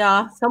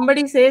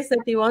 somebody says that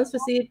he wants to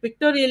see it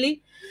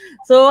pictorially.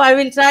 So I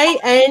will try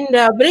and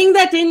bring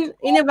that in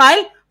a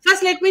while.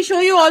 First, let me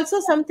show you also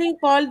something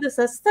called the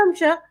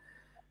Sastamsha,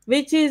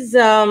 which is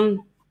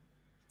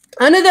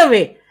another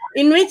way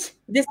in which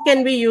this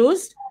can be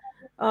used.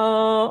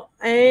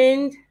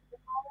 And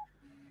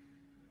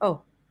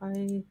oh,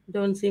 I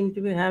don't seem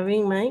to be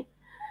having my,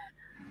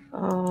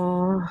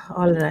 all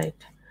right.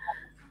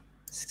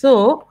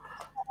 So,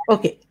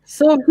 okay.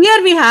 So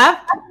here we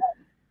have,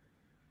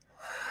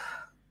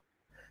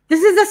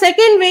 this is the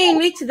second way in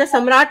which the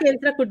Samrat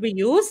Yantra could be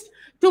used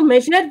to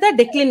measure the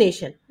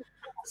declination.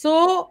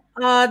 So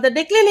the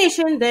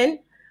declination then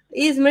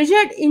is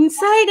measured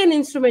inside an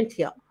instrument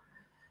here.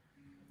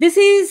 This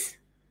is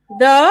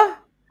the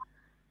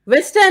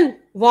western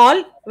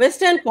wall,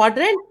 western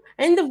quadrant,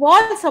 and the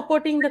wall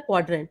supporting the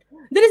quadrant.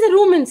 There is a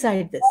room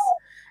inside this,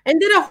 and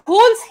there are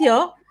holes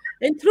here,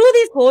 and through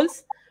these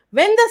holes,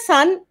 when the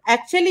sun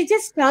actually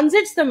just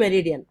transits the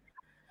meridian,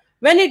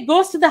 when it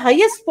goes to the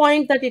highest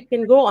point that it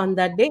can go on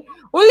that day,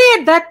 only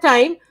at that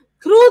time,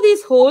 through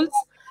these holes,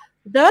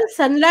 the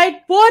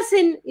sunlight pours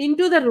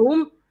into the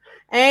room,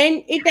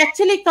 and it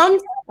actually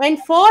comes and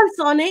falls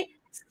on a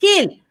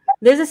scale.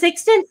 There's a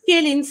sextant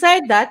scale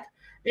inside that,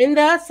 and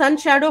the sun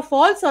shadow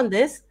falls on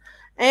this.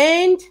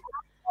 And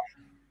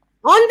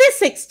on this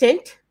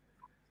sextant,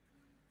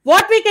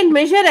 what we can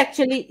measure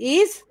actually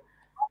is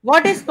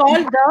what is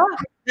called the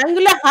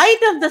angular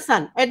height of the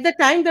sun at the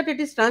time that it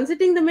is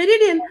transiting the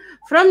meridian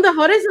from the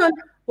horizon.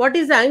 What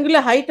is the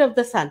angular height of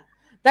the sun?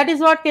 That is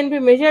what can be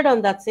measured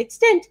on that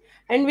sextant,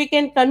 and we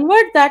can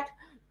convert that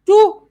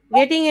to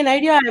getting an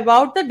idea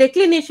about the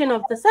declination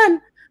of the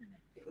sun.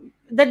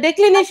 The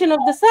declination of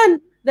the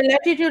sun, the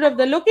latitude of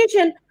the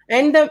location,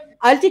 and the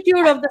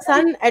altitude of the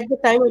sun at the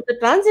time of the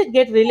transit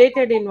get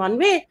related in one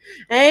way,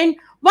 and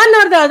one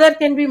or the other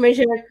can be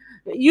measured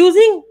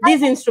using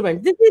these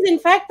instruments. This is in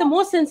fact the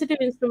most sensitive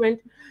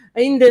instrument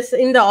in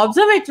the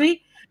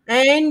observatory.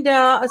 And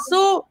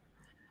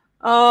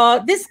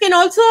this can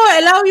also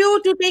allow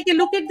you to take a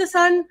look at the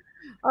sun,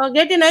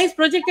 get a nice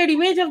projected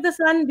image of the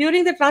sun.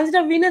 During the transit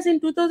of Venus in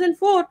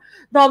 2004,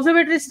 the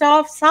observatory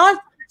staff saw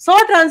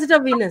transit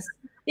of Venus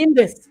in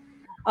this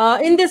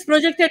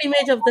projected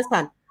image of the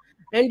sun.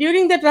 And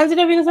during the transit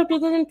of Venus of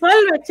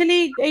 2012,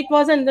 actually it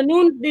wasn't, the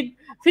noon did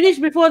finish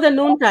before the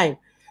noon time.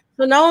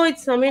 So now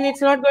it's not going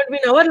to be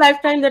in our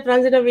lifetime the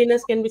transit of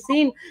Venus can be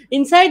seen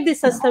inside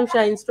this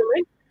Sastamsha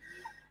instrument.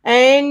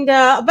 And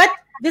but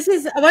this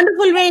is a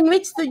wonderful way in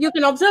which you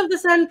can observe the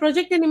sun,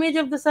 project an image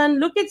of the sun,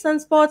 look at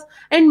sunspots,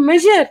 and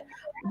measure.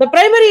 The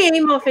primary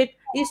aim of it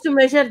is to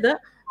measure the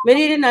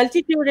meridian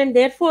altitude, and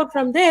therefore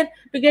from there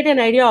to get an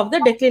idea of the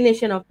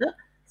declination of the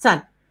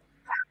sun.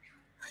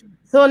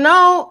 So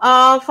now,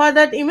 for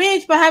that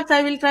image, perhaps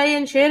I will try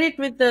and share it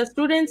with the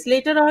students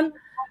later on,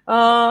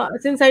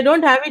 since I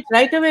don't have it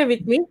right away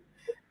with me.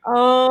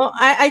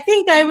 I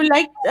think I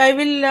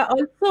will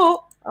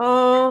also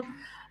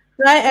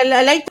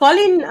I like call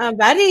in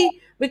Barry,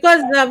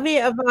 because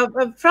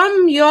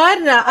from your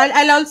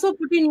I'll also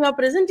put in your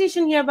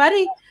presentation here,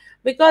 Barry,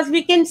 because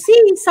we can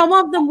see some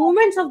of the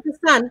movements of the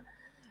sun,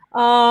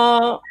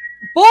 uh,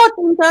 both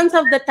in terms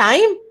of the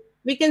time.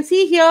 We can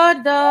see here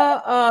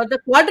the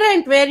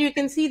quadrant where you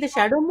can see the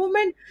shadow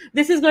movement.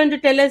 This is going to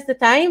tell us the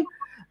time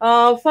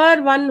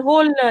for one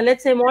whole,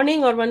 let's say,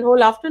 morning or one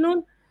whole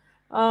afternoon.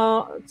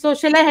 So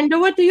shall I hand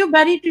over to you,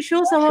 Barry, to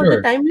show some of the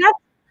Sure. time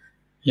lapse?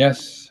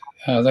 Yes,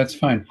 that's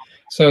fine.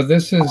 So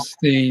this is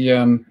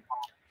the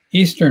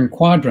eastern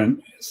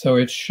quadrant, so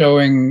it's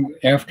showing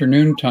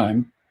afternoon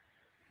time,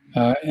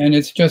 and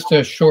it's just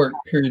a short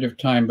period of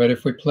time. But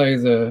if we play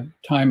the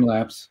time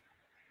lapse,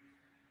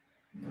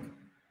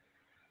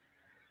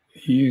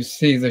 you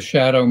see the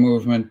shadow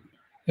movement.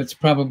 It's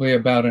probably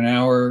about an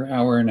hour,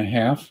 hour and a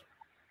half.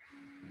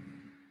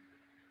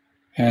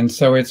 And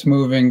so it's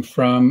moving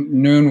from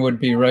noon would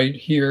be right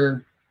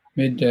here,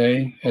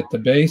 midday at the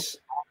base,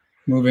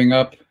 moving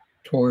up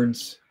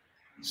towards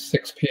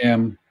 6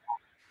 p.m.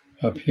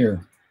 up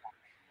here.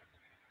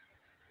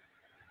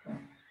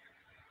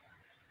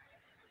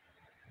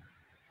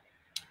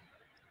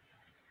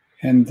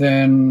 And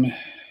then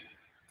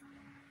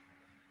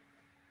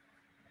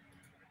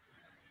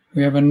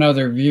we have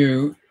another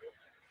view.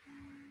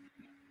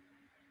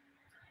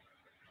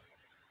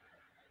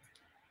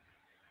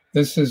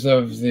 This is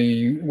of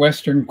the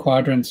western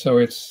quadrant, so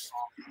it's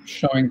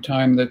showing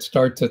time that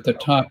starts at the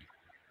top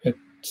at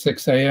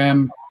 6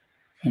 a.m.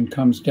 and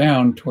comes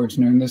down towards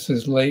noon. This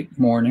is late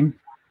morning.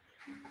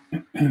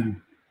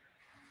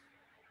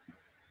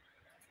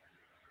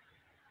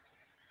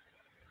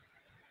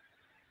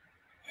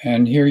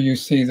 And here you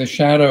see the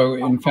shadow,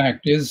 in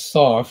fact, is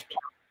soft.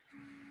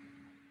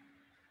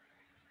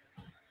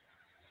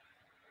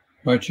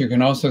 But you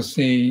can also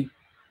see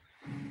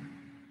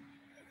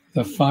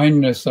the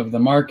fineness of the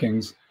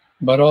markings,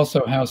 but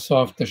also how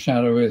soft the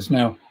shadow is.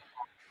 Now,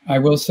 I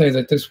will say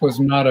that this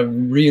was not a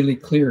really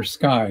clear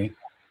sky.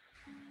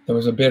 There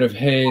was a bit of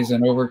haze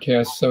and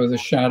overcast, so the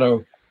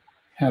shadow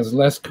has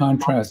less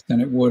contrast than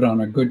it would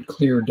on a good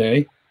clear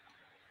day.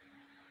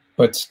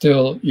 But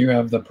still, you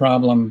have the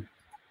problem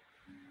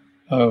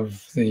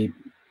of the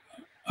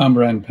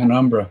umbra and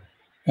penumbra.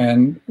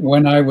 And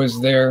when I was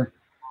there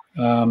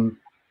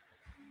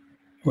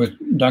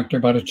with Dr.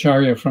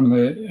 Bhattacharya from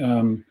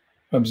the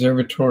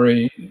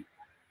observatory,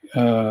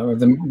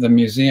 the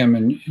museum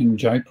in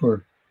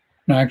Jaipur,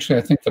 no, actually,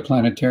 I think the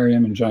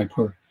planetarium in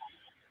Jaipur,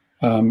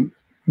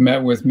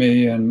 met with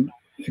me and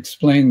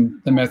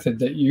explained the method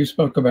that you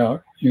spoke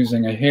about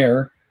using a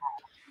hair.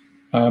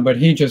 But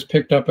he just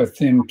picked up a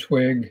thin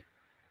twig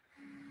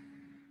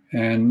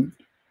and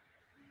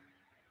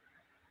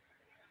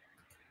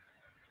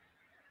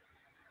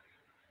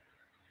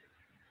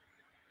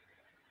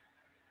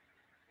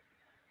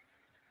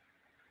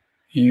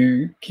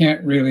you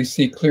can't really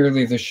see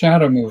clearly the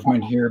shadow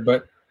movement here,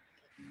 but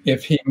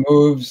if he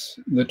moves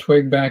the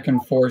twig back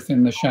and forth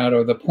in the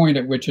shadow, the point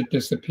at which it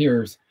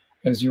disappears,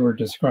 as you were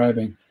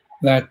describing,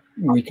 that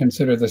we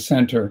consider the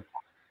center,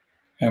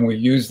 and we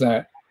use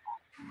that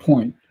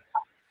point.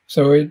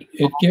 So it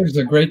gives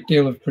a great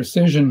deal of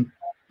precision,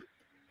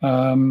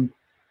 a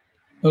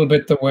little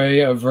bit the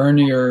way a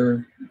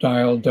vernier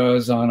dial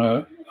does on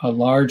a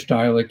large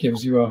dial. It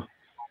gives you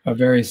a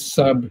very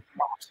sort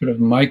of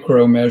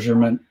micro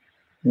measurement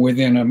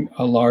within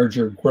a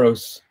larger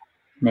gross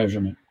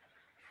measurement.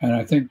 And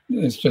I think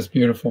it's just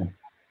beautiful.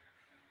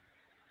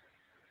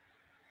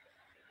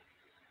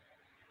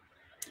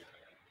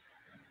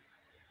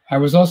 I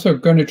was also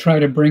going to try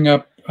to bring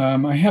up,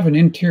 I have an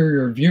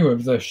interior view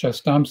of the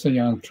Shastamsa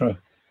Yantra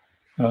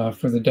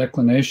for the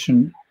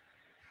declination,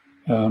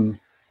 but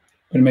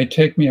it may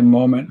take me a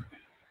moment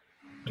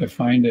to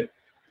find it.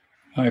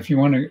 If you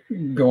want to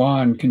go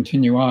on,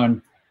 continue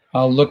on,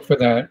 I'll look for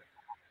that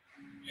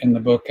in the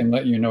book and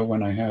let you know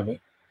when I have it.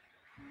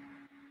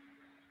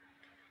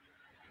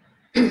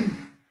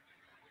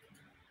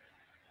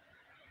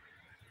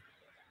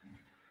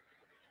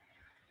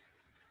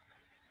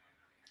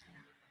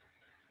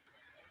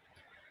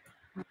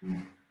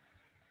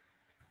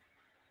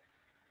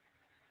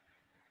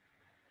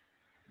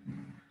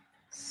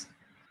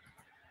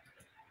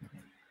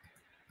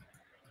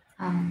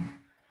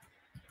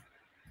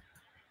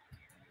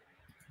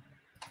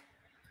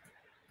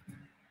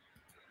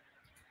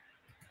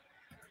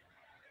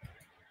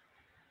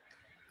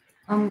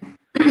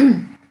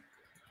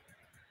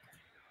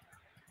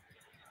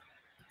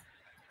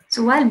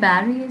 So while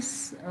Barry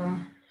is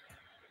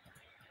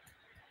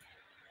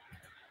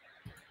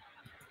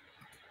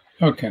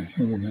okay,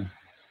 here we go.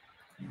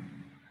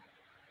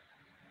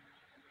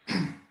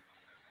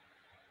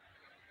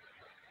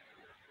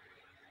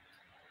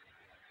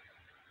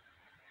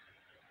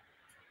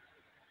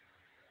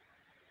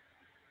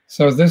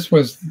 So this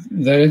was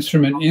the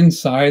instrument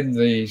inside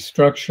the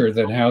structure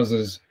that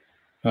houses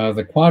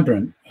the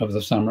quadrant of the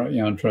Samrat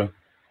Yantra.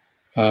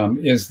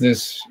 Is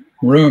this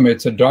room?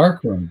 It's a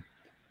dark room.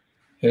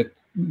 It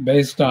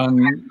based on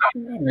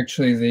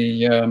actually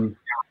the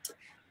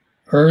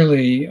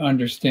early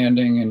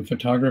understanding in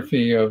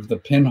photography of the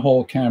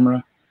pinhole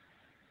camera,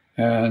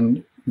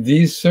 and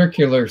these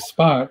circular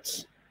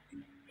spots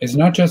is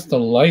not just the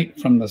light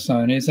from the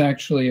sun; it's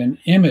actually an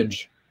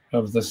image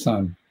of the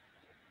sun,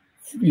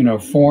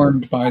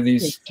 formed by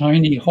these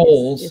tiny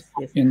holes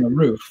in the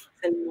roof.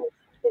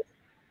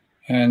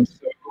 And so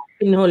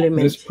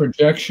this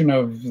projection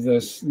of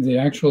the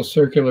actual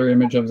circular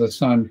image of the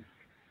sun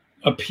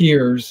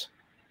appears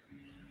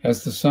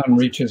as the sun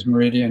reaches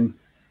meridian,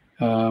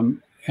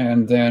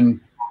 and then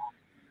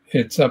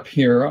it's up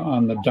here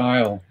on the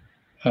dial.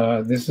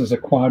 This is a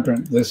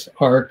quadrant. This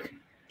arc,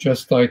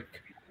 just like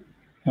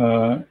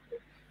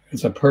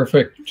it's a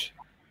perfect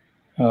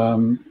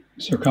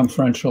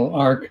circumferential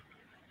arc.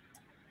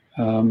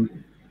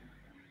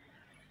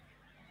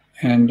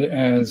 And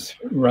as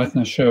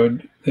Ratna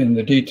showed in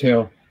the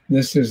detail,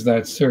 this is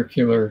that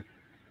circular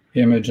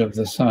image of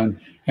the sun.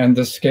 And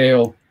the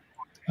scale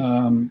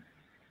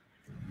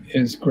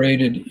is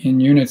graded in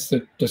units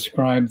that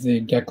describe the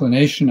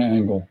declination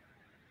angle.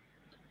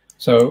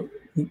 So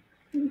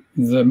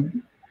the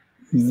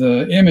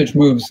image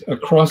moves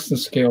across the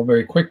scale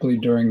very quickly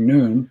during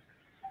noon,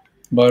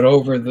 but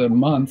over the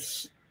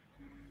months,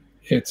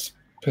 its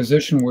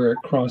position where it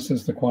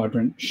crosses the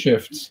quadrant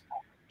shifts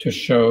to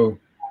show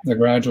the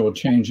gradual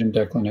change in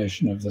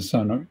declination of the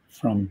sun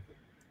from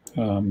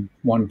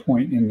one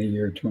point in the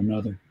year to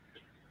another.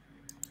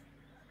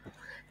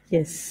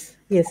 Yes,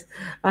 yes.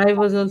 I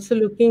was also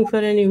looking for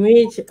an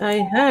image I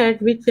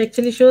had, which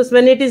actually shows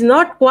when it is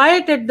not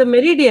quiet at the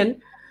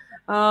meridian,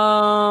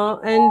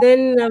 and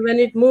then when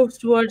it moves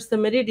towards the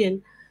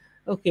meridian.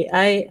 Okay,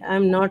 I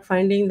am not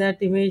finding that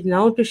image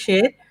now to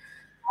share.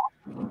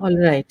 All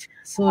right,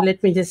 so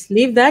let me just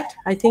leave that.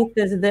 I think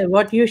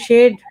what you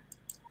shared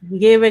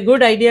gave a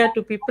good idea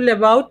to people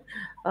about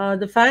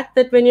the fact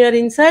that when you are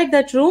inside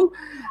that room,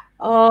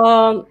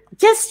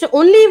 just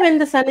only when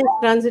the sun is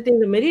transiting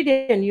the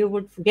meridian, you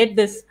would get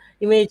this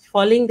image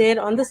falling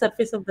there on the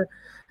surface of the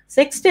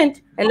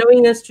sextant,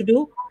 allowing us to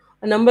do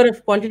a number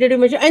of quantitative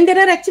measures. And there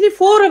are actually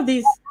 4 of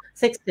these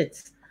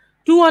sextants,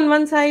 2 on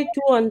one side,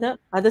 2 on the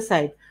other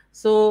side.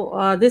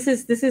 So this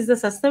is the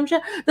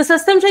Sastamsha. The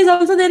Sastamsha is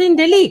also there in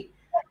Delhi,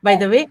 by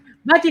the way,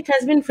 but it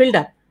has been filled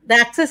up. The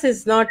access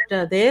is not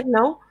there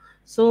now.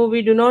 So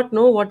we do not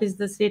know what is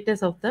the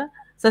status of the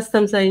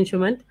Sastamsa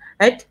instrument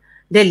at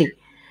Delhi.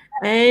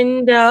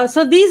 And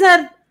so these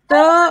are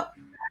the,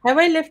 have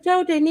I left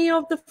out any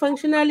of the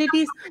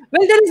functionalities?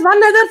 Well, there is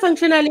one other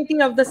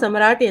functionality of the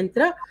Samrat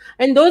Yantra,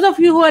 and those of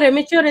you who are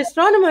amateur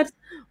astronomers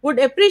would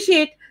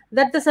appreciate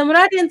that the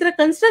Samrat Yantra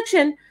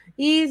construction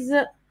is,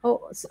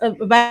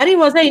 Barry,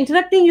 was I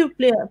interrupting you?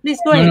 Please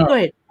go ahead. No, go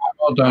ahead.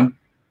 Well done.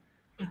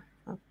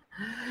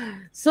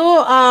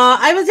 So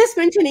I was just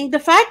mentioning the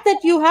fact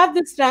that you have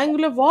this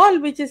triangular wall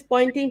which is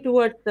pointing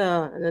towards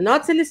the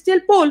North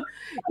Celestial Pole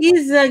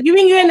is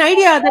giving you an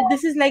idea that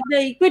this is like the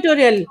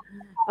equatorial,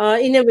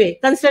 in a way,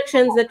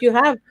 constructions that you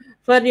have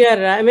for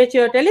your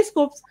amateur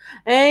telescopes,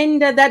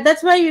 and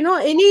that's why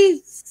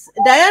any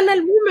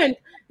diurnal movement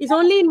is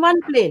only in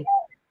one plane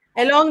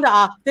along the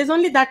arc. There's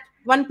only that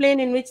one plane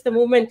in which the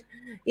movement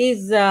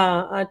is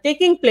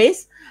taking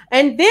place,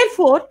 and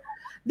therefore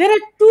there are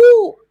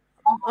two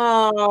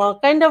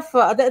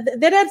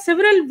there are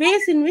several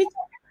ways in which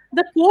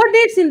the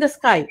coordinates in the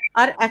sky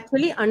are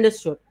actually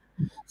understood.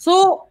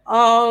 So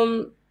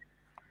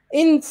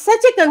in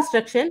such a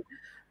construction,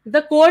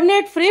 the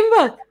coordinate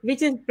framework,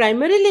 which is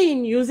primarily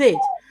in usage,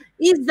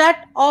 is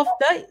that of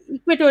the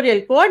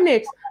equatorial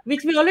coordinates,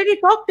 which we already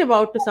talked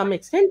about to some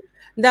extent.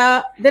 There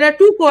are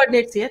 2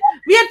 coordinates here.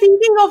 We are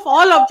thinking of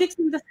all objects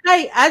in the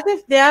sky as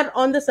if they are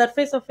on the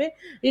surface of a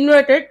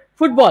inverted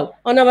football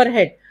on our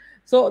head.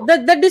 So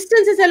the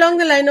distances along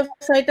the line of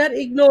sight are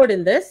ignored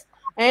in this.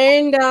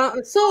 And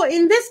so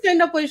in this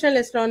kind of positional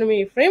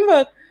astronomy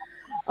framework,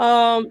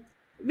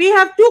 we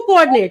have 2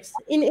 coordinates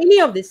in any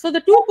of this. So the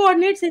 2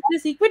 coordinates in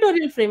this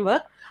equatorial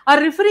framework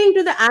are referring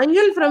to the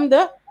angle from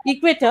the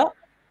equator.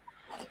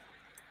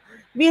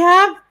 We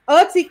have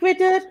Earth's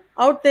equator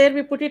out there,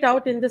 we put it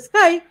out in the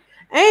sky,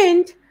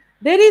 and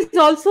there is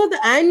also the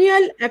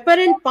annual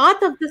apparent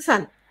path of the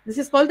sun. This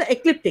is called the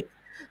ecliptic.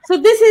 So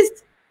there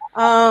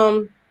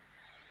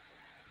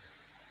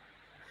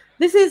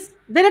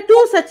are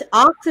 2 such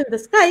arcs in the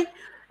sky,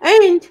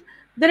 and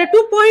there are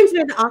 2 points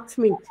where the arcs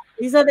meet.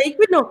 These are the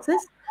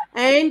equinoxes,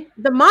 and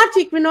the March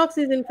equinox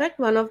is in fact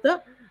one of the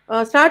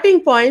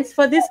starting points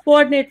for this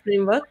coordinate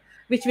framework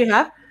which we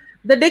have.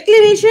 The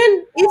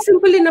declination is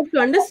simple enough to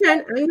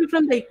understand, angle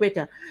from the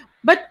equator,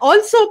 but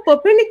also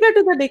perpendicular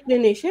to the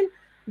declination,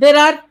 there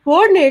are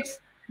coordinates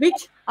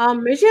which are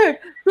measured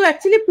to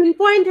actually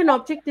pinpoint an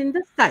object in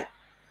the sky.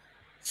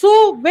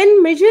 So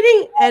when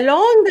measuring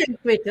along the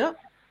equator,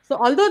 so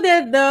although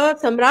the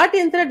Samrat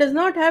Yantra does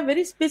not have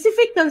very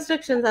specific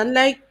constructions,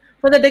 unlike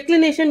For the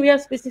declination, we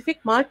have specific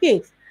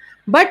markings.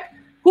 But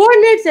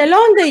coordinates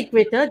along the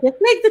equator, just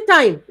like the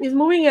time is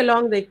moving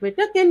along the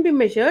equator, can be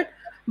measured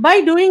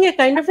by doing a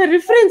kind of a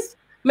reference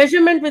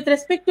measurement with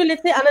respect to,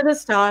 let's say, another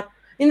star.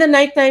 In the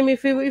night time,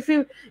 if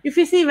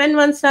you see when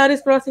one star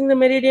is crossing the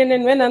meridian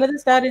and when another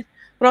star is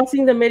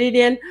crossing the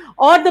meridian,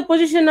 or the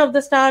position of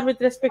the star with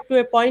respect to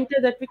a pointer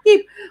that we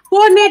keep,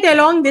 coordinate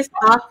along this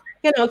arc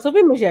can also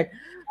be measured.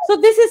 So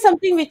this is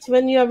something which,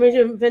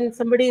 when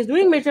somebody is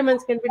doing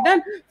measurements, can be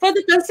done. For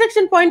the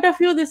construction point of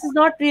view, this is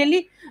not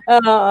really,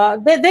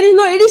 there is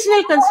no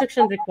additional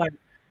construction required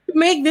to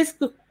make this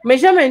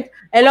measurement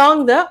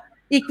along the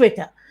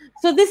equator.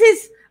 So this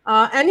is,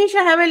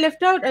 Anisha, have I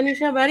left out?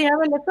 Anisha, Barry, have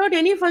I left out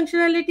any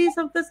functionalities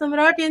of the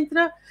Samrat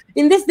Yantra?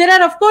 In this, there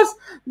are, of course,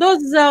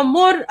 those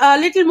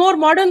little more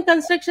modern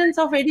constructions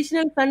of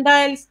additional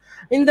sundials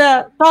in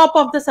the top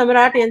of the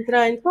Samrat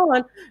Yantra and so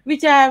on,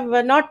 which I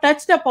have not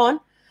touched upon.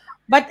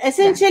 But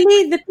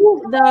essentially,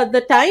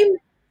 the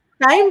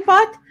time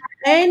path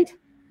and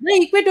the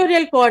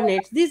equatorial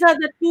coordinates, these are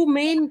the two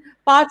main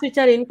paths which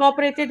are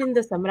incorporated in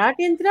the Samrat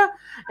Yantra.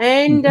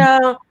 And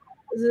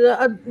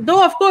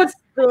though, of course,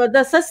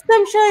 the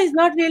Sastamsha is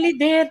not really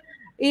there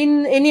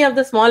in any of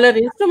the smaller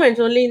instruments,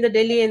 only in the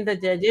Delhi and the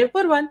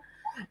Jaipur one.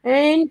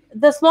 And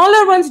the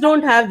smaller ones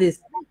don't have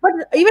this. But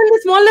even the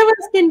smaller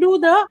ones can do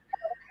the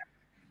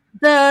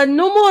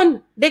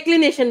gnomon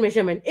declination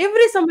measurement.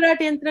 Every Samrat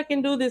Yantra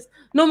can do this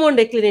gnomon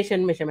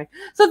declination measurement.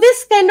 So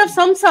this kind of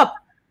sums up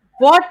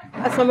what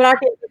a Samrat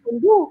Yantra can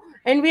do.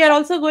 And we are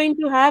also going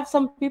to have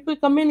some people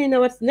come in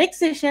our next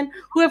session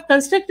who have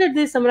constructed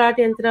this Samrat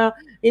Yantra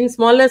in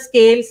smaller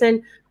scales,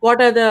 and what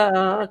are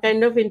the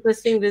kind of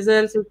interesting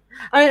results.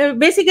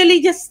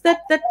 Basically, just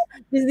that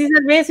these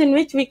are ways in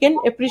which we can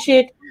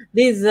appreciate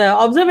these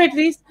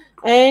observatories.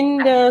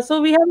 And so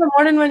we have a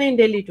modern one in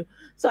Delhi too.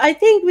 So I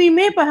think we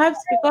may perhaps,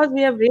 because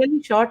we have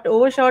really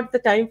overshot the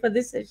time for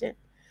this session.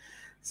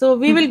 So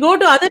we will go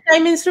to other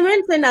time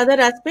instruments and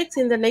other aspects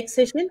in the next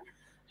session.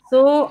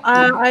 So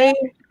I'll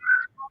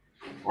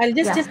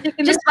just take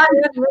a look.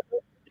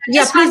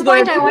 Just one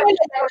point I want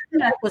to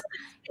mention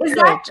is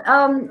that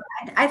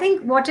I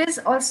think what is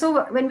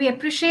also, when we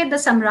appreciate the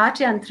Samrat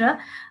Yantra,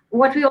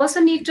 what we also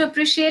need to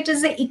appreciate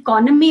is the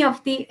economy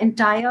of the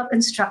entire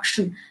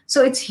construction.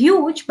 So it's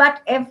huge,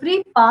 but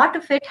every part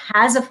of it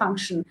has a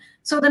function.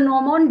 So the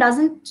gnomon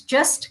doesn't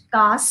just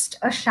cast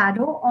a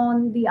shadow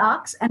on the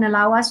arcs and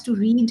allow us to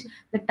read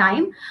the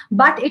time,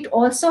 but it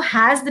also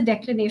has the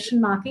declination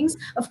markings.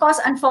 Of course,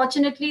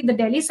 unfortunately, the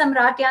Delhi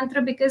Samrat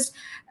Yantra, because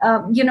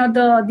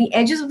the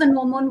edges of the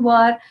gnomon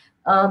were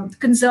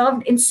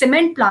conserved in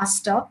cement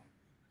plaster,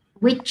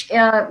 which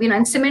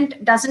and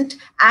cement doesn't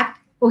act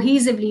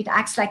cohesively, it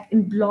acts like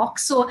in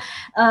blocks. So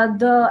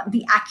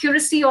the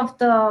accuracy of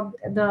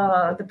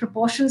the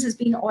proportions has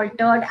been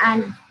altered,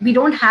 and we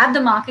don't have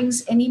the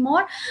markings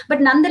anymore. But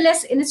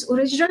nonetheless, in its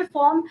original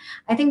form,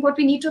 I think what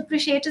we need to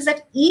appreciate is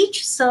that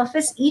each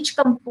surface, each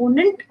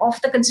component of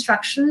the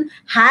construction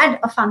had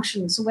a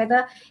function. So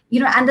whether,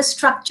 and the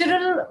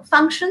structural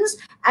functions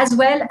as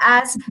well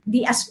as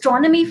the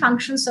astronomy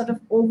functions sort of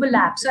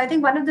overlap. So I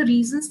think one of the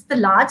reasons the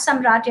large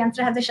Samrat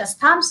Yantra has a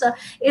Shasthamsa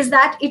is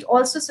that it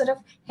also sort of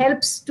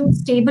helps to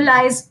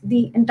stabilize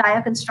the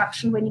entire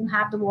construction when you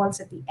have the walls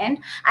at the end,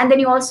 and then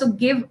you also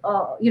give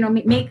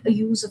make a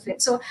use of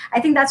it. So I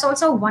think that's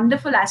also a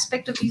wonderful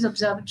aspect of these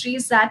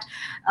observatories, that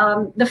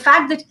the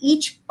fact that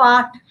each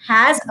part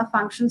has a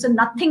function, so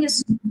nothing is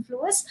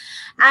superfluous.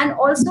 And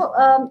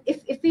also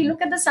if we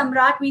look at the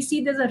Samrat, we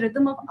see there's a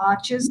rhythm of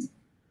arches,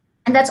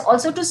 and that's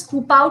also to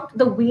scoop out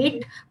the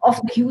weight of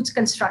the huge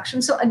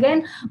construction. So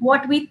again,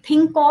 what we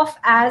think of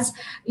as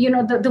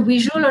the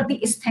visual or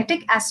the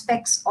aesthetic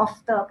aspects of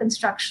the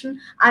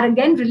construction are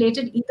again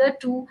related either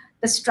to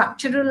the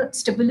structural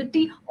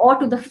stability or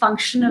to the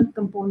functional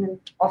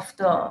component of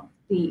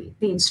the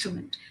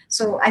instrument.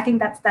 So I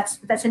think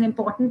that's an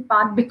important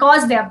part,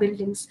 because they are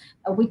buildings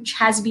which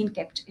has been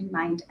kept in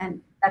mind,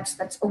 and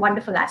that's a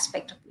wonderful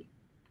aspect of the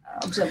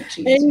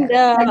observatory.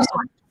 And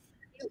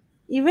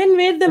even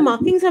where the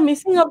markings are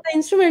missing of the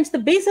instruments, the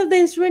base of the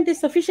instrument is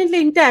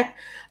sufficiently intact.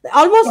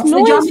 Almost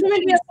no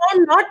instrument we have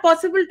found not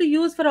possible to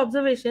use for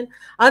observation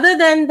other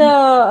than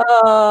the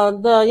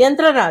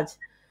Yantra Raj.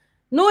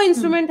 No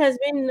instrument has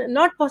been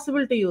not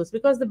possible to use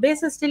because the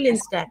base is still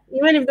intact,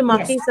 even if the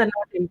markings are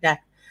not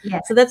intact.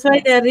 Yes. So that's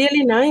why they are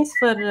really nice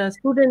for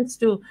students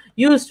to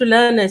use to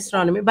learn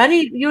astronomy.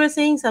 Barry, you were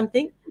saying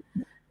something?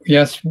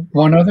 Yes,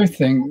 one other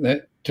thing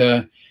that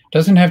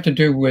doesn't have to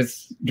do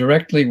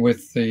directly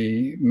with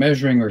the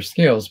measuring or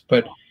scales,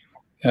 but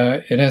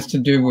it has to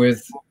do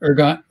with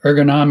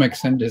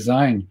ergonomics and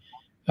design.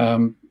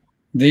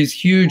 These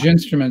huge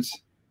instruments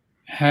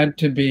had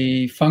to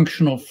be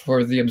functional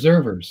for the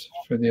observers,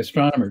 for the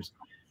astronomers.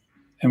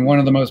 And one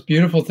of the most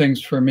beautiful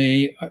things for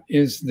me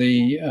is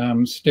the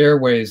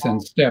stairways and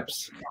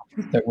steps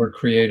that were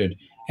created.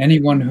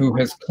 Anyone who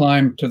has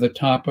climbed to the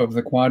top of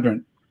the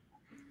quadrant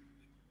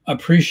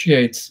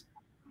appreciates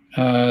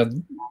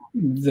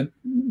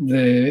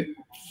the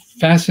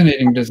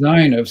fascinating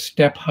design of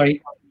step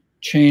height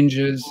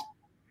changes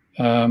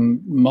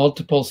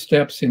multiple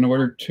steps in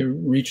order to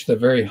reach the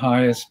very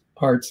highest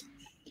parts.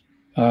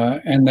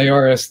 And they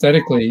are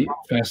aesthetically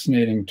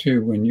fascinating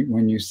too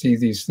when you see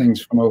these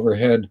things from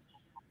overhead,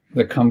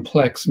 the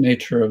complex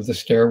nature of the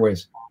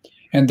stairways.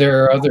 And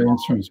there are other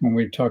instruments when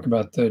we talk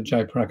about the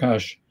Jai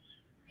Prakash,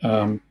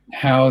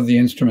 how the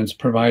instruments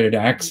provided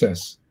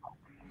access,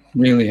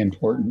 really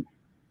important.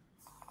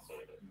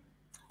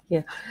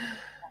 Yeah.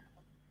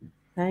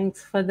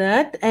 Thanks for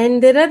that.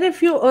 And there are a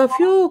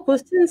few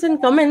questions and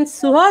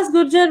comments. Suhas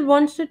Gurjar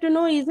wanted to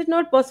know: is it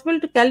not possible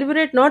to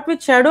calibrate not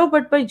with shadow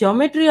but by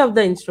geometry of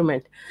the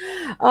instrument?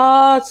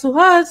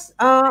 Suhas,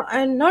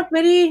 I'm not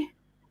very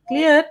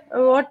clear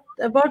what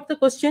about the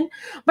question,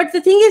 but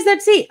the thing is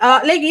that, see,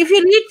 like if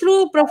you read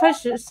through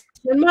Professor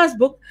Sharma's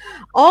book,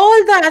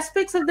 all the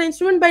aspects of the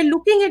instrument, by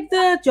looking at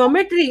the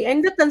geometry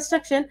and the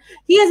construction,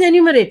 he has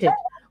enumerated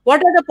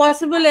what are the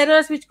possible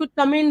errors which could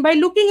come in by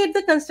looking at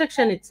the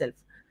construction itself.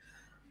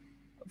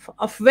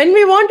 When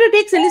we want to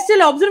take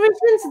celestial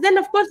observations, then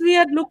of course we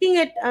are looking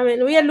at,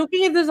 we are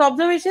looking at those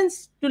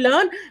observations to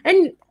learn,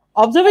 and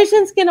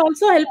observations can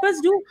also help us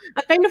do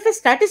a kind of a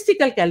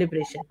statistical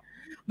calibration.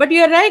 But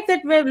you are right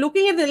that we're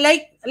looking at the,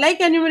 like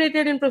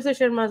enumerated in Professor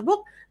Sharma's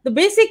book, the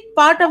basic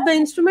part of the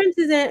instruments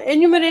is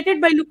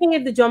enumerated by looking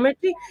at the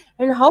geometry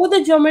and how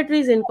the geometry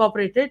is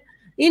incorporated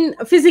in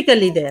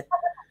physically there.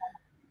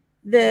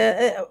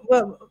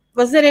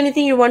 Was there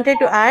anything you wanted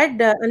to add,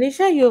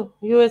 Anisha? You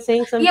were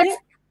saying something? Yes.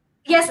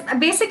 Yes,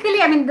 basically,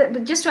 I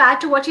mean, just to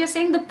add to what you're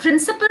saying, the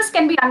principles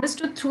can be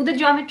understood through the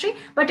geometry,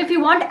 but if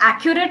you want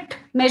accurate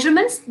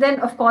measurements,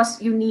 then of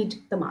course you need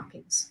the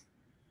markings.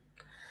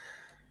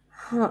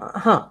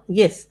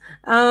 Yes.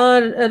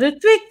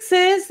 Ritwik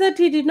says that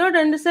he did not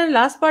understand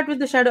last part with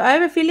the shadow. I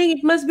have a feeling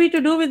it must be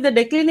to do with the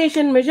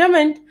declination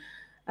measurement.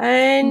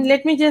 And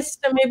let me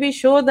just maybe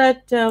show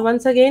that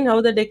once again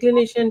how the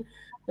declination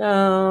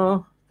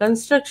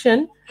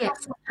construction.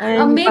 Yes.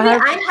 And Maybe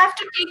perhaps, I'll have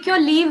to take your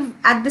leave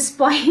at this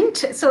point.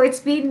 So it's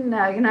been,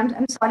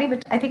 I'm sorry,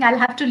 but I think I'll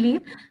have to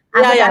leave.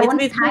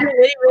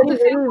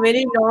 it's been a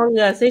very long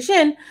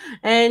session,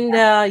 and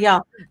yeah,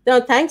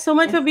 thanks so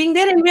much for being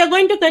there. And we are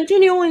going to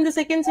continue in the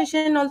second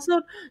session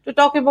also to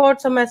talk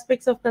about some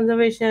aspects of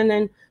conservation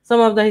and some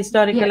of the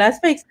historical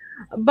aspects,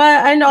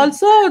 and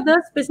also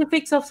the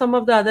specifics of some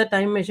of the other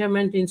time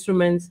measurement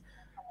instruments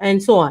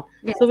and so on.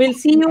 So we'll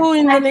see you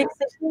in the next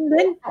session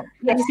then.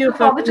 Yes, Thank you look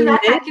for forward to being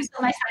that. there. Thank you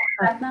so much,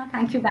 Ratna.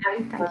 Thank you,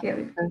 Barry. Thank you,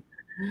 everyone.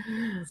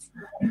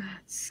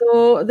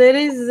 So there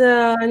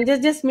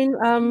is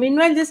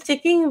meanwhile just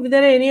checking if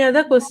there are any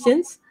other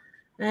questions,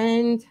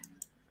 and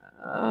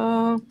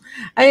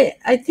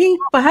I think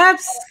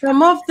perhaps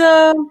some of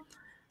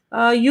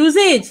the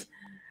usage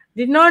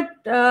did not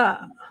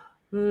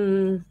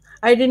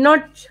I did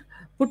not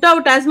put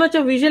out as much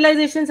of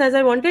visualizations as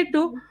I wanted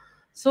to.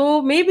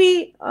 So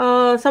maybe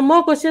some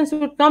more questions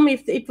would come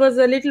if it was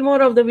a little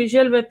more of the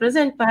visual were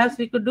present. Perhaps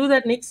we could do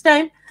that next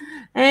time.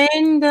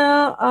 And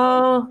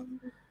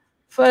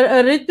for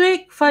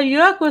Ritwik, for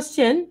your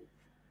question,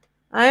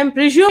 I am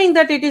presuming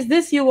that it is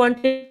this you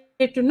wanted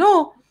to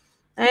know.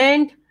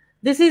 And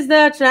this is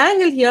the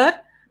triangle here,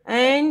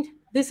 and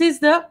this is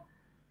the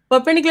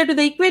perpendicular to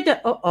the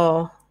equator.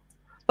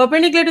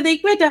 Perpendicular to the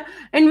equator,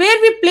 and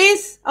where we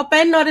place a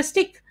pen or a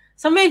stick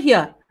somewhere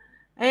here.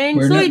 And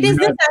We're so not, it is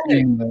this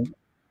angle.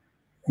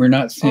 We're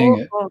not seeing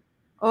it.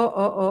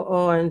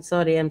 I'm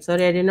sorry.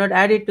 I did not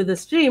add it to the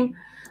stream.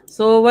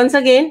 So once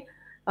again,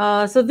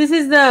 so this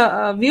is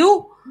the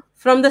view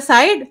from the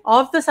side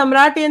of the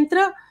Samrat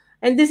Yantra,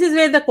 and this is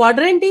where the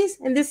quadrant is,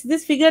 and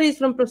this figure is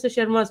from Professor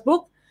Sharma's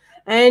book,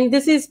 and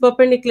this is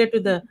perpendicular to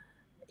the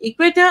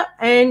equator,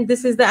 and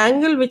this is the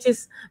angle which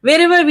is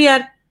wherever we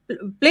are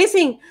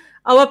placing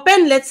our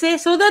pen, let's say,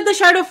 so that the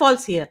shadow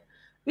falls here,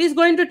 is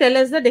going to tell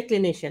us the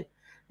declination.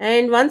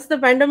 And once the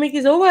pandemic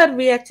is over,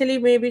 we actually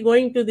may be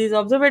going to these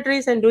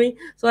observatories and doing.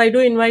 So I do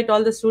invite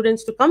all the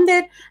students to come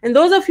there. And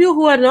those of you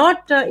who are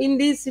not in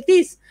these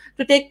cities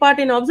to take part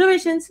in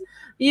observations,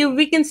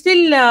 we can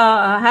still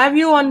have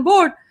you on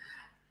board.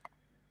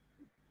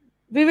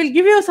 We will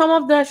give you some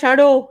of the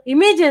shadow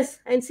images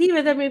and see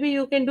whether maybe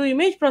you can do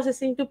image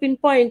processing to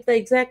pinpoint the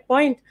exact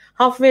point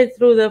halfway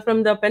through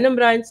from the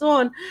penumbra and so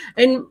on.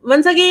 And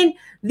once again,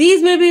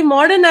 these may be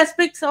modern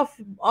aspects of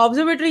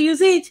observatory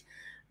usage,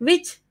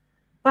 which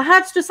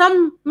perhaps to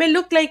some may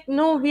look like,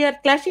 no, we are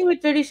clashing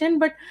with tradition,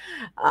 but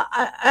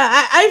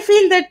I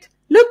feel that,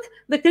 look,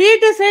 the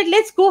creator said,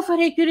 let's go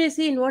for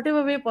accuracy in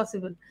whatever way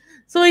possible.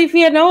 So if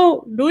we are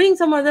now doing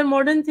some other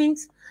modern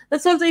things,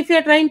 that's also if you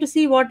are trying to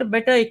see what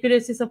better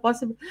accuracies are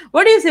possible.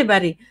 What do you say,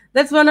 Barry?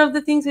 That's one of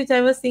the things which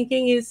I was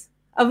thinking is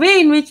a way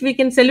in which we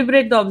can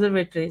celebrate the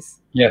observatories.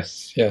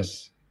 Yes,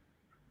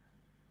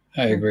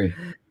 I agree.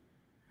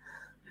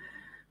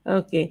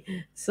 Okay,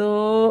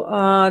 so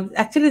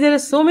actually there are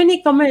so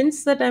many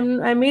comments that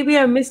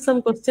I missed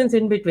some questions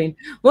in between.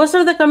 Most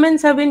of the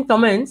comments have been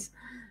comments,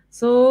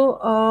 so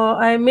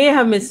I may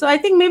have missed. So I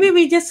think maybe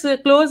we just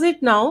close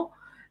it now,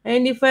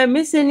 and if I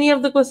miss any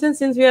of the questions,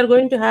 since we are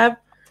going to have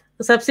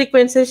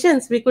subsequent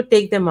sessions, we could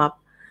take them up.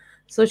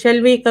 So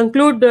shall we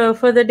conclude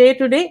for the day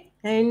today,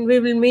 and we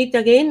will meet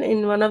again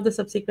in one of the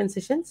subsequent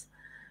sessions.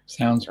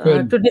 Sounds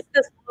good. To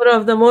discuss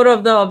more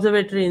of the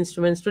observatory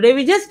instruments. Today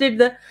we just did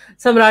the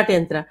Samrat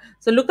Yantra.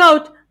 So look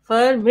out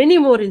for many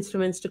more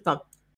instruments to come.